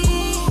not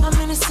me. I'm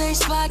in the same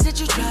spot that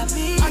you dropped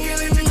me. I can't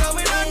let you go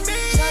without me.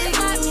 Shawty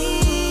got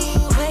me.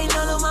 Waiting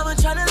on her mama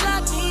tryna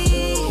lock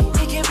me.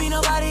 It can't be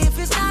nobody if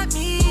it's not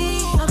me.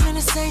 I'm in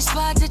the same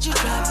spot that you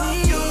dropped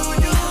me.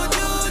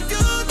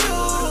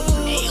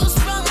 And you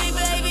sprung me,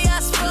 baby, I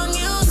sprung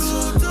you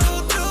too.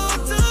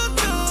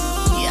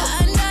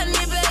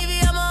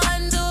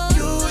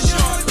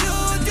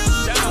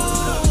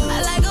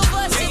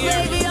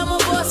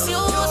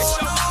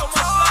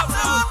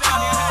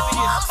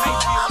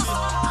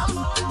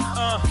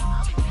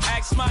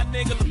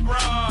 nigga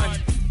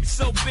LeBron. It's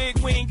so big,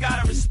 we ain't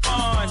gotta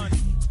respond.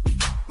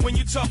 When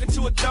you talking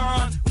to a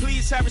Don,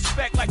 please have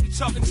respect like you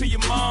talking to your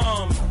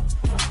mom.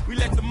 We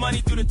let the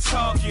money do the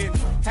talking.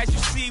 As you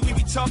see, we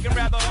be talking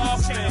rather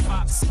often.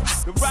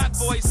 The Rock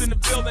Boys in the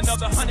building of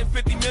the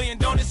 150 million.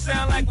 Don't it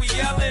sound like we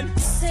yelling?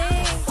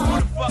 Who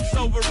the fuck's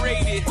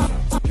overrated?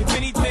 If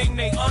anything,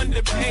 they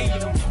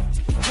underpaid them.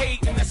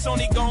 Hating, that's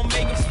only gonna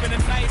make them spend a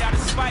night out of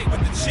spite with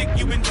the chick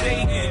you been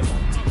dating.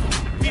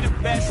 Be the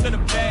best of the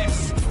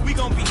best. We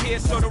gon' be here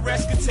so the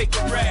rest can take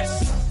a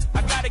rest.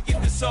 I gotta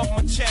get this off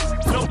my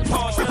chest. No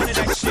pause, none of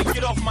that shit.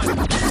 Get off my soda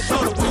whistle.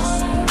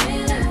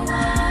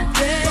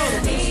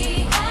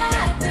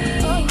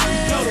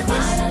 Soda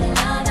whistle.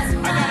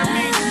 I gotta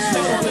read some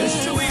soda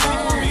whistle. Too easy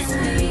for me.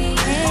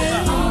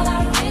 Hold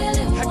up.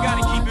 I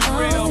gotta keep it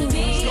real.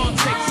 It's gonna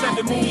take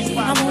 7 movies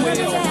by the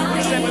wheel.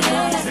 7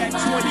 movies at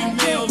 20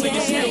 mil.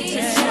 Niggas still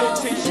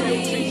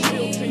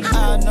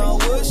I know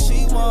what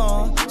she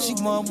want. She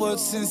want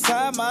what's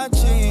inside my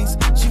jeans.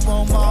 She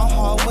want my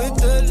heart with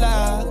the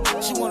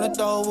lie. She wanna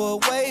throw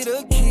away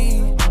the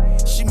key.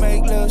 She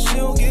make love, she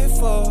don't get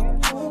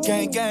fucked.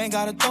 Gang,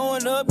 gotta throw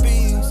in the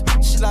beats.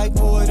 She like,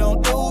 boy,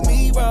 don't do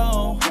me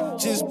wrong.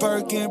 Just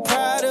Birkin,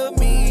 proud of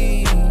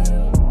me.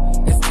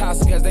 As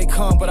toxic as they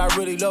come, but I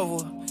really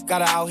love her.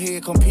 Got her out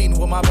here competing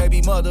with my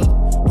baby mother.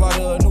 Brought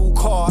her a new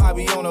car, I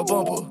be on a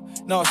bumper.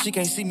 No, she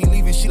can't see me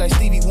leaving, she like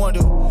Stevie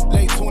Wonder.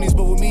 Late 20s,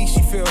 but with me,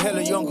 she feel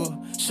hella younger.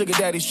 Sugar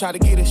daddies try to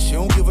get her, she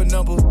don't give a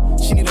number.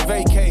 She need a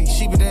vacay,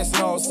 she been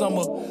dancing all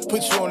summer.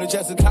 Put you on the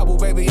Jessica Cabo,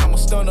 baby, I'm a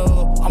stunner.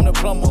 I'm the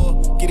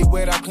plumber, get it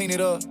wet, I clean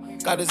it up.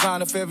 Got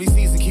designer for every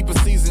season, keep it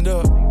seasoned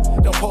up.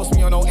 Don't post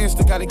me on no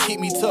Insta, gotta keep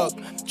me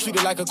tucked. Treat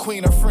her like a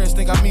queen, her friends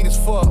think I mean as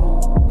fuck.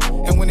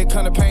 And when it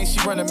come to pain, she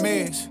run a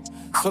mess.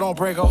 So don't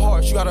break her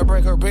heart, you gotta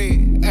break her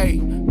bed.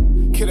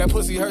 Ayy, kill that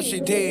pussy, her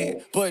shit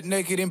dead. Butt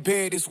naked in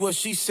bed is what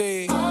she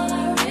said. All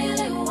I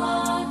really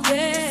want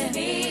is to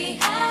be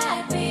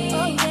happy.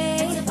 Oh, yeah.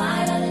 To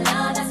find a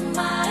love that's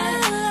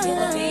mine. It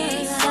would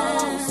be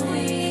so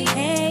sweet.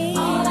 Hey.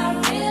 All I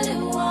really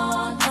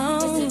want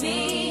is to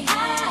be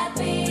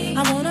happy.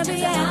 I wanna be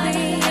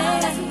happy.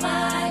 That's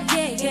mine.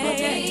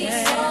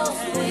 Yeah. So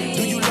sweet.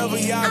 Do you love her?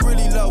 Yeah, I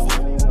really love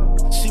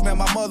her. She met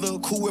my mother,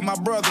 cool with my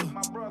brother.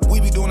 We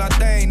be doing our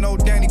thing, no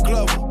Danny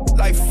Glover.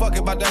 Like fuck it,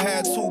 about to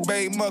have 2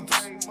 baby mothers.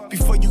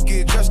 Before you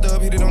get dressed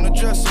up, hit it on the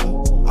dresser.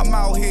 I'm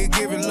out here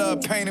giving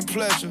love, pain, and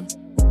pleasure.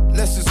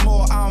 Less is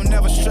more, I don't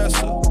never stress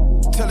her.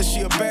 Tell her she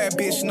a bad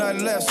bitch,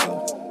 nothing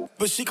lesser.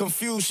 But she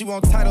confused, she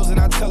want titles and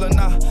I tell her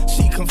nah.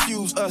 She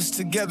confused, us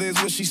together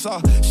is what she saw.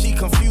 She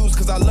confused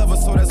cause I love her,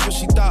 so that's what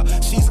she thought.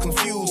 She's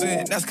confused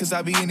and that's cause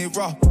I be in it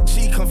raw.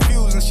 She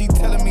confused and she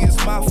telling me it's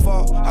my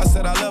fault. I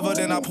said I love her,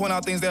 then I point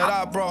out things that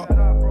I brought.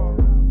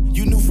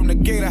 You knew from the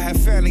gate I had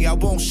family, I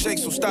won't shake,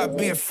 so stop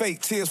being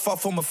fake. Tears fall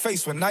from my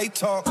face when I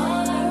talk. All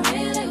I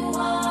really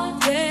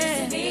want is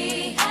to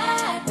be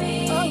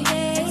happy. Oh,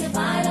 yeah. To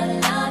find a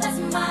love that's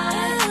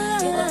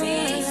mine. It would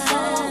be so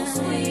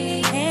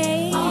sweet.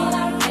 Hey. All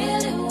I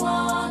really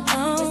want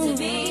is to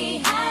be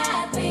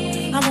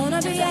happy. I wanna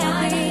be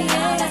happy.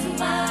 That's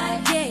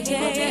mine. Yeah.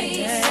 It would be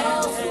so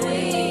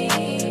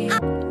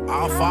sweet.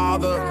 Our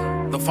Father,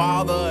 the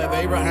Father of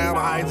Abraham,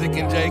 Isaac,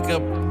 and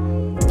Jacob.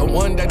 The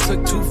one that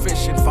took 2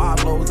 fish and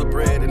 5 loaves of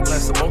bread and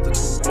blessed a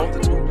multitude.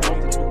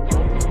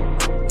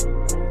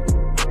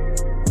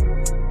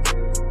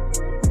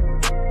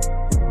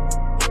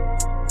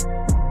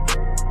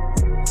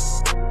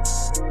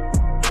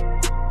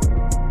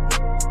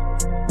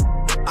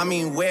 I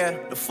mean, where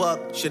the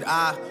fuck should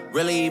I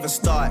really even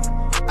start?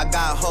 I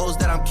got hoes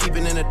that I'm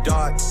keeping in the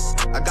dark.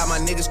 I got my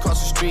niggas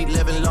cross the street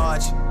living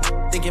large.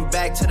 Thinking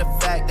back to the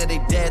fact that they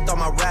dead, thought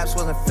my raps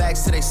wasn't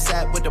facts till they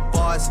sat with the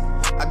bars.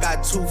 I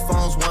got 2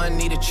 phones, one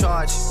need a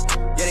charge.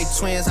 Yeah, they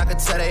twins, I could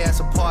tell they ass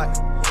apart.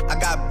 I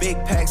got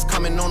big packs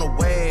coming on the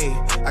way.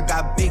 I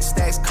got big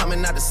stacks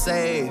coming out to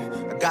save.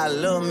 I got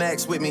Lil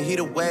Max with me, he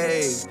the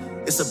wave.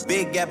 It's a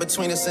big gap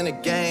between us in the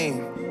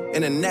game.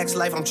 In the next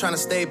life, I'm trying to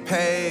stay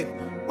paid.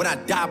 When I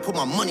die, put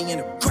my money in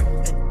the grave.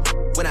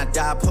 When I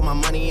die, put my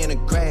money in the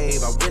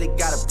grave. I really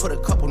gotta put a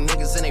couple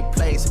niggas in their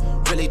place.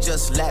 Really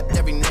just lapped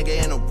every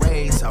nigga in a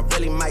race. I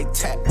really might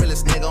tap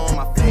realest nigga on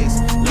my face.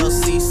 Lil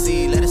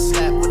CC, let it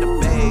slap with the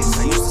bass.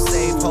 I used to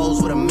save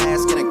hoes with a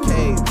mask in a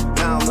cave.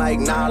 Now I'm like,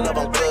 nah, love,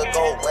 I'm good,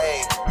 go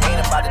away.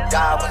 Ain't about to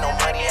die with no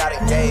money I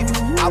done gave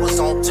it. I was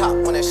on top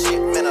when that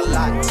shit meant a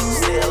lot.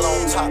 Still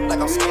on top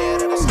like I'm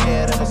scared of the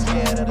scared of the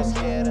scared of the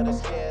scared of the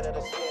scared of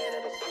the scared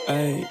of the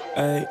scared.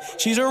 Ay,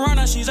 she's a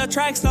runner, she's a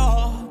track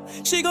star.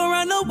 She gon'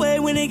 run away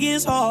when it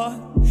gets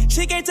hard.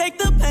 She can't take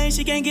the pain,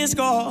 she can't get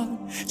scarred.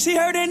 She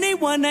hurt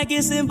anyone that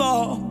gets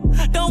involved.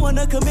 Don't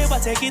wanna commit, why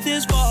take it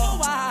this far?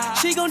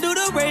 She gon' do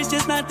the race,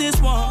 just not this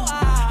one.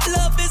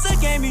 Love is a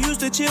game you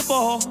used to cheer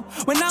for.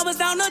 When I was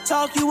down to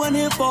talk, you weren't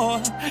here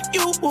for.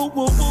 You,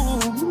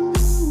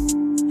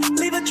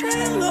 leave a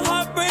trail of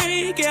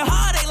heartbreak and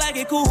heartache like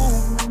it cool.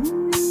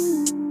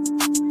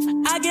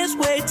 I guess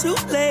way too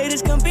late,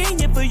 it's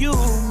convenient for you.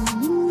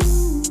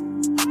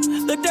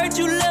 The dirt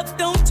you left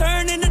don't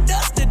turn into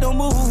dust, it don't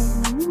move.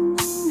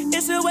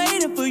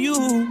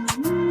 you.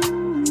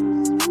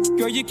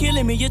 Girl, you're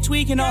killing me, you're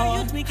tweaking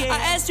all. I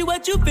asked you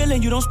what you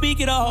feeling, you don't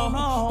speak at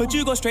all. But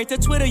you go straight to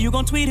Twitter, you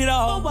gon' tweet it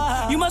all.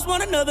 You must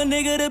want another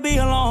nigga to be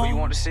alone. What you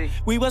want to see?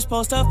 We was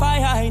supposed to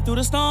fight, I hate through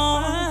the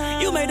storm.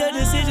 You made the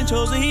decision,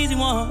 chose the easy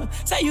one.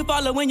 Say you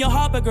following your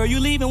heart, but girl, you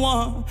leaving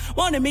one.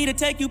 Wanted me to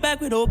take you back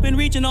with open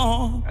reaching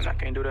on. And I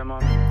can't do that,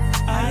 mama.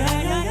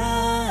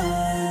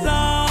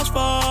 Lost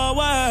for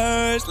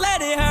words,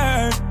 let it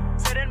hurt.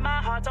 Setting my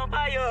heart on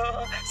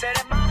fire.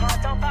 Setting my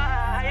heart on fire.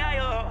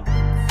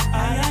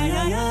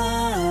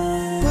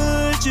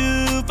 Put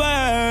you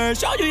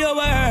first, show you your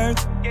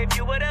worth. Gave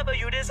you whatever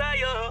you desire.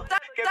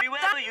 Give you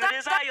whatever you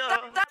desire.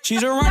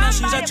 She's a runner,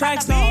 she's a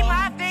track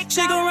star.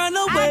 She gon' run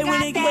away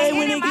when it get.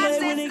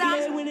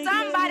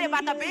 Somebody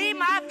about to be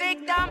my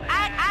victim.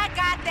 I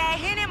got that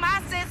hit in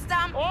my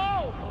system.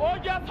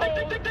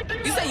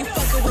 You say you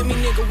fucking with me,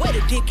 nigga, where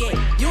the dick at?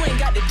 You ain't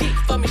got the dick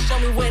for me, show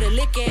me where the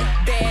lick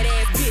at.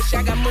 Badass bitch,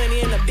 I got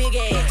money in a big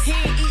ass. He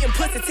ain't eating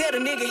pussy, tell the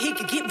nigga he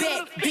can get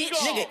back. Bitch,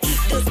 nigga, eat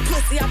this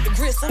pussy off the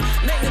gristle.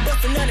 Make me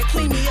bust a nut and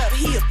clean me up,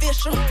 he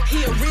official.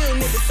 He a real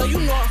nigga, so you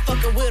know I'm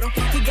fucking with him.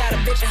 He got a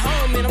bitch at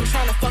home and I'm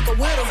tryna fuck her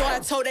with him. So I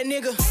told that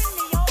nigga.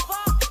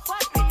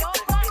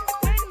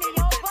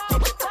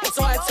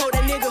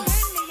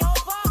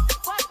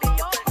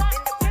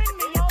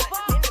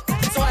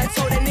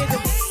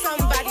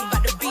 Somebody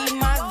about to be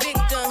my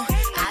victim.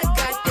 I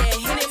got that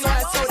hit in my. So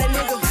I told that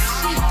nigga.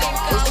 She think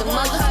it's the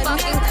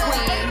motherfucking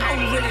queen. I'm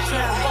really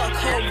tryna fuck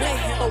her with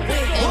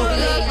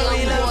NBA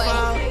young boy.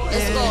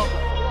 Let's go.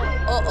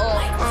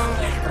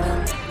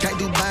 Can't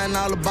do buying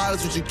all the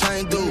bottles, what you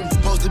can't do.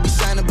 Supposed to be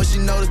shining, but she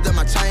noticed that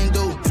my chain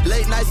do.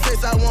 Late night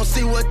sex, I won't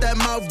see what that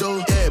mouth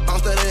do. Yeah,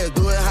 bounce that ass,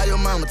 do it how your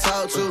mama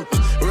talk to.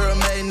 Real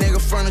made nigga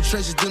from the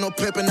trenches, do no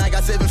pimpin'. I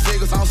got 7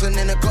 figures, bouncing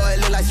in the car, it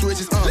look like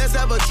switches. Let's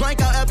have a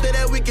drink out after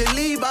that, we can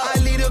leave out. I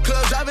leave the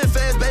club, driving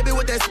fast, baby,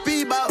 with that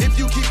speedball. If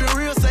you keep it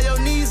real, say your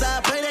knees,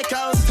 I pay that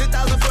cost.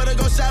 10,000 for to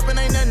go shopping,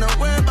 ain't nothing to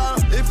worry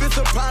about. If it's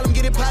a problem,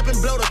 get it poppin',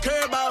 blow the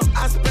curb out.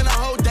 I spend a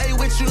whole day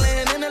with you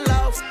laying in the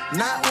loft.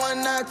 Not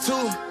one, not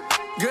two.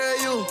 Girl,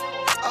 you,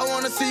 I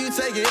wanna see you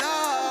take it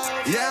off.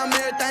 Yeah, I'm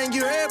everything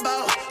you heard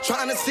about.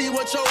 Tryna see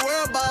what your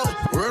world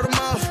about. Word of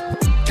mouth.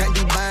 Can't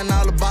be buying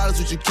all the bottles,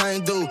 what you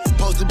can't do.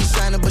 Supposed to be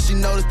shining, but she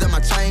noticed that my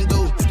chain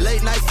do.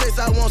 Late night sex,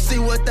 I won't see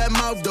what that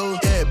mouth do.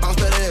 Yeah, bounce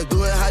that ass,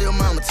 do it how your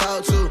mama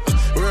talk to.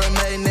 Real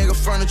made nigga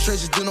from the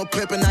trenches, do no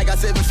pimpin'. I got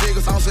 7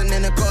 figures, bouncing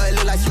in the car, it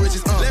look like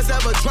switches. Let's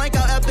have a drink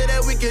out after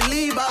that, we can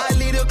leave out. I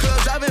leave the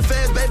club, driving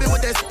fast, baby,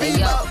 with that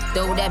speed out.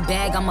 Throw that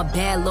bag, I'm a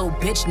bad little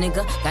bitch,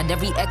 nigga. Got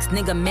every ex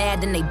nigga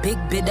mad and they big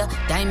bidder.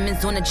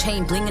 Diamonds on the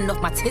chain, blingin'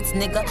 off my tits,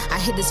 nigga. I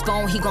hit his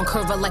phone, he gon'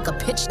 curve her like a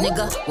pitch,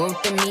 nigga.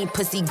 Worth the mean,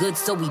 pussy good,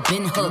 so we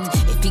been hooked.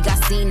 If he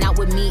got seen out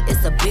with me,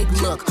 it's a big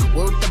look.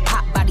 Worth the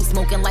pop, body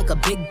smoking like a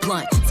big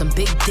blunt. Some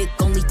big dick,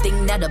 only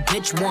thing that a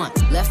bitch want.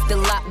 Left the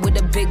lot with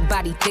a big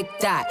body, thick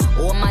dot.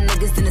 All my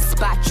niggas in the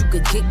spot, you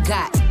could get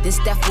got. This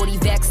that 40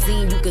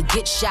 vaccine, you could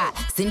get shot.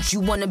 Since you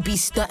wanna be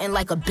stunting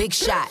like a big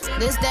shot.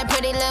 This that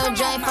pretty little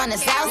joint from the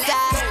south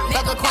side.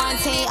 Fuck a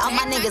quarantine, all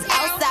my niggas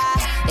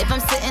outside. If I'm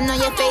sitting on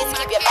your face,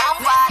 keep your mouth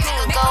wide.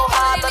 Nigga go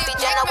hard, but be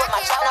gentle with my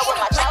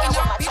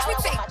Bitch, we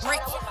take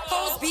breaks.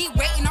 Hoes be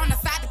waiting on the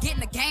side to get in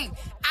the game.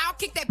 I'll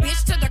kick that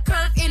bitch to the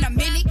curb in a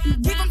minute.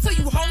 Give them to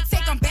you, hoes,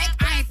 take them back.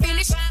 I ain't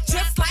finished.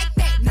 Just like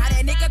that. Now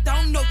that nigga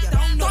don't know ya.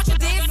 Thought you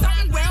did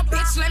something well,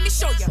 bitch, let me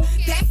show ya.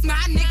 That's my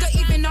nigga,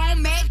 even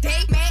on mad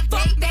day.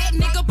 Fuck that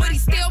nigga, but he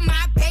still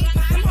my babe.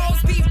 Them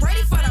hoes be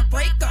ready for the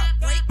breakup.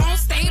 On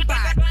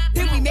standby,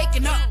 then we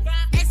making up.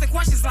 Answer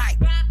questions like,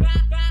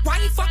 why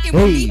he fucking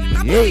with me? I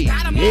probably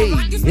got him on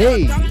lock, you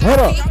still dumb. Hold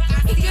up.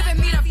 He giving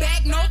me the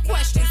bag, no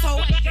question.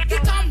 So he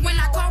come when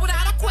I call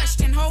without a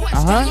question, ho. Yeah,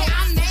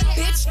 I'm that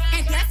bitch,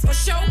 and that's for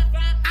sure.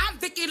 I'm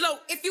Vicky Low,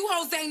 if you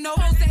hoes ain't know.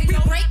 We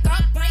break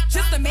up,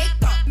 just to make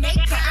up. I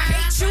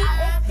hate you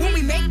when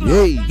we make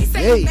love. He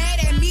say you mad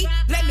at me,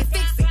 let me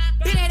fix it.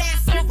 Bend that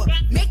ass over,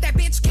 make that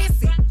bitch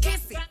kiss it.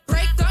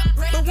 Break up,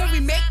 but when we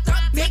make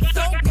up, make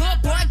so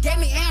good, boy, gave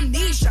me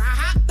amnesia. I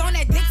hopped on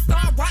that dick,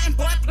 start rotting,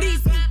 boy,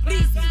 please me.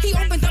 He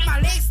opened up my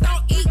legs,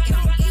 start eating.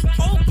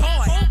 Oh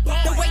boy,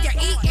 the way you're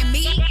eating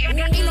me,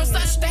 ain't no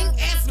such thing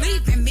as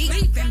leaving me.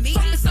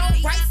 Something so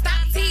right,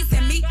 stop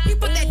teasing me. You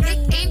put that dick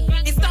in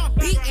and start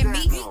beating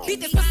me.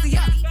 Beat this pussy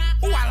up.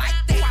 Ooh, I like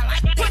that.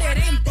 Put it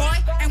in, boy,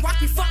 and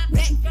watch me fuck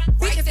that.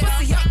 Beat this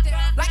pussy up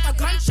like a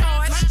gun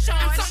charge.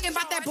 I'm talking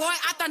about that boy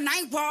out the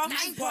 9 ball.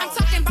 I'm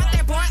talking about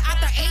that boy out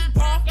the 8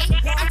 ball.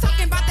 I'm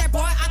talking about that boy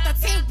out the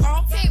 10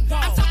 ball.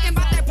 I'm talking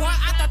about that boy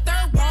out the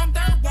 3rd ball.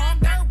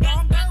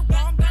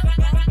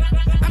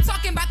 I'm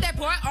talking about that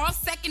boy all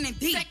second and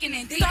D.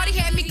 Thought he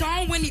had me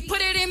gone when he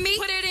put it in me.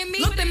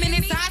 Looked him in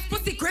his eyes,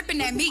 pussy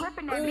gripping at me. Grip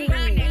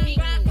that meat.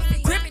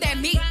 Grip that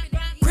meat.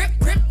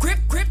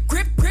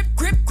 Grip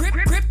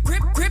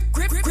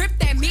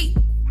that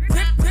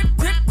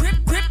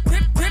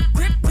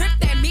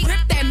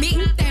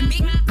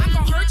meat. I'm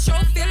gon' hurt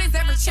your feelings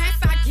every chance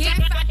I get.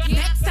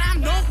 Next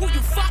time, know who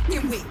you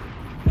fucking with.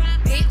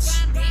 Bitch.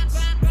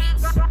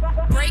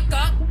 Break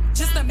up,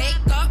 just to make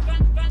up.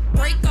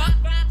 Break up,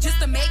 just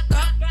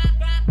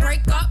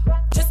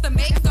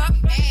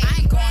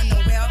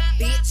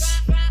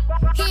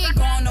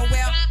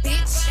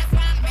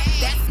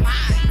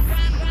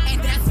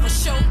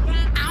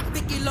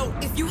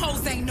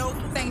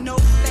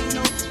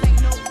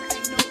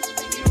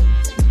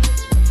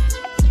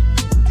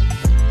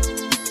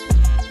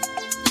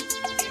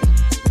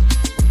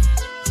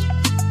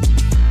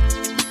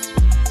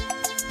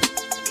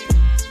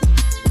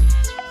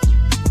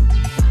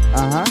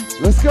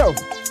Let's go.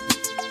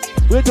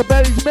 We're to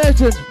Betty's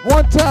Mansion.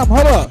 One time,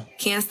 hold up.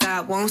 Can't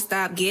stop, won't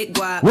stop, get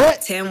guap.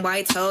 What? 10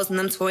 white toes and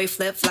them toy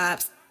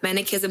flip-flops.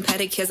 Manicures and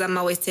pedicures, I'm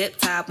always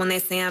tip-top. When they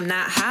say I'm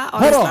not hot,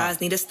 all these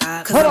lies need to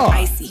stop. Cause I'm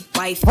icy,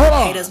 wifey,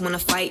 haters wanna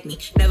fight me.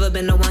 Never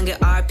been the one get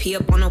RP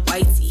up on a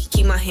whitey.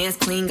 Keep my hands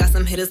clean, got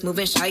some hitters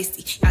moving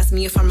shicey. Ask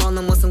me if I'm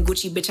rolling with some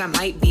Gucci, bitch, I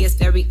might be. It's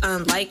very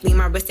unlikely,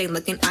 my wrist ain't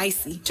looking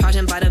icy.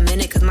 Charging by the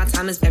minute, cause my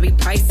time is very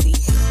pricey.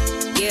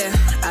 Yeah,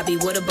 I be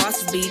where the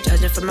bosses be.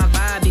 Judging from my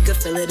vibe, you can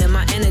feel it in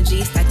my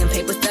energy. Stacking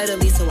paper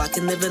steadily so I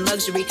can live in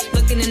luxury.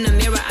 Looking in the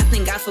mirror, I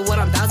thank God for what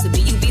I'm about to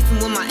be. You beefing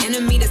with my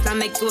enemy, that's not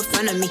make you a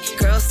friend of me.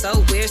 Girl,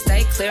 so weird,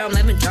 stay clear, I'm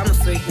living drama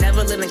free.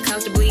 Never living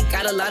comfortably,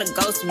 got a lot of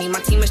goals for me. My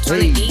team is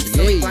trying to eat,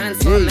 so we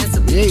grinding so I'm meant to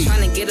be.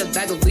 Trying to get a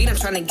bag of weed, I'm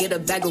trying to get a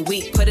bag of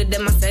wheat. Put it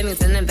in my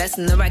savings and invest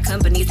in the right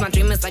companies. My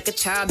dream is like a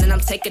child, and I'm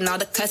taking all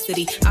the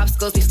custody.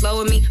 Obstacles be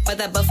slowing me, but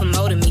that buffer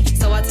molding me.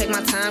 So I take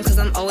my time, cause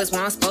I'm always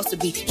where I'm supposed to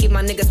be. Keep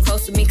my niggas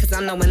close to me, cause I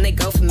know when they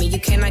go for me. You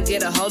cannot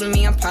get a hold of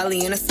me, I'm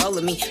probably in a soul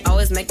of me.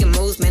 Always making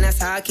moves, man, that's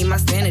how I keep my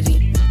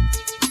sanity.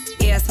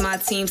 Yeah, it's my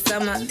team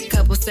summer.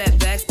 Couple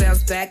setbacks,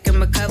 bounce back and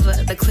recover.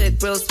 The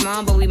clip real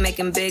small, but we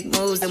making big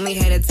moves. And we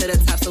headed to the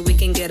top so we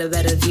can get a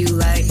better view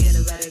like.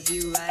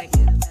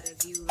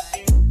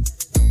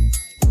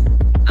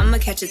 I'ma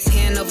catch a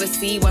tan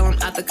overseas while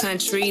I'm out the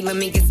country. Let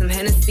me get some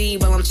Hennessy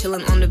while I'm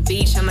chilling on the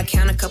beach. I'ma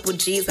count a couple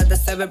G's, let the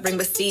server bring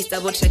receipts.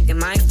 Double checking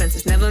my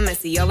expenses, never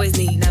messy, always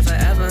neat, never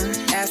ever.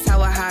 Ask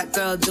how a hot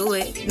girl do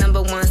it.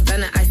 Number one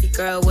stunner, icy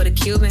girl with a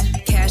Cuban.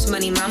 Cash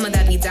money mama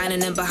that be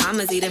dining in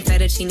Bahamas. Eating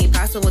fettuccine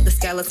pasta with the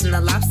scallops and the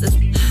lobsters.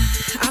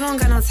 I don't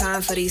got no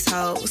time for these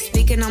hoes.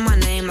 Speaking on my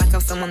name like I'm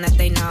someone that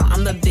they know.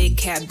 I'm the big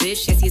cat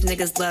bitch, yes these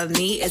niggas love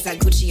me. Is that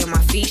Gucci on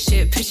my feet?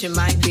 Shit, picture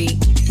might be.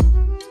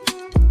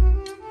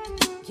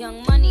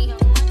 Young money,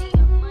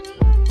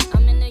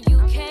 I'm in the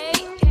UK.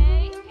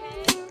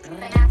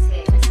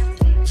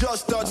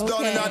 Just touched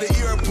down in the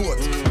airport.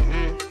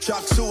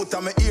 Tracksuit,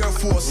 I'm an Air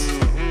Force.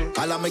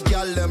 All of my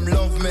gal them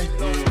love me.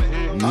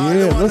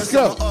 Yeah, let's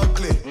go.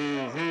 Ugly.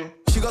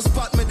 She go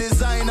spot me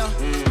designer.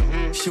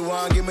 She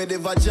want give me the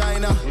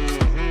vagina.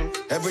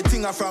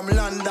 Everything I from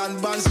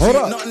London, Bond Street.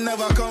 Nothing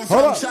ever come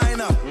from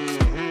China.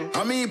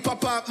 I mean,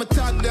 pop up, me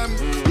tag them.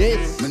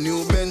 Yes. My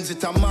new Benz,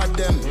 it a mad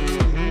them.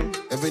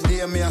 Every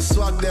day me I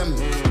swag them.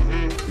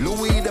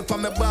 Louis up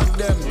on me back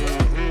them.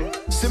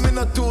 See me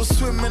not too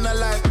swim, me not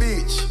like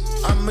beach.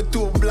 And me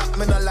too black,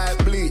 me not like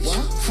bleach.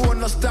 Phone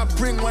no stop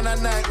ring when I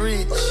night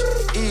reach.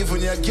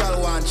 Even your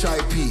girl want try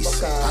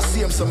peace. I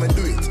see him, so me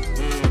do it.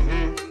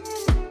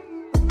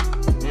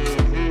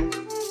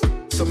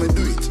 So me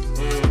do it.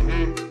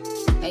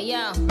 Hey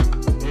yo,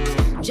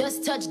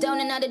 just touched down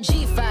and out of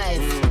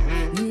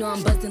G5. You know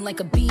I'm buzzing like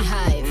a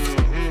beehive.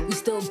 We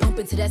still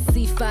bumping to that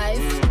C5.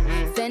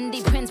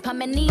 Fendi prints pa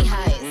my knee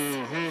highs.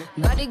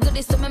 Body good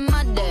is some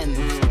madam.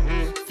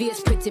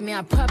 Fierce pretty me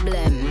a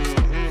problem.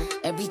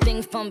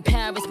 Everything from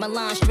Paris,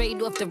 Milan,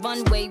 straight off the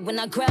runway when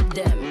I grab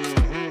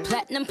them.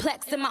 Platinum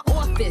plaques in my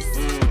office.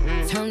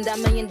 Turned that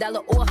 $1 million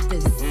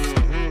office.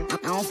 I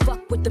don't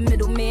fuck with the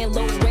middleman,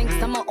 low ranks.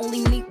 I'ma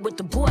only meet with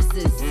the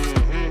bosses.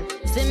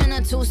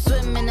 Swimming to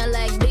swim in a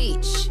like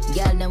beach.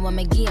 Y'all know I'm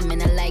a game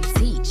and I like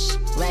teach.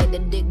 Ride the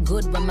dick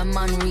good when my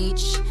man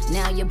reach.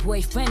 Now your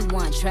boyfriend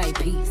want try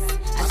peace.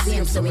 I see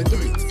him, so we do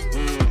it.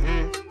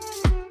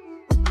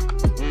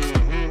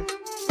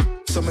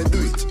 So me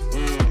do it.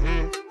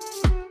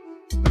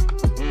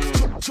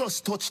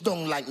 Just touch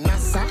down like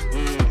NASA.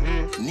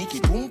 Nikki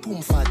boom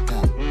boom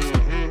fatta.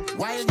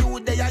 While you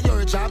there at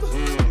your job,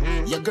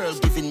 your girl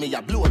giving me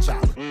a blow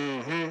job.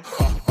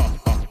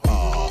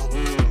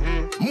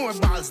 More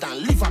balls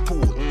than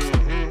Liverpool.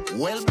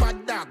 Well,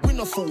 bad dog, we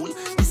no fool.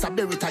 This a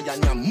berry tie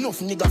and yam, enough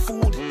nigga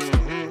food.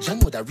 You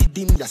know that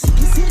redeem your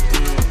sicky.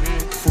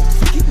 Fuck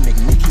wicked, make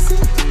me kiss it.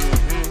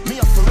 Me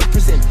have to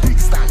represent big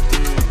stand.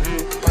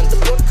 And the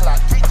blood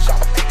clot, rich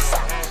and big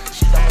sound.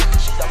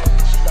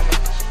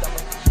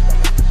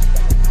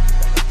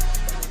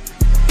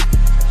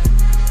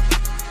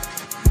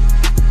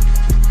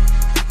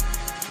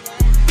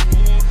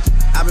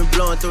 I've been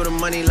blowing through the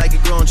money like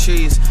it growing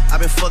trees.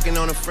 I've been fucking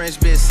on a French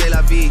bitch, c'est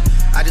la vie.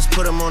 I just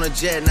put them on a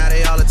jet, now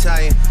they all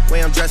Italian.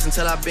 Way I'm dressed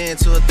until I've been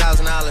to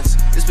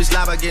 $1,000. This bitch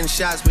lie about getting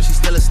shots, but she's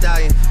still a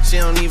stallion. She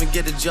don't even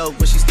get the joke,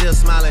 but she's still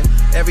smiling.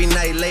 Every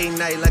night, late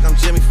night, like I'm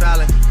Jimmy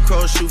Fallon.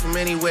 Crows shoot from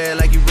anywhere,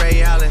 like you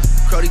Ray Allen.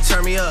 Crody,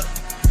 turn me up.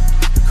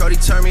 Crody,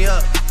 turn me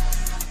up.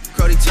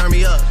 Crody, turn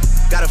me up.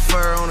 Got a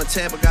fur on a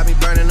Tampa, got me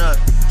burning up.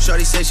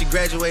 Shorty say she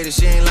graduated,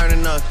 she ain't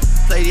learning enough.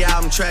 Play the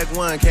album track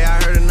 1, K,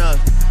 I heard enough.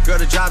 Girl,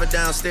 the driver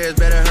downstairs,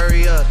 better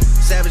hurry up.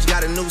 Savage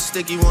got a new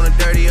stick, he wanna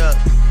dirty up.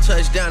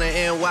 Touchdown in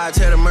NY,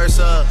 tear the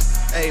Mercer up.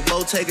 Hey,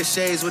 Bo Taker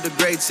shades with the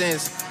great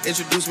sense.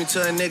 Introduce me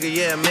to a nigga,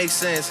 yeah, it makes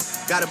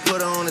sense. Gotta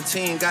put her on the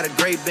team, got a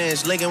great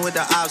bench. Linking with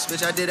the ops,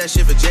 bitch, I did that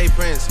shit for J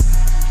Prince.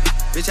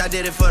 Bitch, I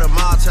did it for the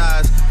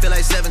Maltese. Feel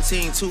like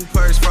 17, 2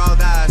 purse for all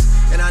guys.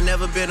 And I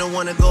never been the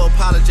one to go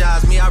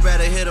apologize. Me, I'd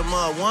rather hit him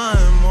up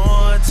one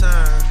more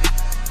time.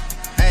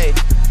 Hey,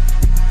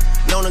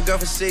 known to a girl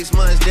for 6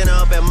 months, dinner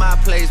up at my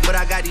place. But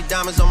I got these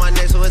diamonds on my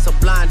neck, so it's a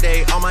blind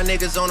date. All my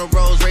niggas on the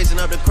roads, raising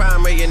up the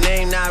crime rate. Your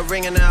name not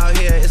ringing out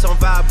here, it's on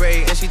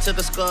vibrate. And she took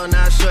a skull,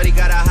 now shorty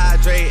gotta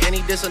hydrate. And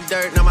he did some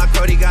dirt, now my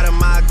Crody gotta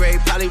migrate.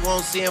 Probably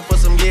won't see him for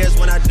some years.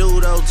 When I do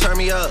though, turn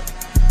me up.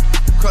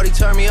 Crody,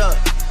 turn me up.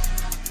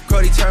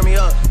 Crody, turn me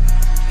up.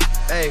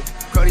 Hey,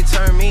 Crody,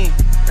 turn me.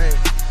 Hey,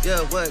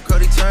 yeah, what?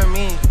 Crody, turn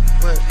me.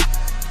 What?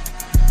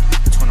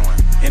 21.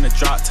 In the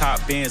drop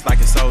top Benz like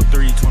it's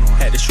 03. 21.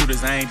 Had the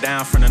shooters aim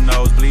down from the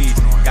nosebleeds.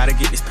 21. Gotta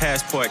get this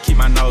passport, keep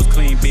my nose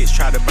clean. Bitch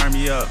try to burn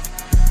me up.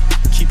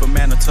 Keep a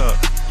man tuck.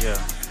 Yeah.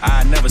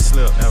 I never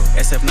slip. Never.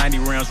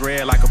 SF90 rims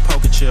red like a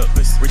poker chip.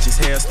 Rich as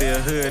hell, still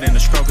hood in the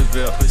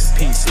Strokersville.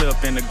 Pink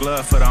slip in the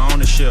glove for the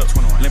ownership.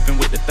 21. Limping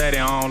with the 30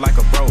 on like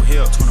a bro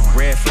hip. 21.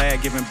 Red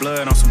flag giving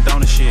blood on some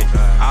donor shit.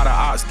 All the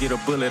ops get a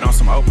bullet on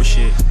some Oprah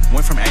shit.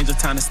 Went from Angel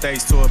Town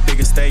Estates to a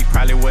bigger state.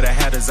 Probably would've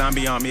had a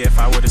zombie on me if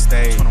I would've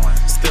stayed. 21.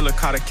 Still a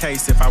caught a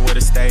case if I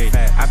would've stayed.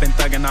 I've been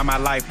thugging all my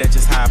life, that's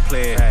just how I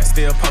played.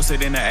 Still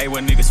posted in the A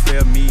where niggas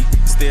feel me.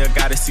 Still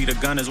gotta see the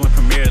Gunners win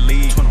Premier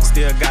League. 21.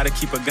 Still gotta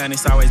keep a gun,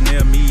 it's always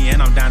near me.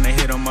 And I'm down to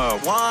hit them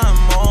up. One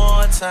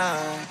more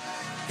time,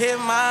 hit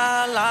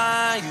my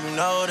line. You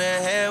know the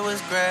hair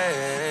was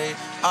great.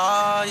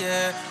 Oh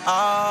yeah,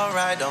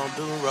 alright, don't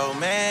do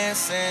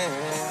romancing.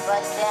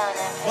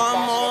 One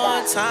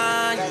more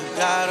time, you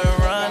gotta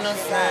run the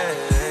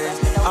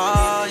face.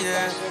 Oh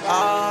yeah,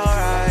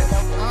 alright.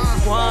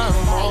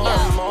 One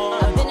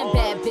more. I've been a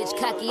bad bitch,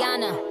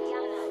 Kakiana,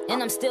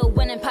 and I'm still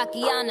winning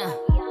Pakiana.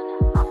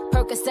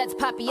 Percocets,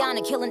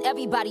 Papiana, killing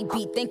everybody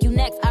beat. Thank you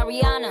next,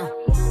 Ariana.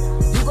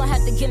 You gon'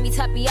 have to give me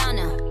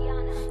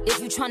Tapiana if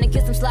you tryna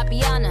get some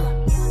Slappiana.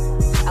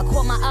 I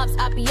call my ops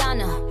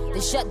Appiana,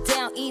 then shut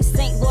down Eve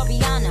St.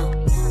 Loriana.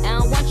 I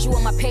don't want you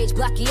on my page,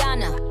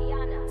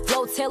 Blackiana.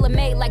 Flow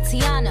tailor-made like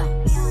Tiana.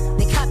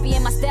 They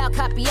copying my style,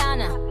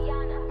 Capiana.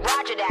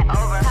 Roger that,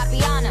 over.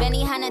 Capiana.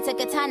 Benny Hanna to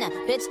Katana.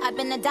 Bitch, I've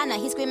been a Donna.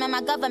 He screaming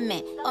my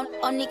government.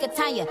 On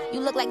Nikatanya.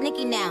 You look like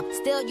Nicki now.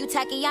 Still, you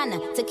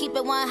Takiana. To keep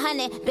it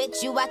 100,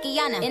 bitch, you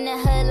Wakiana. In the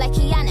hood like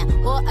Kiana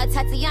or a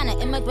Tatiana.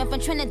 Immigrant from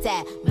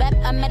Trinidad. Rep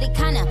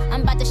Americana.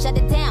 I'm about to shut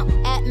it down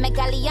at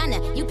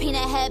Megaliana. You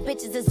peanut head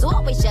bitches is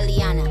always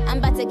Jelliana. I'm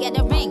about to get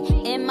a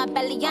ring in my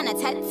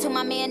bellyana. Tattoo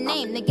my man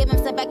name. Then give him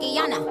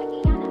Sabakiana.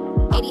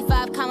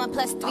 85 comma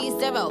plus 3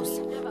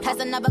 zeros. Plus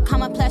another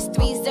comma plus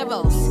 3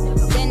 zeros.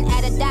 Then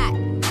add a dot.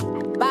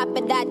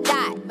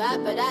 Bop-a-dot-dot.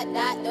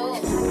 Bop-a-dot-dot, oh.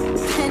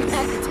 Then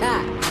add a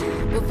dot.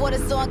 Before the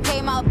song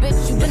came out,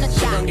 bitch, you been a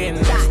She gon' get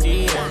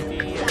nasty, yeah.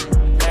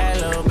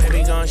 That little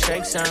baby gon'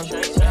 shake some.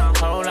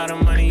 Whole lot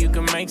of money, you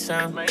can make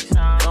some.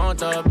 Don't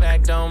throw it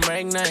back, don't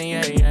break nothing,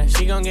 yeah, yeah.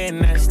 She gon' get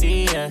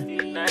nasty, yeah.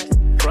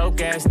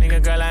 Broke ass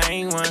nigga, girl, I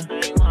ain't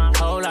one.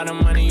 Whole lot of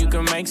money, you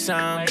can make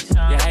some.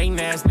 You hatin'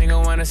 ass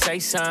nigga wanna say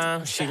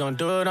some. She gon'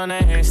 do it on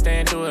that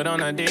handstand, do it on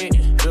her dick.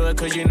 Do it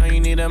cause you know you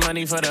need the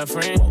money for the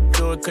friend.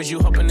 Do it cause you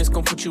hoping it's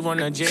gon' put you on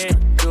a jet.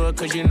 Do it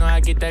cause you know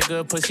I get that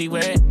good pussy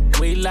wet.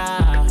 We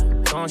lie,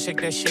 gon' shake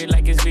that shit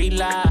like it's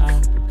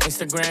V-Live.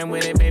 Instagram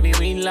with it, baby,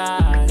 we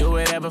lie. Do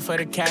whatever for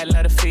the cat,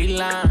 let the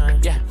feline.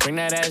 Yeah, bring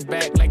that ass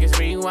back like it's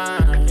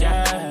rewind.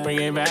 Yeah, bring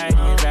it back,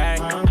 bring it back.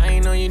 I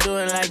ain't know you do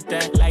it like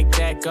that, like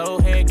that. Go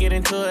ahead, get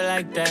into it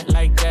like that,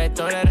 like that.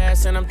 Throw that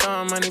ass and I'm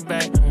throwing money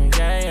back.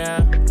 Yeah,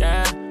 yeah,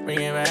 yeah. Bring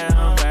it back,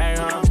 back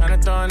home.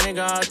 Tryna throw a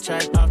nigga off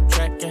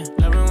track, yeah.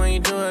 Love it when you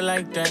do it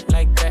like that,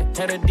 like that.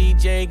 Tell the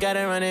DJ,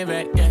 gotta run it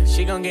back, yeah.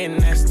 She gon' get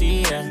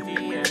nasty, yeah.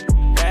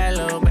 That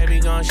little baby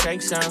gon'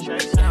 shake some.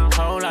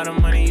 Whole lot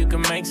of money, you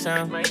can make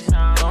some.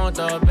 Don't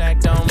throw it back,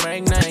 don't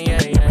break nothing,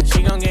 yeah, yeah.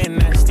 She gon' get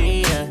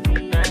nasty, yeah.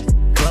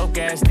 Broke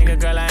ass nigga,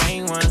 girl, I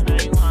ain't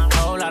one.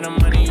 Whole lot of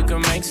money, you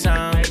can make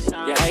some.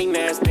 You hatin'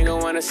 ass nigga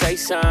wanna say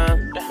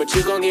some. But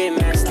you gon' get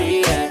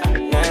nasty, yeah.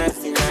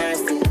 Nasty,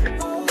 nasty.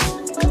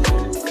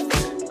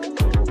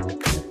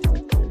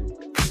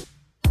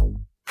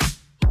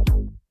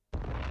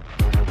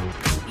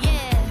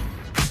 Yeah,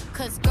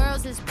 cause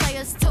girls is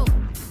players too.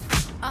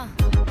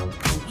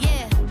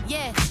 Yeah,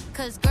 yeah,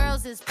 cause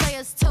girls is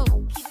players too.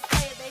 Keep it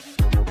playing, baby.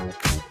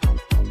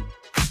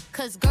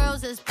 Cause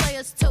girls is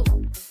players too.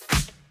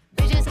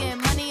 Bitches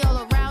getting money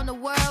all around the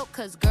world,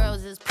 cause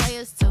girls is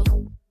players too.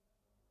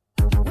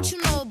 What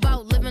you know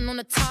about living on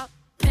the top?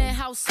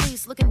 Penthouse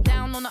suites, looking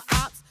down on the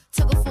ops.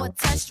 Took her for a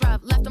test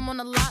drive, left them on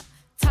the lot.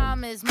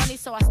 Time is money,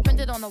 so I spend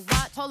it on a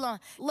watch. Hold on,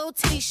 little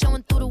titty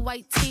showing through the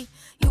white tee.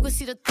 You can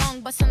see the thong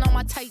busting on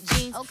my tight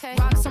jeans. Okay,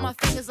 rocks on my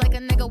fingers like a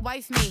nigga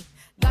wife me.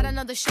 Got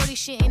another shorty,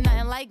 she ain't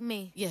nothing like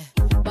me. Yeah,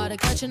 about to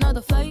catch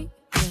another flight.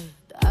 Yeah,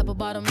 the apple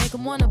bottom make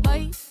him wanna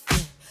bite.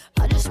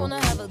 Yeah, I just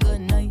wanna have a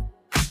good night.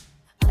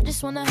 I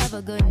just wanna have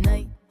a good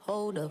night.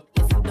 Hold up,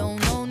 if you don't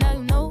know, now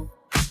you know.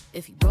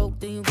 If you broke,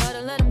 then you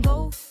gotta let him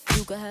go.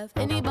 You could have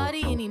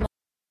anybody, any.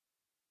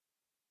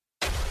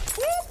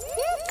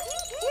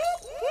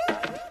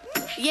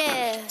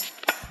 Yeah,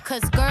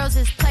 cause girls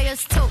is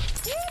players too.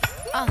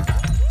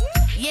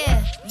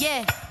 Yeah,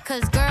 yeah,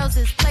 cause girls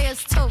is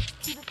players too.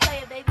 Keep it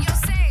playing, baby. Yo,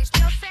 Sage.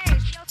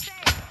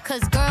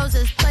 Cause girls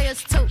is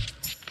players too.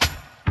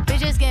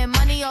 Bitches get Getting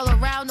money all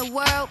around the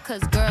world, cause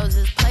girls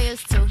is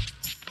players too.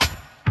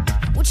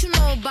 What you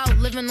know about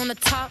living on the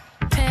top?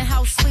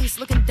 Penthouse suites,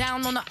 looking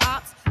down on the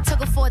ops.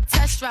 Took her for a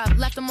test drive,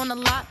 left them on the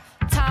lot.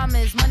 Time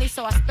is money,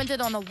 so I spent it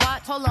on a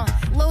watch. Hold on,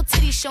 little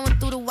titty showing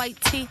through the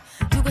white tee.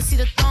 You can see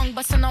the thong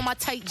busting on my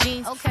tight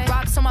jeans. Okay,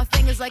 rocks on my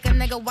fingers like a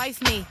nigga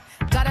wife me.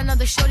 Got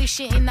another shorty,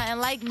 she ain't nothing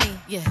like me.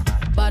 Yeah,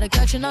 about to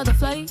catch another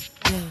flight.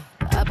 Yeah,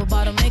 the apple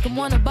bottom make him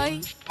wanna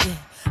bite. Yeah,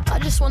 I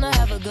just wanna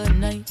have a good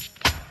night.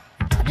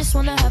 I just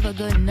wanna have a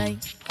good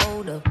night.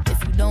 Hold up,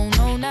 if you don't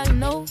know, now you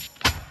know.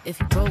 If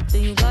you broke,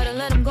 then you gotta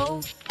let him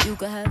go. You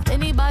could have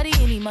anybody,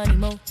 any money,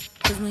 mo.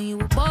 Cause when you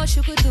a boss,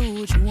 you could do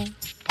what you want.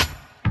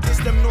 This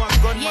them know a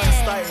gunman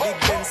style.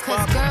 Big Ben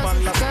spark up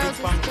and last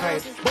stick and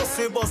kite.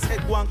 Bossy boss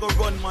head one go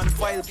run man.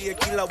 File be a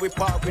killer we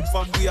part with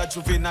from we are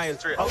juvenile.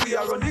 How we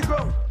are on the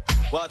ground.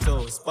 What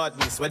else?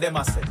 Badness, where them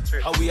a say?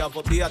 How we have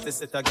up the artist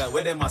set a guy,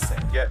 where them a say?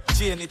 Yeah.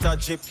 Chain it a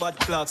jip, bad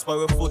clocks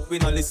for a foot. We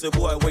no listen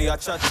boy, where you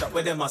chat,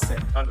 where them a say?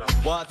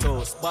 What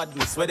else?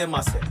 Badness, where them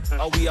a say?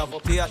 How we have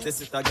up the artist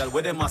set a guy,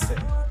 where them a say?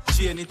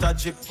 Chain it a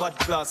jip, bad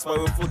clocks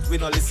for a foot. We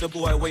no listen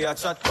boy, where you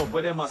chat up,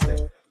 where them a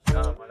say?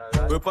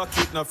 We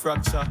pocket no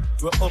fracture.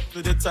 We're up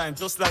to the time,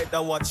 just like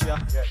the watcher.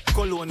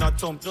 Cologne a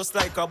thump, just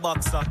like a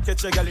boxer.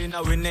 Catch a gal in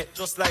our net,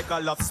 just like a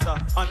lobster.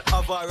 And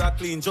Avara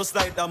clean, just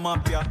like the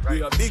mafia.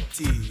 We are big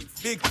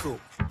thief, big crook.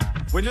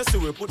 When you see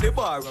we put the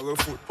bar on our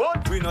foot,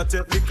 we not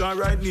take liquor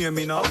right near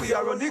me now. We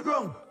are on the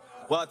ground.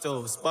 What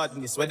else?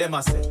 Badness, where them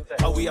a say?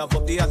 How we have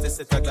up the artist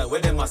set a guy, where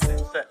them a say?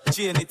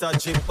 Chain it a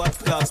jip, bad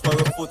class for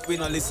a foot. We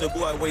no listen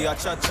boy, where you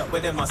chat,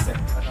 where them a say?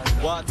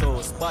 What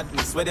else?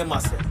 Badness, where them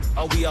a say?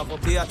 How we have up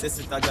the artist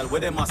set a guy,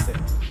 where them a say?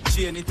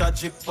 Chain it a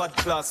jip, bad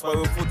class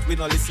for a foot. We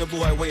no listen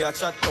boy, where you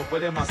chat, where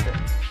them a say?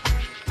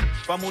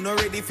 From who no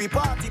ready fi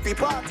party, fi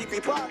party, fi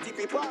party,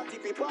 fi party,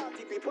 fi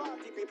party, fi party, fi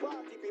party, fi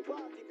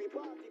party, fi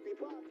party, fi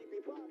party.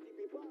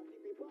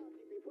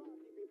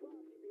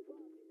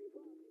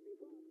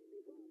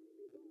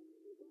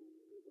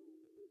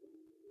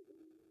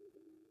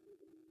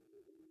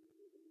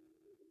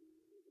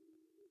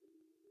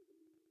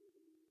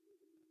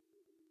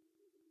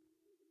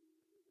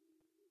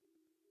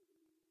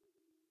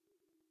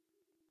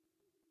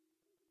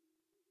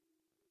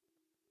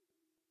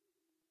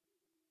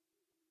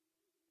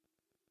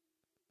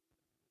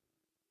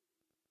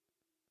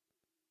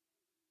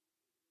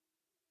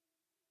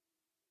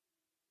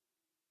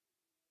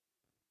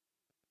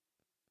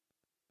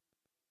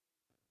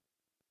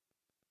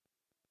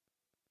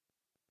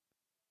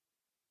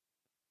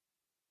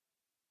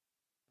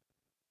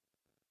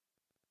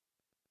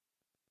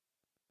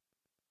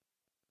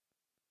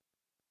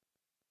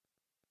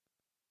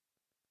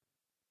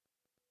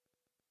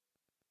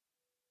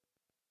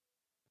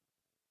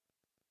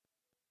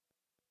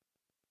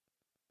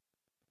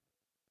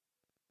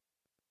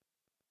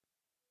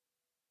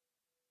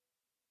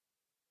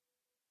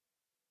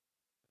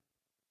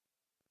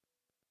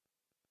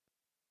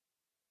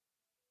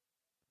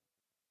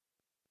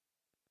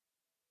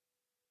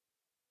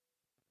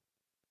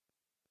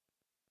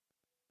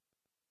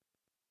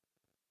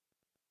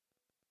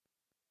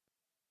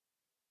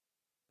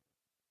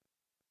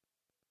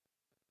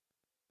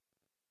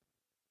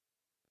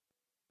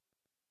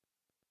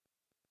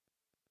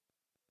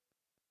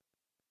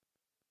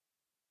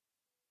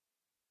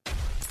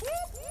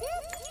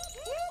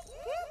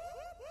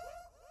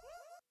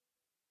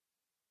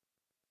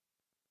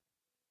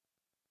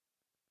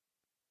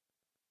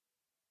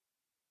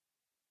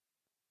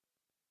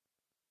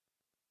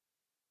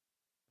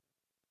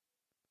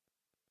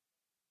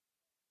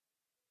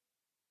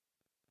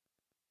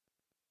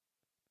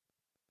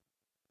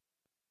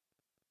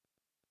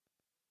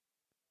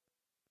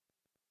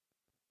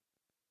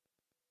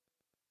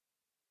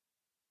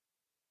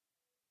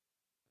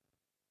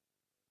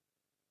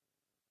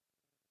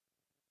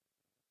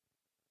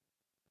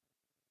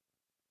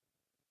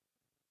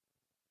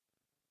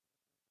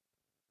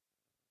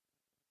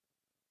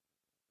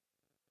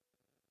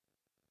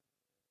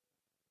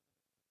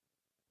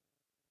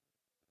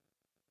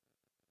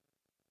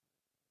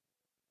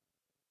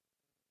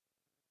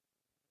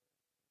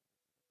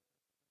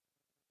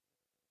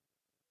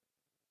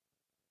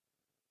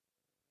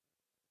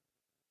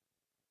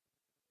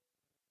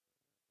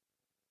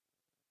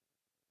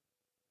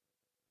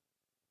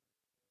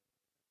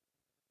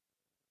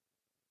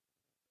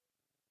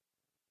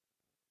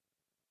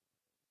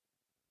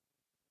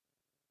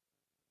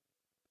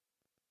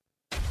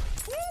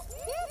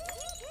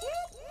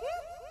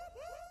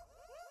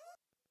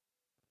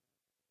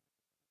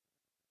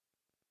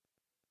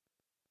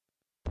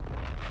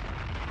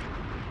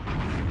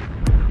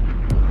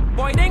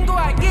 Boy, then go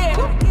again.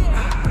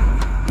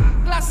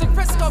 Classic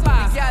Frisco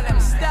bar. Yeah, them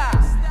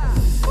stars.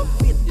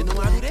 You know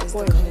how this?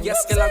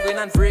 Yes, girl, I'm going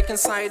and break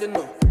inside, you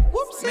know.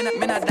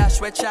 Me not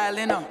dash with child,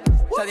 you know.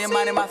 Tell your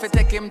man him have to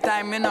take him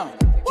time, you know.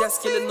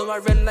 Yes, girl, you know I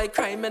red like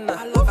crime, you know.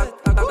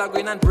 I'm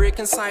going and break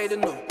inside, you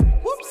know.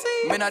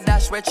 Me not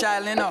dash with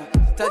child, you know.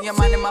 Tell your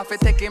man him have to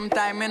take him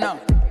time, you know.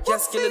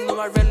 Yes, girl, you know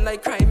I red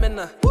like crime, you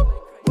know.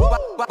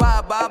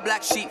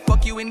 Black sheep,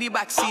 fuck you in the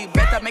backseat.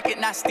 Better make it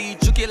nasty,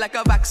 juke it like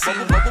a vaccine.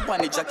 Bubble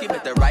pon the jockey,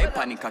 better ride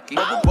pon the cocky.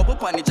 Bubble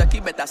pon the jockey,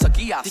 better suck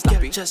it off. The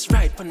girl just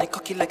ride pon the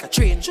cocky like a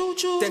train.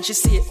 Then she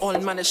see it all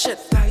man a shit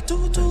like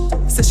doo-doo.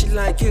 Say she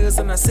like girls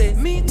and I say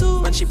me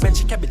too. When she bend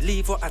she can't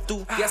believe what I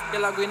do. Yes,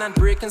 girl I go in and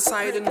break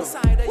inside you know.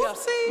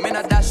 Me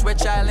not dash with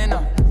child you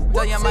know.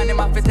 Tell your man him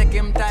have to take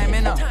him time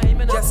you know.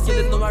 Yes,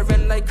 girl you know I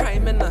red like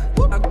crime you know.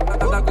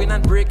 I go in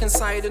and break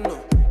inside you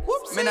know.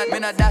 Me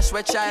not dash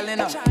with child you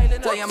know.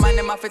 Tell your man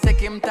him have to take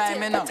him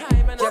time you know.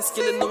 Just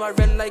kill it, know I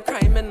red like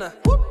crime in her.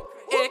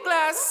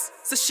 A-class,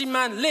 so she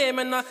man lame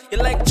in her. You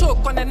like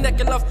choke on the neck,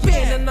 you love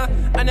pain in her.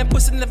 And then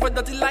pussy never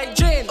dirty like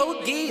Jane.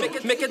 Oh,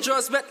 make it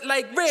draws wet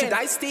like rain. Should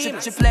I steam?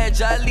 She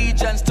pledge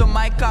allegiance to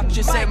my cock.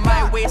 She say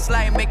my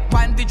waistline make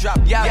panty drop.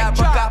 Yeah,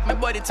 broke up my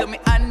body till me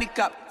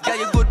handicap. Yeah,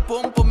 you good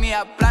pump for me,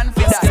 I plan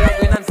for that. Still I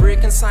win and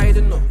break inside,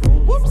 you know.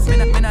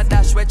 Me not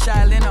dash with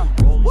child, you know.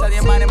 Tell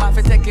your man him have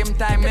to take him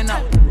time, you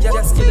know.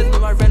 Just kill it,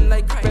 know I red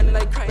like crime,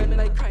 like crime,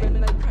 like crime,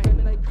 like crime.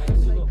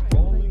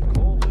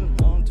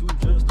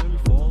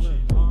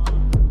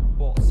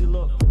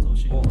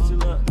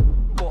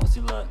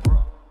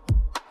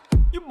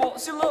 You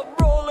bossy look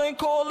brawling,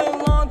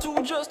 calling, line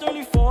two just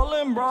nearly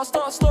falling. Bra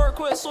start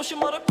quit, so she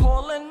mother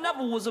calling.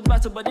 Never was a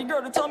better buddy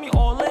girl to tell me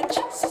all in.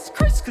 Jesus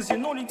Christ, cause you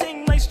know the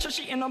thing nice,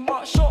 chushy in a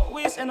box, short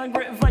waist and a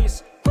great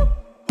vice.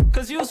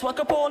 Cause you swag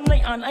up all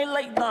night and I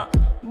like that.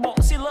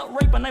 Bossy look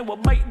rape and I will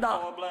bite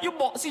that. You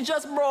bossy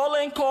just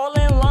brawling,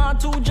 calling, line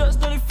two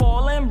just nearly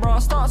falling. Bra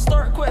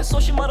start quit,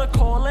 so she mother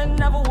calling.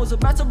 Never was a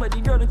better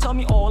buddy girl to tell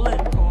me all in.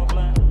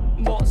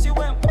 Bossy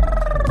went,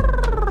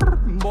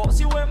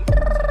 bossy went.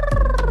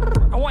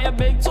 I want your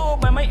big toe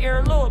by my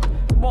earlobe.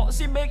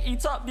 Bossy big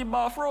eat up the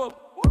bathrobe.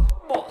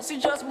 Bossy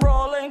just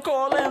brawling,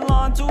 calling,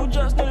 line two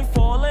just nearly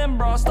falling.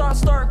 Bra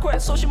start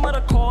quit, so she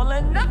mother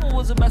calling. Never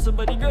was a better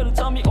buddy girl to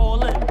tell me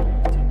all in.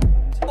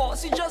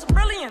 Bossy just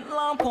brilliant,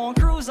 lamp on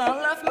cruise and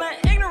left man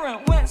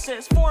ignorant. Went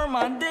 6'4"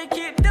 man, they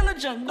keep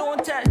diligent.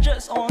 Don't tap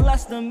just on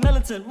less than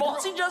militant.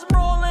 Bossy just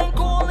brawling,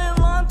 calling,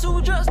 line two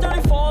just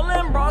nearly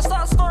falling. Bra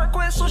start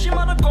quit, so she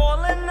mother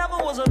calling. Never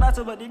was a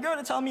better buddy girl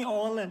to tell me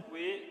all in.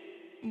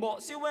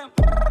 Bossy went,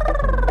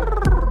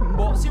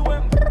 bossy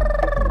went.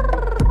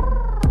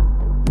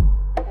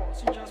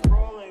 Bossy just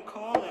brawling,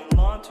 calling,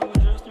 line two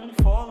just nearly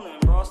falling.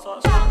 Bra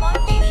start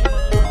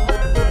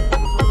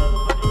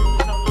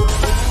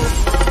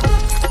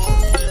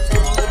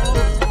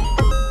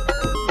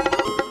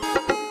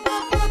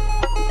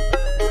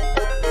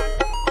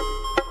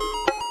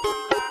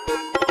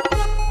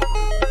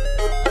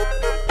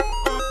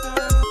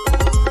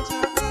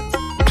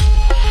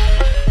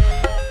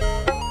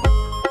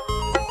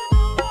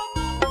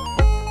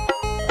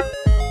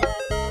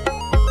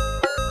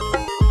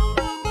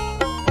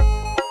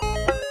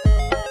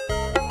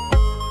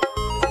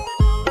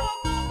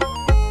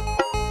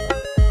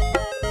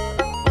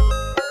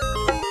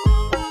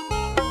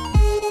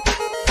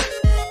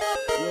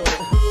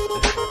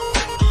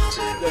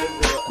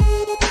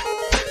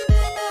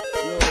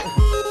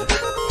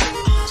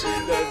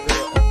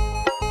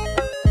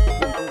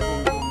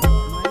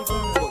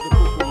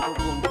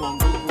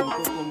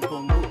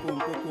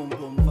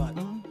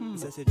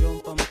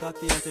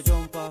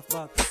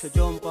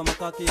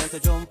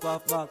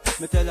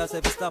me tell her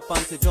say stop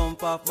and say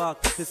jump off back.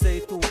 She say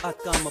too hot,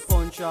 come a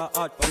punch her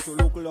hot. Punch your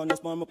local on the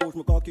smile, me push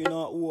my cocky in a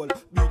hole.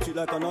 Beat it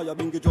like an eye,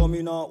 bingy drum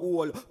in a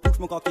hole. Push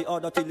my cocky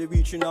harder till it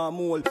reach in a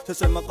mole. She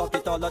say my cocky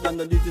taller than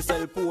the little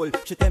cell pole.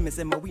 She tell me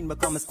say my win, me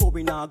come score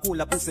in a goal.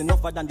 A pussy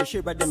enougher than the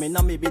share of them in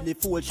a me belly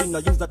fool. She no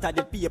use the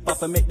tied paper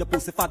for make the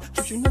pussy fat.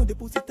 She know the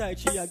pussy tight,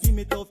 she a give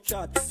me tough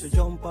chat. She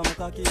jump on my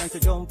cocky and she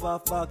jump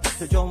off back.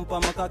 She jump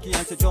on my cocky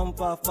and she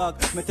jump off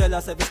back. Me tell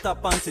her say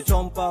stop and she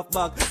jump off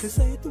back. She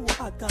say too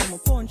hot, come a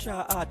punch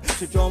her hot.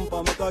 She jump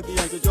on my cocky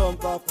and she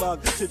jump off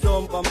back. She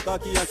jump on my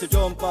cocky and she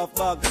jump off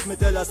back. Me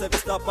tell her say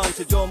stop and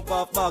she jump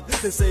off back.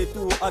 She say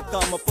too hot,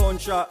 come a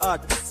punch her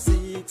hot.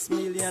 $6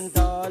 million,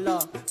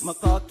 my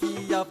cocky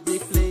have the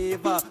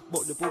flavor,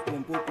 but the pum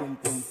pum pum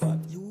pum fat.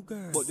 You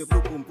girl, but the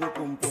pum pum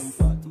pum pum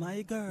fat.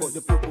 My girl, but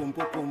the pum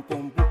pum pum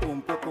pum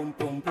pum pum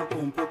pum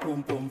pum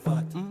pum pum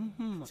fat.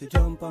 She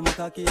jump on my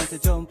cocky and she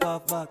jump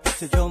off back.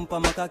 She jump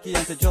on my cocky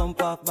and she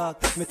jump off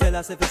back. Me tell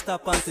her say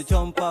stop and she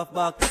jump off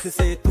back. She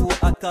say too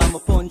hot, come a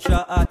punch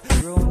her hot.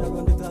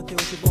 Round the clock,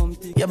 she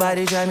bump it. Your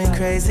body drive me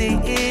crazy.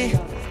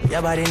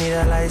 Your body need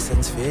a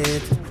license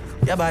fit.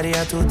 Your body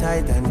are too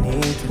tight and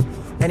neat.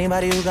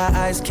 Anybody who got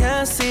eyes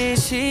can't see.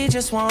 She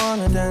just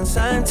wanna dance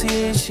and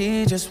tease.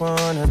 She just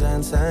wanna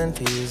dance and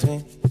tease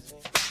me.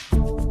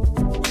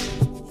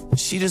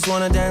 She just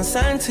wanna dance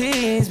and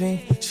tease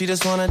me. She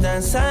just wanna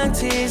dance and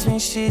tease me.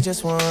 She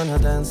just wanna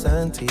dance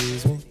and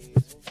tease me.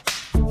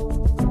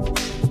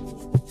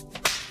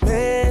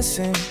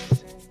 Missing,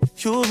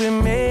 you've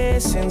been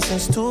missing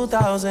since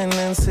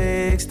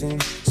 2016.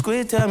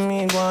 Squid tell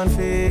me go and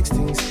fix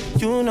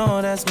things. You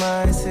know that's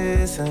my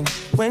assistant.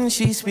 When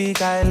she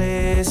speak, I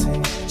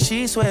listen.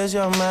 She swears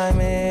you're my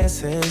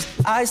missus.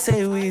 I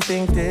say we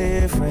think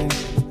different.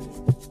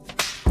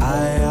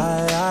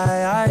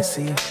 I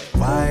see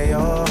Why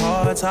your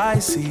heart's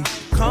icy?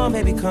 Come,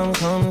 baby, come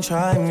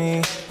try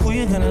me. Who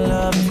you gonna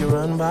love if you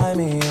run by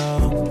me,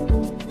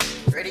 oh?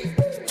 Ready?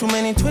 Too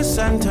many twists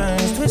and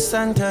turns,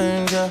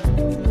 yeah.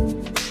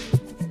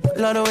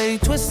 Love the way you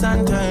twist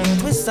and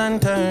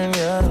turn,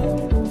 yeah.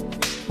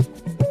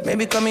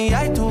 Maybe call me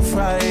I too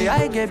fry,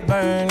 I get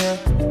burned, yeah.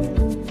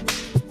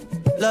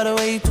 Love the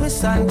way you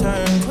twist and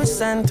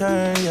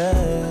turn, yeah.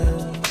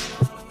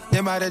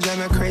 Your body drive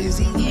me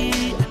crazy,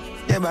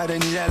 your body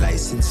need a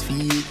license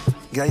fee.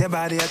 Got your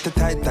body at the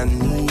tight and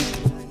neat.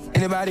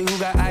 Anybody who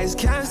got eyes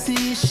can't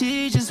see.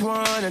 She just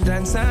wanna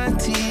dance and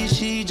tease.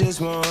 She just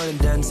wanna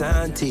dance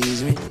and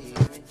tease me.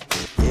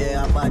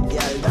 Yeah, a bad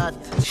girl that.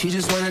 She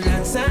just wanna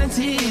dance and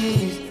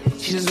tease.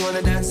 She just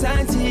wanna dance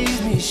and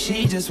tease me.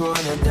 She just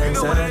wanna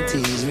dance and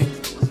tease me.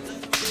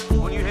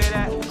 When you hear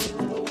that,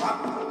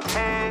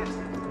 hands.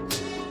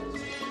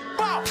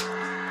 Bow.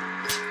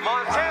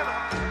 Montana.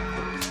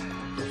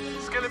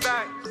 Skill it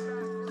back.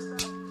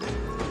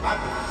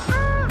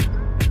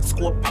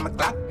 Scope on my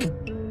clap.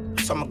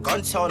 So my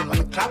gun sound on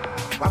the clap.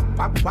 Wap,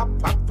 wap, wap,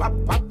 wap, wap,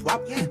 wap,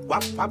 wap.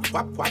 Wap, wap,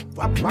 wap, wap,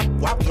 wap, wap,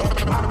 wap,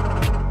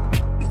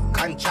 yeah.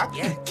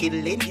 Contract,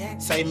 killing,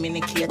 so I'm in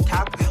a key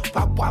top.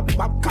 Wap, wap,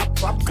 wap,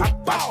 wap, wap,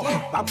 wap,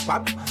 wap,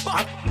 wap,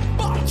 wap.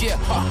 Yeah,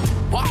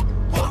 wap,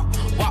 wap,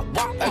 wap,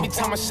 wap. Every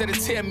time I shed a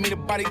tear, me the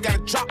body gotta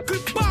drop.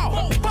 Good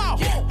bow, bow.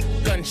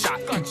 Gunshot,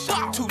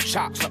 two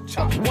chops,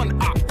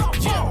 one op.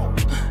 Yeah,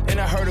 and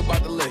I heard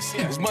about the list.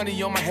 There's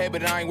money on my head,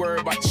 but I ain't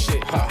worried about the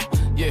shit.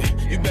 Yeah,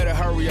 you better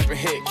hurry up and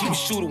hit. Keep a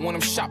shooter when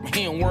I'm shot, but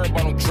he ain't worried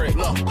about no trick.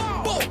 Look,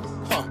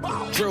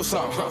 drill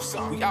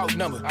something, we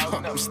outnumbered.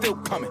 I'm still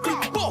coming.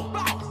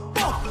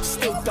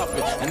 Still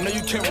dumping. I know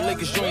you can't relate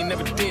cause you ain't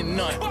never did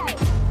none.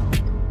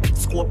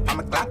 Scope on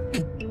my clap.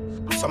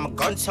 So my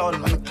gun sound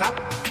on the clap.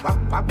 Wap,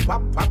 wap,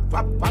 wap, wap,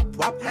 wap, wap,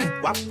 wap.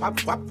 Wap,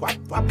 wap, wap, wap,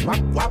 wap,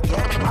 wap, wap,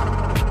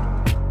 yeah.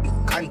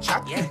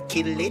 Contract,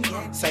 killing,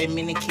 so I'm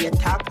in a key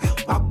top.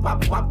 Wap,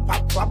 wap, wap,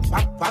 wap, wap,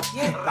 wap, wap.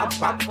 Wap,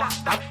 wap, wap.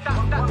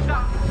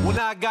 When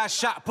I got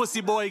shot,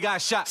 pussy boy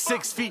got shot.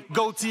 6 feet,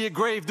 go to your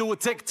grave, do a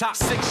TikTok.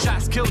 6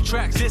 shots, kill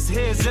tracks, this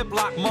here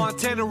Ziploc.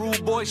 Montana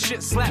rude boy,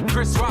 shit slap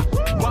Chris Rock.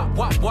 Wop,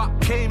 wop,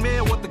 wop, came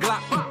in with the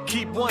Glock.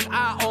 Keep one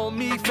eye on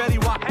me,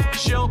 Fetty Wap.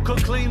 She don't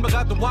cook clean, but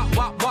got the wop,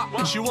 wop,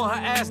 wop. She want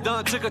her ass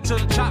done, took her to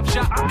the chop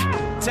shop.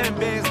 10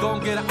 bands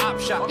gon' get an op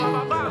shot.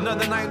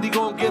 Another 90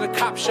 gon' get a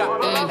cop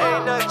shot. Ain't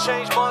nothing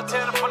changed,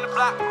 Montana from the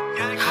block.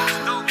 Yeah,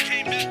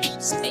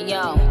 Hey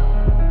yo,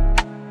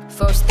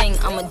 first thing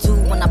I'ma do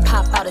when I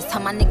pop out is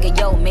tell my nigga,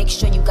 yo, make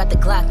sure you got the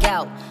Glock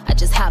out. I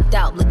just hopped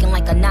out, looking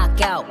like a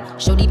knockout.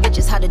 Show these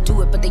bitches how to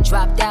do it, but they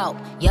dropped out.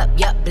 Yup,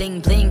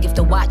 bling bling, if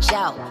to watch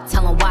out.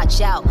 Tell them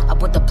watch out, I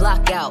put the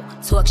block out.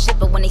 Talk shit,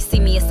 but when they see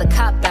me, it's a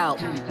cop out.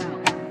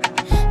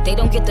 They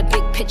don't get the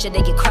big picture,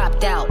 they get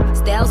cropped out.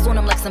 Styles on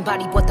them like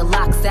somebody bought the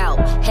locks out.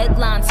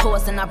 Headlines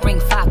horse and I bring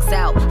Fox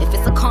out. If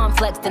it's a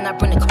complex, then I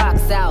bring the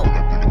Crocs out.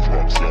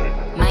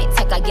 Might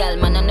take a gal,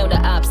 man, I know the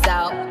ops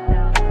out.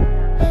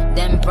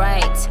 Them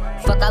bright,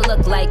 fuck I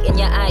look like in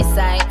your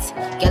eyesight.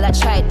 Girl, I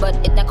tried, but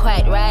it not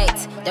quite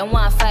right. Them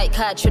want fight,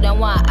 catch you, them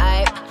want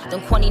hype.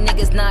 Them corny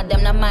niggas, nah,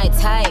 them not my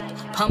type.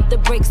 Pump the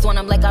brakes on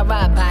them like I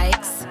ride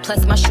bikes.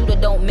 Plus my shooter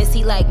don't miss,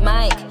 he like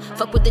Mike.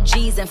 Fuck with the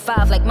G's and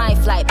 5 like my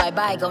flight.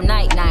 Bye-bye, go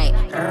night-night.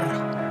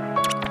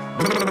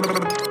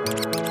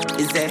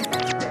 Is that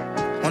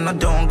on a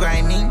don't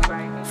grind me?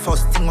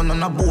 First thing on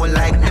a bowl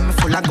like me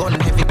full of gun,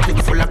 heavy clip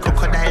full of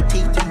crocodile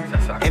teeth.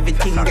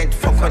 Everything get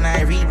fuck when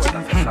I reach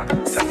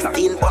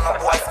 16 on a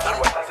boy skin.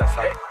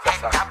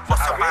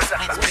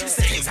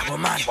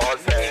 More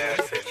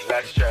stressing,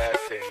 less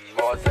stressing,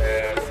 more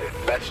stressing,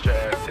 less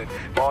stressing,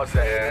 more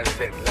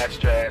stressing, less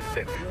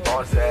stressing,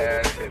 more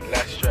stressing,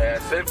 less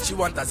stressing. She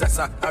want a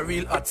zessa, a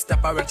real hot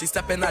stepper. When she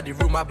step in the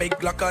room, a big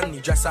Glock on the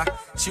dresser.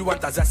 She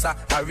want a zessa,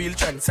 a real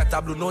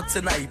trendsetter. Blue notes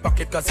in her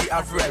pocket cause he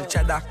have real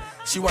cheddar.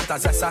 She want a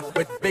zessa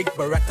with big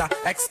Beretta,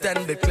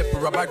 extended clip,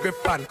 rubber grip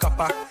and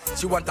copper.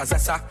 She want a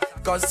zessa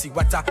cause she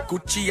wetter,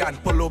 Gucci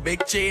and polo,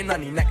 big chain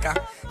on the necker.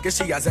 Cause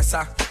she a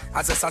zessa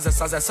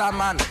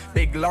man.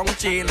 Big long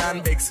chain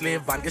and big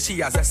slave van. Cause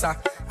she a zessa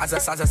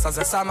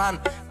man.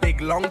 Big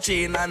long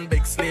chain and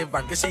big slave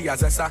van. Cause she a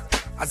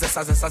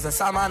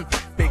zessa man.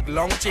 Big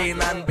long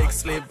chain and big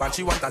slave van.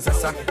 She want a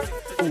zessa.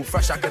 Ooh,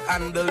 fresh I could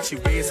handle. She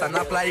weighs and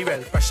apply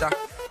well pressure.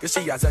 Cause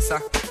she a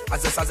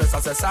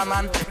zessa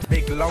man.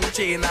 Big long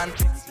chain and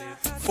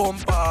foam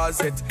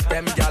paws it.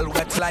 Them gal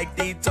wet like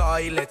the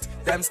toilet.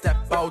 Them step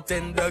out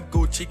in the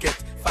Gucci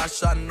kit.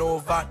 Fashion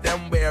over,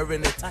 them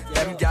wearing it.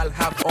 Them gal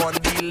have on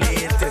the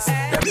latest.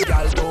 Them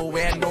gal don't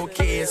wear no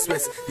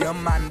K-Swiss. Your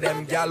man,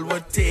 them gal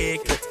would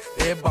take it.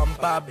 They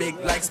bumper big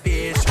like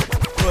spaceship.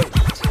 Good.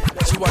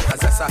 She want a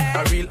zessa,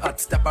 a real hot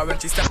stepper. When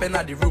she step in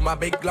the room, a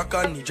big Glock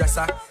on the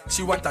dresser.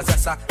 She want a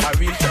zessa, a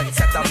real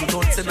trendsetter. Who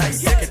don't tonight,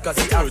 take it cause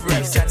he have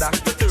real cheddar.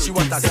 She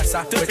want a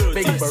zessa with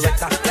big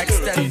Beretta.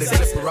 Extend the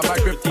clip, rubber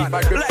grip,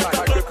 rubber grip,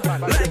 rubber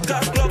grip. Like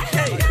a clock,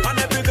 hey, and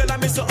every girl I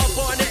miss her up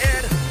on the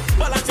head.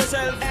 Balance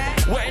yourself,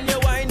 when you're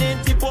whining,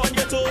 tip on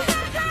your toe.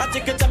 I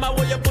take it time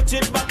where you put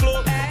it back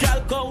low.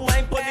 Girl, come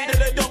wine, put it in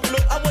the down low.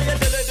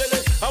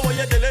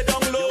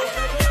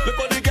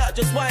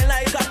 just wine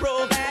like a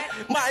pro.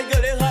 My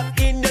girl is hot,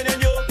 Indian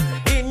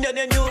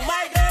and you,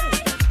 my girl.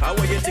 How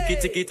are you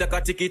tiki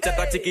taka tiki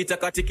taka tiki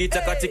taka tiki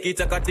taka tiki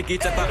taka tiki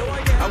taka?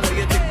 How are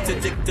you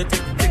tick.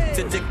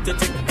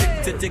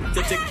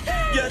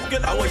 Yes,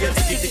 girl. How are you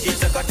tiki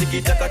taka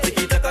tiki taka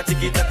tiki taka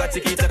tiki taka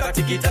tiki taka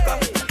tiki taka?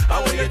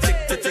 How are you tick.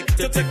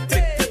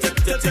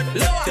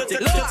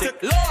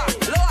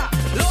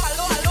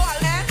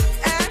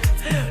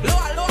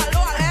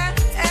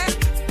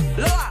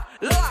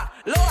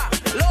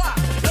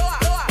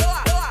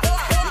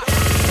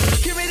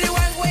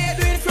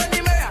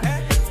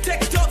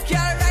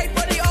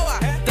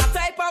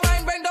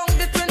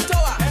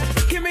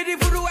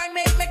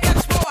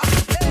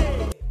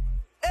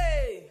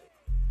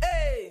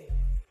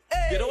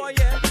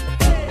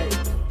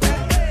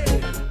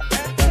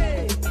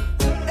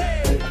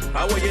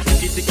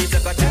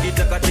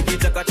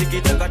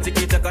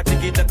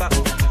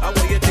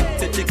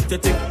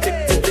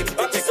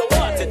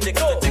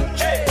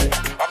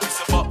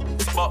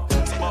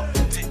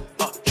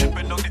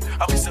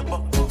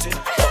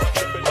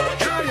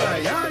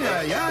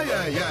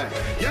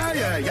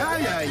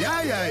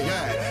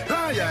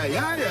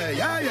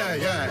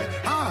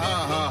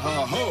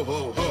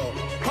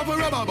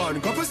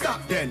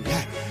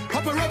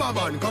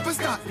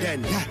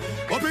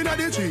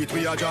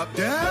 Drop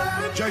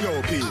dead,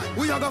 J.O.P.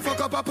 We are gonna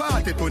fuck up a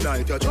party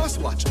tonight, you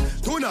just watch.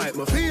 Tonight,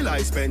 me feel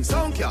I spend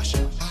some cash.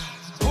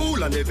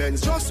 Cool on the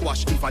Benz, just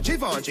watch. If a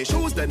Givenchy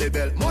shoes, then the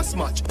belt must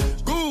match.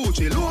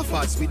 Gucci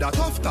loafers with a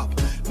tough top.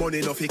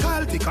 Money no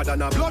fickle, thicker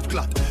than a blood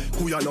clot.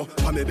 Who you know,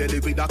 on me belly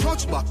with a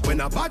clutch back. When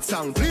a bad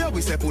sound play,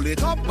 we say pull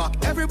it up back.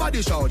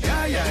 Everybody shout,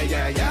 yeah, yeah,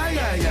 yeah, yeah,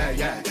 yeah, yeah,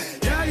 yeah.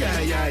 Yeah, yeah,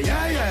 yeah,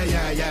 yeah, yeah,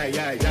 yeah, yeah,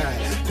 yeah,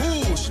 yeah.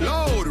 Push,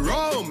 load,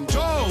 rum,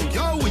 jump,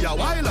 yo, we a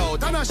wild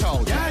out and a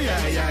shout. Yeah,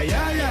 yeah, yeah,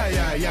 yeah, yeah,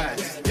 yeah, yeah.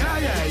 Yeah,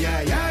 yeah,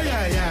 yeah, yeah,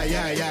 yeah, yeah,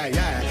 yeah, yeah,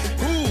 yeah.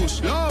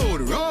 Push,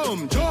 load,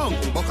 rum,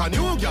 jump, buck a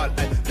new girl.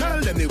 Tell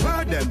them the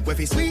word them, if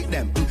he sweet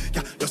them.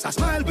 Yeah, just a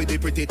smile with the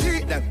pretty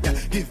teeth them. Yeah,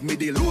 give me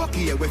the look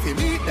here, if you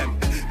meet them.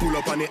 Pull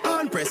up on the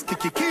hand press,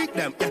 kick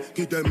them. Yeah,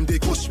 give them the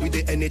kush with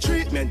the any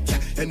treatment.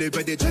 Yeah,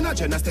 anybody Jenna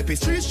step is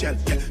street shell.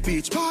 Yeah,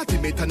 beach party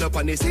me turn up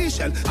on the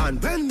seashell.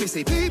 And when me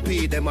say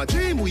PP, them a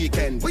dream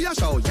weekend. We a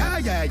show, yeah,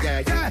 yeah,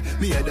 yeah, yeah.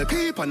 Me and the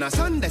peep on a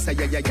Sunday say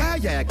yeah, yeah, yeah,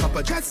 yeah.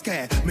 Couple jet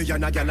scare, me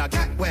and a gyal a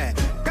get where.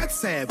 Get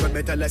said, when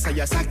me tell her say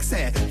you're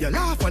sexy. You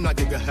laugh and I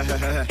give you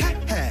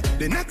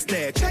The next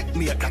day, check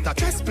me that a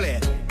chess play.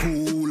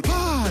 Pool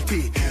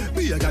party,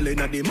 be a gyal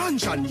in the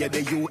mansion, yeah,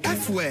 the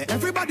UF way.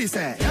 Everybody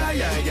say, yeah,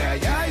 yeah, yeah,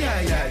 yeah,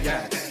 yeah, yeah,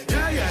 yeah.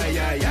 Yeah, yeah,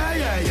 yeah, yeah,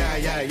 yeah, yeah,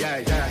 yeah, yeah,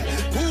 yeah.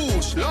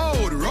 Push,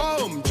 load,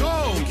 rum,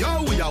 jump,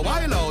 yo, we a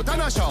wild out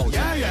and a shout.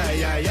 Yeah, yeah,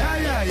 yeah,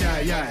 yeah, yeah, yeah,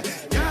 yeah.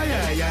 Yeah,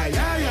 yeah, yeah,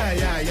 yeah, yeah,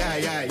 yeah, yeah,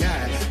 yeah,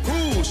 yeah.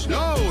 Push,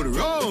 load,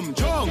 rum,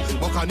 jump,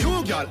 buck a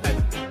new girl.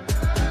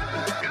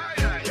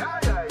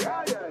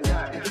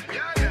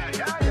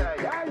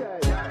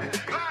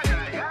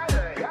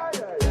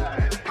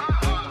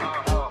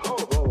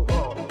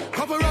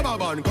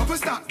 Couple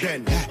start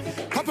then,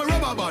 yeah. Couple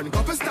rubber band,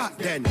 couple start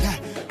then, yeah.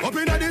 Up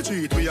inna the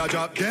street, we a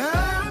drop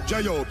dead.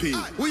 J.O.P.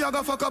 We a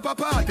go fuck up a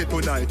party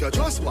tonight, you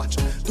just watch.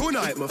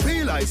 Tonight, me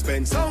feel I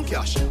spend some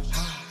cash.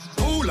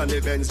 Cool on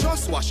the Benz,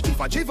 just watch. If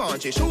a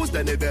Givenchy shoes,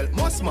 then the belt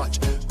must match.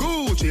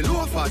 Gucci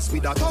loafers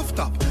with a tough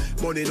top.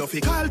 Money no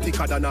fickle,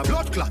 thicker than a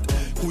blood clot.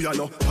 Who you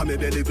know, on me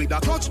belly with a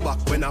clutch back.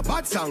 When a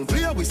bad sound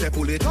play, we say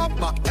pull it up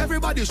back.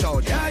 Everybody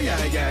shout, yeah,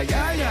 yeah, yeah,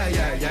 yeah, yeah,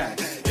 yeah, yeah.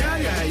 Yeah,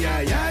 yeah,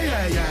 yeah, yeah,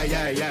 yeah, yeah,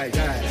 yeah, yeah,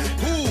 yeah.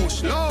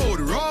 Push, load,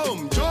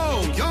 rum,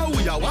 jump, yo,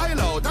 we a wild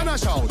out and a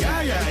shout.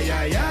 Yeah, yeah,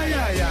 yeah, yeah,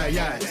 yeah, yeah,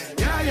 yeah.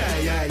 Yeah, yeah,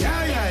 yeah,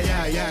 yeah, yeah,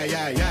 yeah, yeah,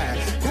 yeah, yeah.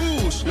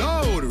 Push,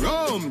 load,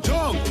 rum,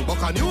 jump,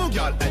 buck a new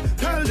girl.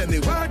 Tell them the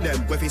word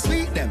them, if you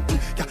sweet them.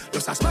 Yeah,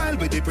 just a smile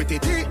with the pretty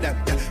teeth them.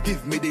 Yeah,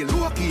 give me the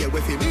look here,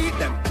 if you meet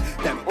them.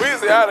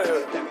 Weezy out of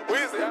here.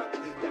 Weezy out.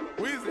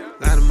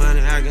 Lot of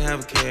money, I can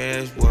have a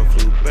cash. Boy,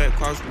 flew back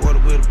across the water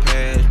with a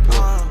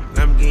passport.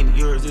 Lamborghini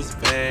yours, it's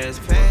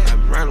fast.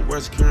 I'm around the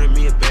world securing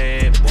me a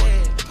bad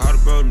boy. Call the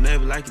bro,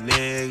 neighbor like your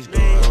next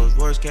door. Those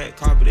Royce cat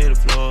carpet in the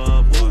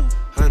floor, boy.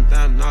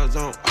 $100,000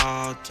 on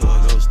all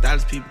tour. Those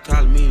stylish people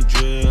calling me the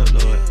drill,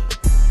 Lord.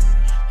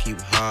 Keep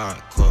it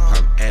hardcore,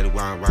 pop at it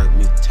while I'm rocking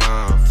me the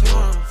time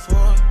for.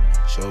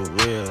 Show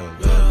real,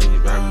 love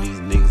niggas robbing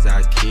these niggas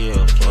I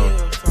kill for.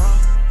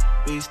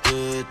 We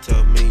stood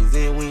tough, means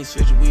then we ain't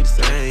switchin', we the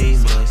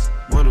same us.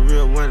 One a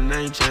real one,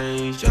 ain't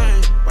changed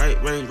up.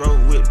 White Range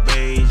Rover with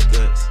beige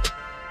guts.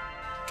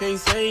 Can't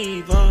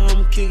save her,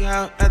 I'ma kick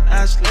out after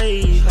I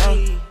slave her.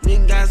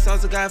 Nigga got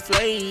sauce, I got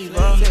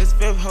flavor. Sex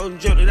fifth holding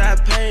joke that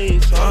I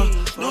paid for.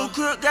 New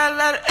crook got a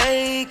lot of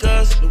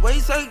acres. The way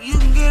so you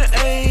can get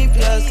an A+.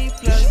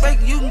 Get you fake,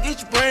 you can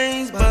get your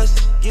brains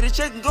bust. Get a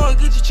check and go and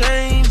get your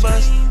chain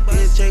bust. Get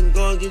a check and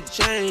go and get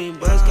your chain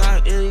bust.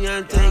 Got any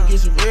young tank, get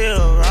some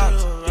real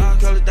rocks.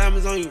 Color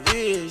diamonds on your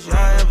wrist. Y'all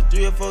have a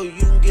 3 or 4, you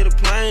can get a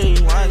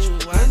plane watch.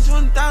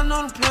 120,000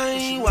 on the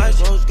plane watch.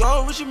 Rose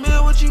gold, what you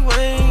mean, what you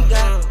ain't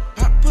got?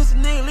 Pop pussy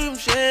bust a nigga, leave him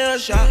shell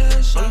shot.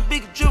 I'm a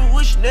big dribble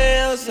with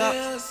nails out.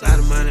 Lot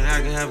of money,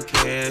 I can have a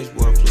cash.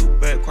 Boy, flew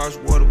back, cross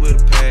the water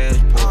with a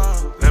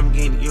passport.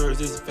 Lamborghini,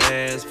 yours is a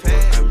fast boy.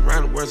 I'm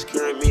around the world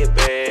securing me a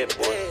bad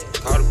boy.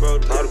 Call the bro,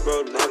 not a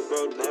bro, not a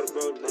bro, not a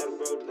bro, not a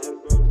bro, not a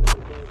bro.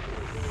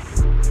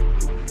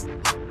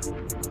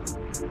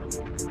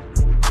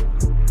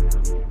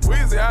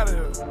 Weezy out of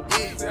here.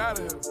 Weezy out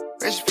of here.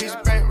 Rest piece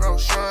of bankroll,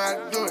 showing how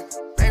to do it.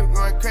 Baby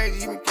going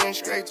crazy, he been getting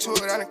straight to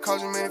it. I done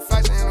caused him many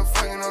fights, I end up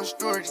fucking on the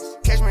stories.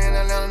 Catch me in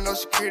Atlanta, no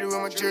security with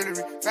my jewelry.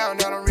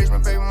 Found out I'm rich, my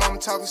baby mama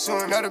talking to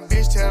him. Another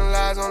bitch telling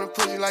lies on the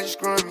pussy like you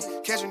screwing me.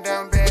 Catch him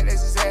down bad,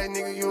 that's his ass,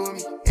 nigga, you and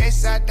me.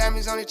 Side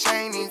diamonds on the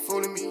chain, ain't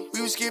fooling me.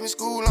 We was skipping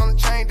school on the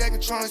train, they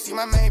controlling. See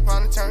my main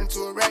partner turn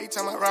into a rat, he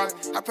talking about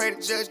robbing. I pray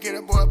the judge get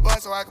a boy a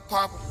bus so I can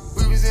pop him.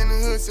 We was in the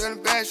hood,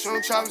 selling bad,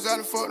 shooting choppers out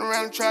and fucking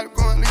around and try to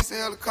go and lease a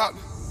helicopter.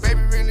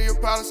 Baby, really a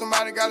problem,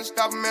 somebody gotta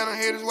stop him, man. I'm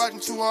haters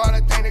watching too hard, I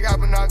think they got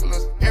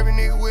binoculars. Every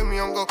nigga with me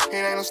on go, it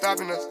ain't no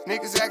stopping us.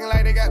 Niggas acting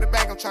like they got the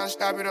bank, I'm trying to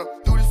stop it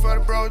up. Do this for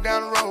the bros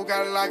down the road,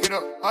 gotta lock it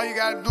up. All you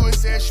gotta do is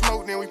say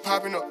smoke, then we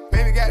popping up.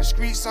 Baby got the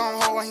streets on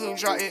hold, he ain't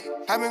drop it.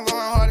 I been going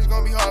hard, it's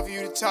gonna be hard for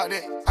you to talk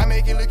that. I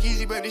make it look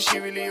easy, but this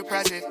shit really a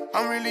process.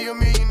 I'm really a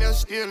millionaire,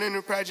 still in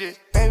the project.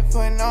 Baby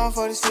putting on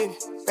for the city,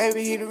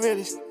 baby he the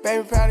realest.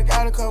 Baby probably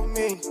got a couple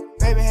million.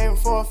 Baby having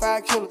 4 or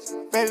 5 killers.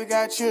 Baby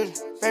got children.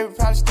 Baby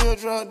probably still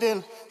drug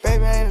dealer.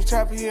 Baby ain't a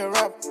trapper, he a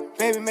rapper.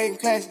 Baby making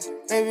classes.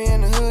 Baby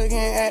in the hood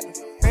getting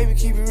active. Baby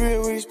keep it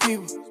real with his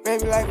people.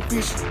 Baby like a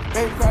preacher.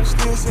 Baby probably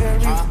still sell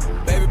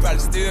reefer. Baby probably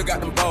still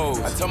got them bows.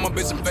 I told my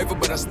bitch I'm faithful,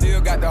 but I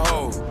still got the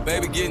hoes.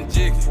 Baby getting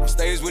jiggy.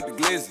 Stays with the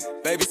glizzy.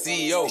 Baby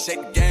CEO. He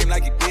shake the game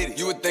like he did it.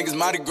 You would think it's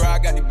Mardi Gras. I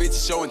got these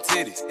bitches showing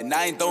titties. And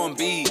I ain't throwing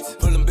beads. I'm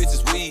pulling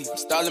bitches weed. I'm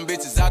stalling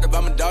bitches out. If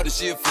I'm a daughter,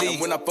 she a flea.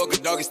 And when I fuck a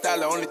doggy style,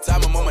 the only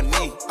time I'm on my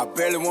knee. I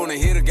barely wanna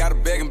hit her. Gotta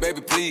begging,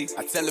 baby, please.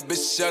 I tell the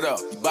bitch to shut up.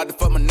 You bout to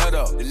fuck my nut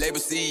up. The label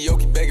CEO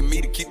keep begging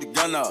me to keep the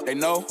gun up. They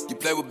know you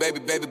play with baby,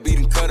 beat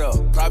and cut up.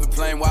 Private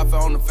plane Wi-Fi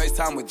on the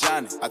FaceTime with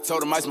Johnny. I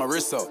told him ice my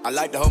wrist up. I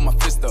like to hold my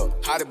fist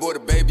up. How they boy the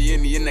baby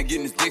in the end, they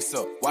getting his dick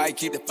up. Why he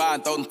keep the fire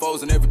and throw them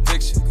foes in every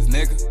picture? Cause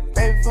nigga,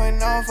 baby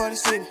putting on for the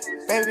city.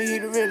 Baby he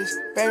the realest.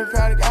 Baby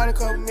probably got a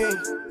couple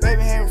million.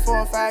 Baby having 4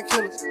 or 5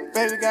 killers.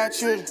 Baby got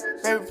children.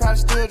 Baby probably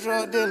still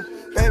drug dealer.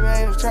 Baby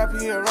ain't a trapper,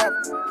 he a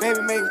rapper.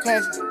 Baby making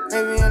classes.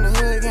 Baby in the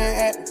hood getting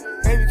active.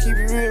 Baby keep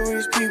it real with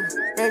his people.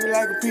 Baby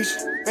like a preacher.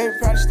 Baby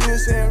probably still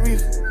sell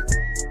reefer.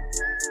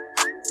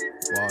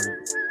 Water.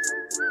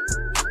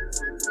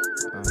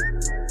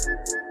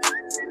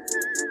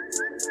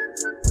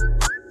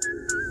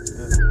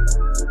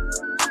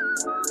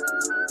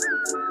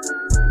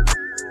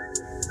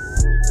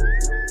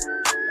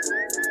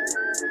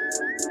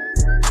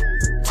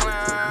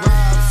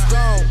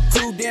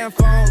 Damn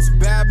phones,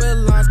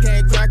 Babylons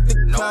can't crack the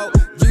code.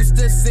 Used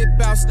to sip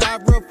out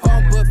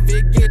styrofoam, but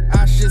figured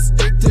I should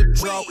stick to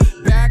dro.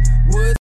 Backwoods.